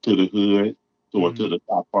hood or Mm-hmm. to the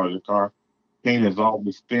top part of the car. Paint Yeah. is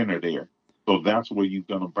always thinner there, so that's where you're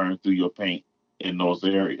gonna burn through your paint in those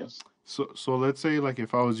areas. So let's say like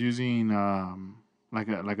if I was using like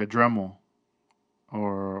a Dremel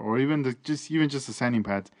or even just the sanding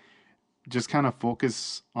pads, just kind of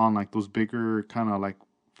focus on like those bigger kind of like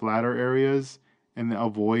flatter areas and then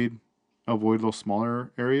avoid those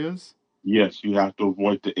smaller areas. Yes, you have to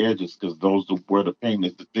avoid the edges because those are where the paint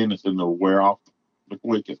is the thinnest and they'll wear off the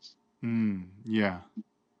quickest. Yeah,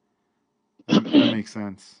 that makes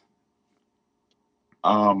sense.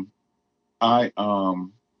 um, I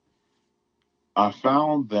um, I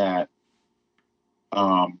found that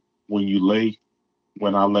um, when you lay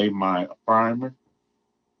when I lay my primer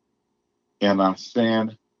and I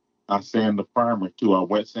sand the primer too. I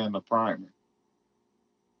wet sand the primer,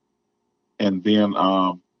 and then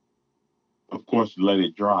of course let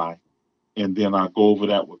it dry, and then I go over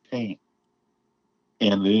that with paint,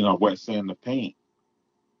 and then I wet sand the paint,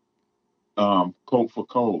 coat for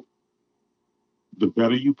coat. The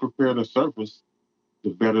better you prepare the surface, the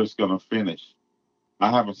better it's gonna finish. I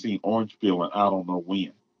haven't seen orange peel in I don't know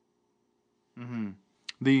when. hmm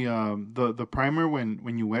the primer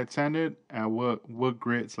when you wet sand it, at what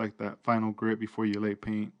grit's like that final grit before you lay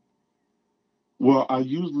paint? Well, I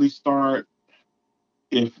usually start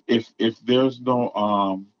if there's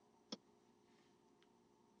no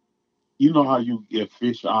you know how you get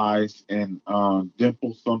fish eyes and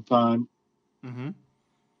dimples sometimes. Mm-hmm.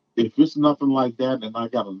 If it's nothing like that and I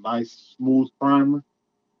got a nice smooth primer,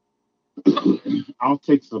 I'll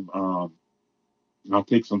take some um I'll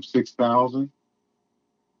take some 6,000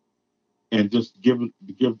 and just give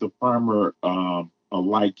the primer. a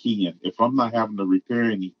light keying. If I'm not having to repair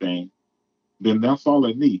anything, then that's all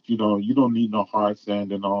it needs. You don't need no hard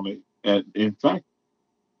sanding on it. And in fact,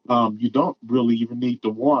 you don't really even need the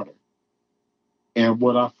water. And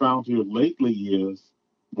what I found here lately is,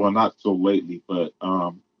 well, not so lately, but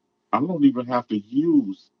I don't even have to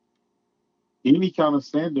use any kind of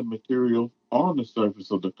sanding material on the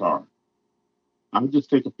surface of the car. I just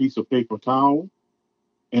take a piece of paper towel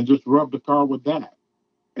and just rub the car with that.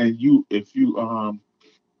 And if you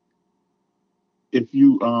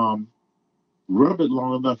rub it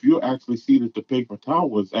long enough, you'll actually see that the paper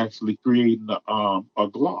towel is actually creating a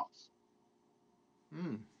gloss.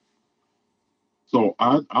 Mm. So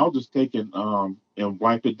I'll just take and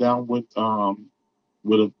wipe it down with a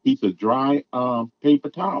piece of dry paper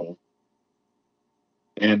towel,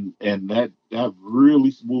 and that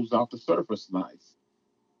really smooths out the surface nice.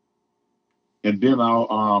 And then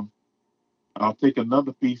I'll take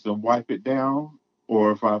another piece and wipe it down,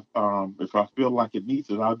 or if I feel like it needs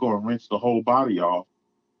it, I'll go and rinse the whole body off.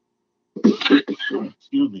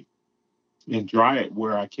 Excuse me, and dry it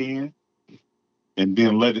where I can, and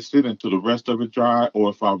then let it sit until the rest of it dry. Or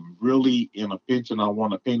if I'm really in a pinch and I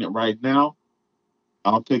want to paint it right now,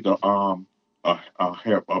 I'll take a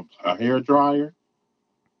hair dryer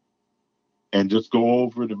and just go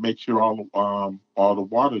over to make sure all the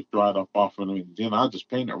water's dried up off of it. And then I just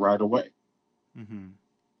paint it right away. Mm-hmm.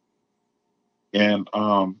 And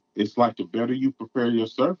it's like the better you prepare your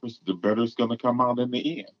surface, the better it's going to come out in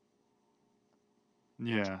the end.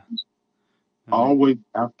 Yeah. Always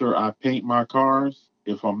after I paint my cars,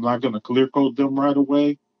 if I'm not going to clear coat them right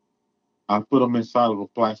away, I put them inside of a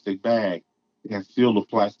plastic bag and seal the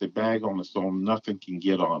plastic bag on it so nothing can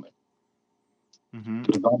get on it. Mm-hmm.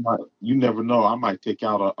 Because you never know, I might take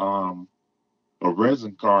out a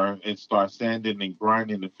resin car and start sanding and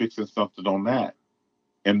grinding and fixing something on that.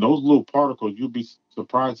 And those little particles, you'll be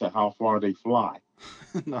surprised at how far they fly.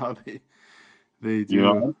 No, they You do.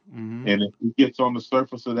 know, Mm-hmm. and if it gets on the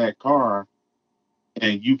surface of that car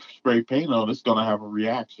and you spray paint on it, it's gonna have a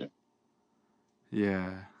reaction.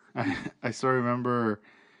 Yeah. I still remember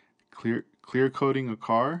clear coating a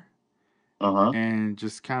car Uh huh. and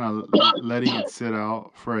just kind of letting it sit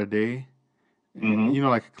out for a day. Mhm. You know,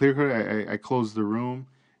 like a clear coat, I closed the room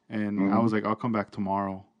and I was Mhm. like, I'll come back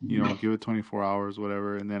tomorrow. You know, give it 24 hours,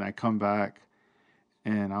 whatever. And then I come back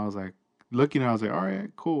and I was like, looking, I was like, all right,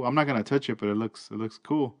 cool. I'm not gonna touch it, but it looks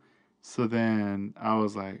cool. So then I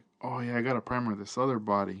was like, oh yeah, I got to primer this other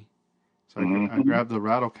body. So I Mhm. grabbed the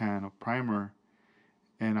rattle can of primer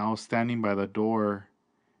and I was standing by the door,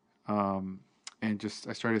 um, and just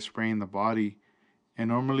I started spraying the body. And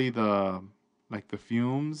normally the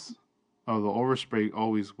fumes of the overspray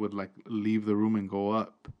always would like leave the room and go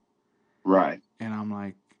up. Right. And I'm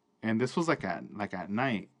like, and this was like at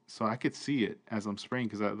night, so I could see it as I'm spraying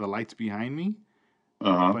because the light's behind me,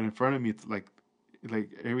 Uh huh. but in front of me it's like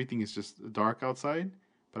everything is just dark outside.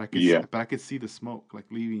 Yeah. But I could see the smoke like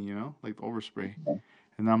leaving, like the overspray.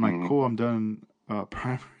 And I'm like, Mhm. cool, I'm done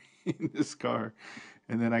priming this car.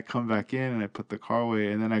 And then I come back in and I put the car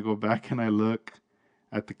away. And then I go back and I look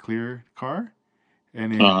at the clear car,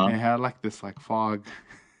 and Uh it huh. had like this like fog,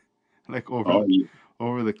 like Oh yeah.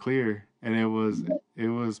 over the clear, and it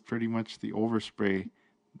was pretty much the overspray.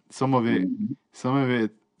 Some of it, Mhm. some of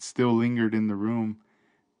it still lingered in the room,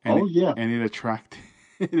 and Oh it yeah. and it attracted,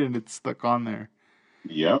 and it stuck on there.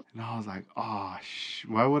 Yep. And I was like, oh,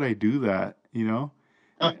 why would I do that?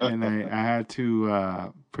 And I had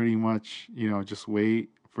to pretty much, just wait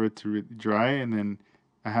for it to dry, and then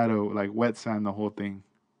I had to like wet sand the whole thing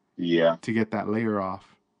Yeah. to get that layer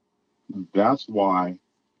off. That's why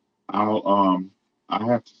I'll I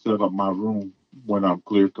have to set up my room when I'm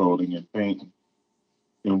clear coating and painting.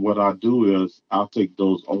 And what I do is I'll take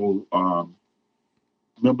those old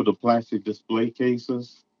remember the plastic display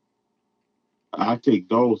cases? I take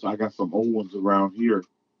those. I got some old ones around here,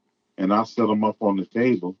 and I set them up on the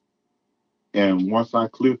table. And once I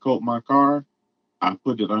clear coat my car, I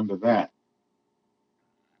put it under that,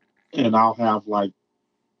 and I'll have like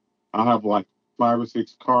 5 or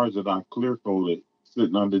 6 cars that I clear coated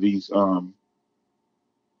sitting under these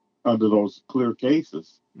under those clear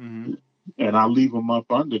cases, Mm-hmm. and I leave them up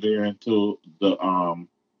under there until the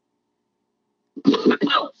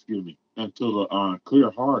excuse me, until the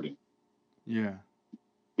clear harden. Yeah.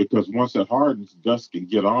 Because once it hardens, dust can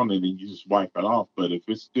get on it and you just wipe it off. But if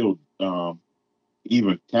it's still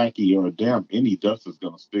even tacky or damp, any dust is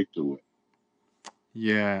going to stick to it.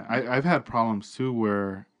 Yeah, I've had problems too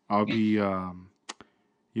where I'll be,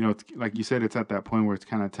 it's, like you said, it's at that point where it's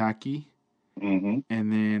kind of tacky, Mm-hmm.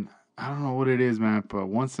 and then I don't know what it is, man, but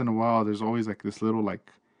once in a while there's always like this little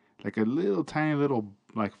like a little tiny little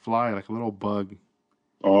like fly, like a little bug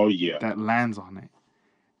Oh yeah. that lands on it.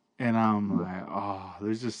 And I'm like, oh,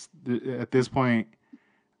 there's just at this point,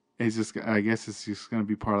 it's just I guess it's just gonna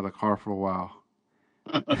be part of the car for a while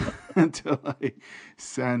until I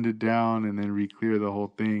sand it down and then re-clear the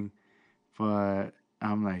whole thing. But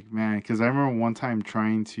I'm like, man, because I remember one time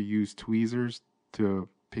trying to use tweezers to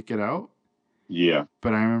pick it out, Yeah.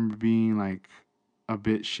 but I remember being like a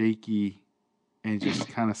bit shaky and just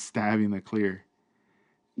kind of stabbing the clear.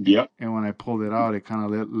 Yep. And when I pulled it out, it kind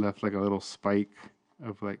of left like a little spike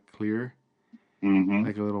of like clear, Hmm.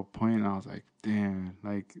 like a little point. And I was like, damn,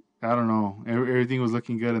 like I don't know, everything was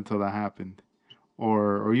looking good until that happened,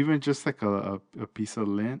 or even just like a piece of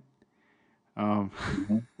lint um,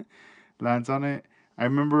 Hmm. lands on it. I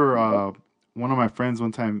remember one of my friends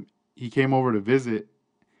one time he came over to visit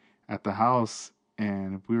at the house,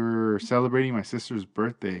 and we were celebrating my sister's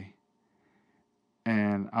birthday,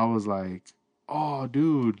 and I was like, "Oh,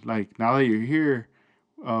 dude, like now that you're here,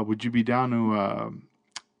 would you be down to?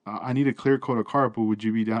 I need to clear coat a car, but would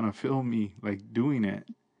you be down to film me like doing it?"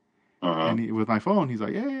 Uh-huh. And with my phone, he's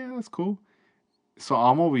like, yeah, that's cool." So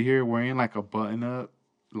I'm over here wearing like a button up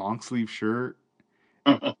long sleeve shirt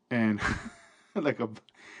and like a,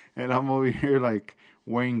 and I'm over here like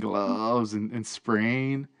wearing gloves and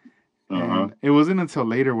spraying. Uh-huh. And it wasn't until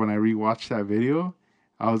later when I rewatched that video,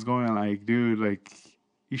 I was going like, dude, like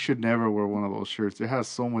you should never wear one of those shirts. It has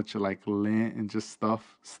so much like lint and just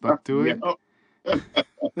stuff stuck to Yeah. it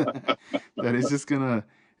that it's just gonna.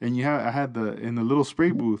 And I had the in the little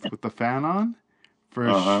spray booth with the fan on, for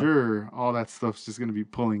Uh-huh. sure. All that stuff's just gonna be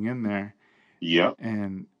pulling in there, Yep.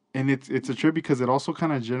 and it's a trip because it also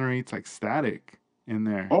kind of generates like static in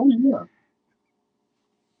there. Oh yeah.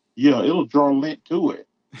 Yeah, it'll draw lint to it.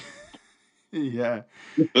 Yeah.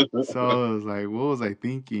 So I was like, what was I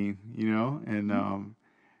thinking? And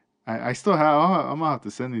I still have. I'm gonna have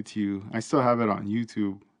to send it to you. I still have it on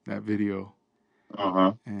YouTube, that video,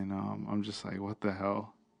 Uh-huh. and I'm just like, what the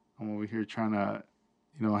hell? I'm over here trying to,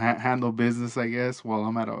 handle business, I guess, while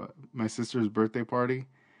I'm at my sister's birthday party,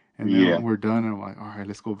 and then Yeah. we're done, and I'm like, all right,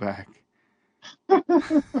 let's go back.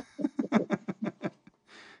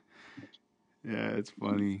 Yeah, it's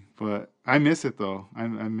funny, but I miss it though. I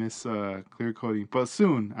miss clear coating, but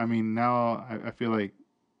soon. I mean, now I feel like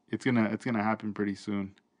it's gonna happen pretty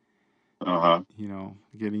soon. Uh-huh.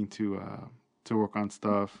 Getting to work on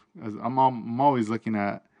stuff. As I'm always looking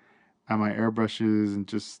at my airbrushes and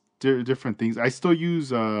just different things. I still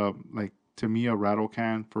use like Tamiya rattle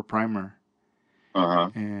can for primer,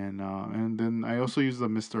 Uh-huh. and then I also use the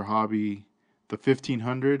Mr. Hobby, the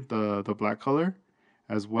 1500, the black color,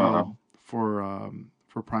 as Uh-huh. well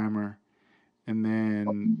for primer. And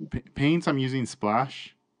then paints I'm using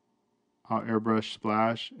Splash, airbrush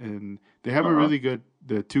Splash, and they have a Uh-huh. really good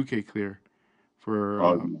the 2K clear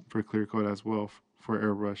Oh yeah. for clear coat as well for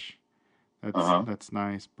airbrush. Uh-huh. That's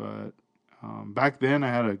nice. But back then I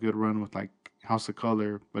had a good run with like House of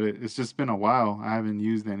Color, but it's just been a while. I haven't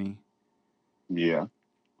used any. Yeah.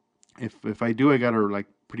 If I do, I gotta like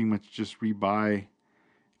pretty much just rebuy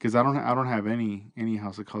because I don't have any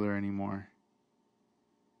House of Color anymore.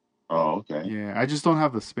 Oh, okay. Yeah, I just don't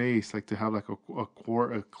have the space like to have like a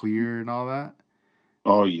quart of clear and all that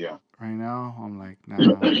Oh yeah. right now. I'm like, nah,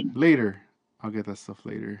 later. I'll get that stuff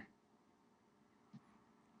later.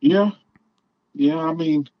 Yeah. Yeah. I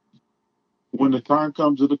mean, when the time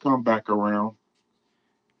comes, it'll come back around.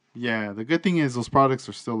 Yeah, the good thing is those products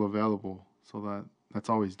are still available, so that's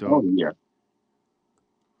always Oh dope. yeah.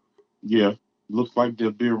 Yeah. Looks like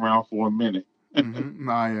they'll be around for a minute.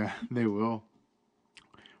 Nah, yeah, they will.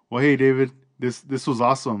 Well, hey, David, this was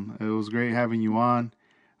awesome. It was great having you on.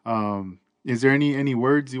 Is there any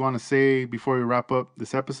words you want to say before we wrap up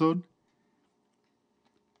this episode,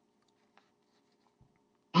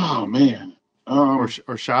 Oh man. or Um.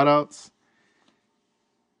 or shout outs?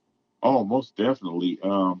 Oh, most definitely.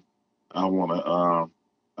 I wanna.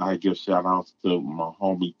 I give shout outs to my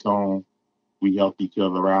homie Tone. We help each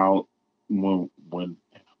other out when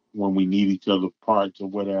we need each other parts or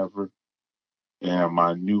whatever. And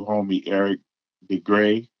my new homie Eric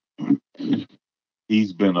DeGray.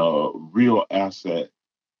 He's been a real asset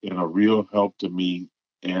and a real help to me.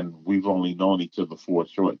 And we've only known each other for a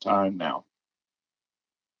short time now.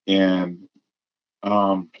 And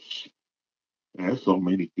um, there's so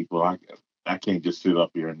many people. I can't just sit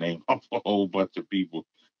up here and name off a whole bunch of people.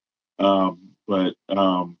 But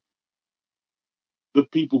the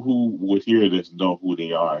people who would hear this know who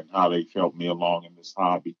they are and how they've helped me along in this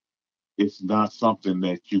hobby. It's not something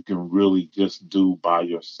that you can really just do by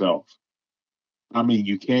yourself. I mean,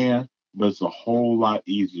 you can, but it's a whole lot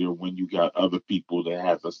easier when you got other people that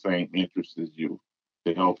have the same interests as you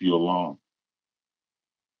to help you along.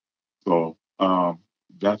 So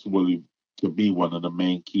that's really to be one of the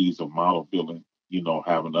main keys of model building.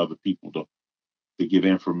 Having other people to get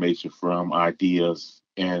information from, ideas,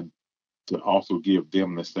 and to also give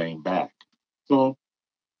them the same back. So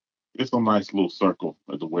it's a nice little circle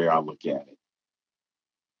of the way I look at it.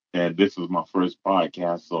 And this is my first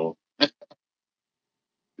podcast, so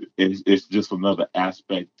it's just another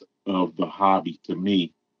aspect of the hobby to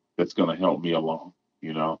me that's going to help me along.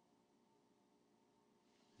 You know,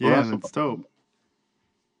 so Yeah, that's that's about dope.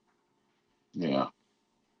 yeah.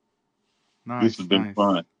 This has Nice, been nice.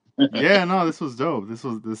 fun. Yeah, no, this was dope.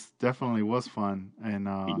 This definitely was fun, and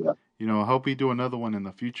Yeah. I hope we do another one in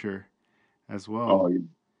the future as Oh, well. yeah.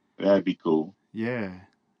 That'd be cool. Yeah,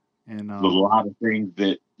 and There's a lot of things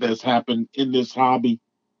that's happened in this hobby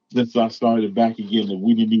since I started back again that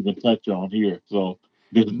we didn't even touch on here. So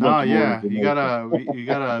there's no, much more yeah, information. you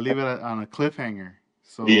gotta leave it on a cliffhanger.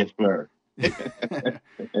 Yes, So, sir.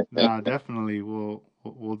 nah, definitely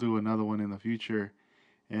we'll do another one in the future.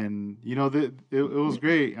 And it was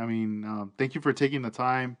great. I mean, thank you for taking the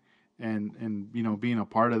time and being a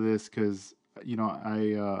part of this because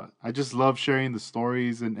I just love sharing the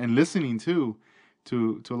stories and listening too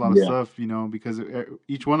to a lot of Yeah, stuff. Because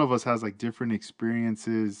each one of us has like different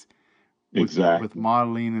experiences with exactly.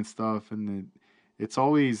 modeling and stuff, and it's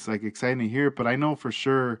always like exciting to hear. But I know for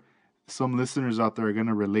sure some listeners out there are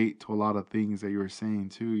gonna relate to a lot of things that you were saying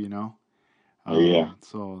too. Yeah,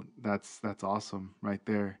 So that's awesome right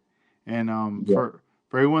there. And yeah, for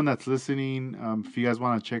everyone that's listening, if you guys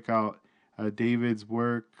want to check out David's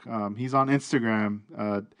work, he's on Instagram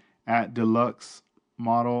at Deluxe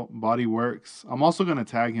Model Body Works. I'm also gonna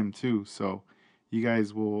tag him too, so you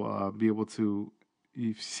guys will be able to, if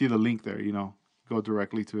you see the link there, go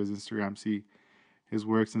directly to his Instagram, see his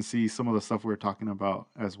works, and see some of the stuff we're talking about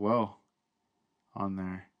as well on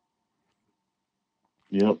there.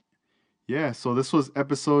 yep. Yeah, so this was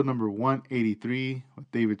episode number 183 with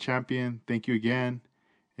David Champion. Thank you again,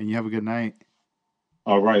 and you have a good night.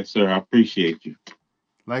 All right, sir. I appreciate you.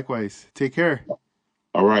 Likewise, take care.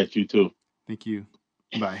 All right, you too. Thank you.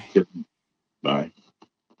 Bye. Yep. Bye.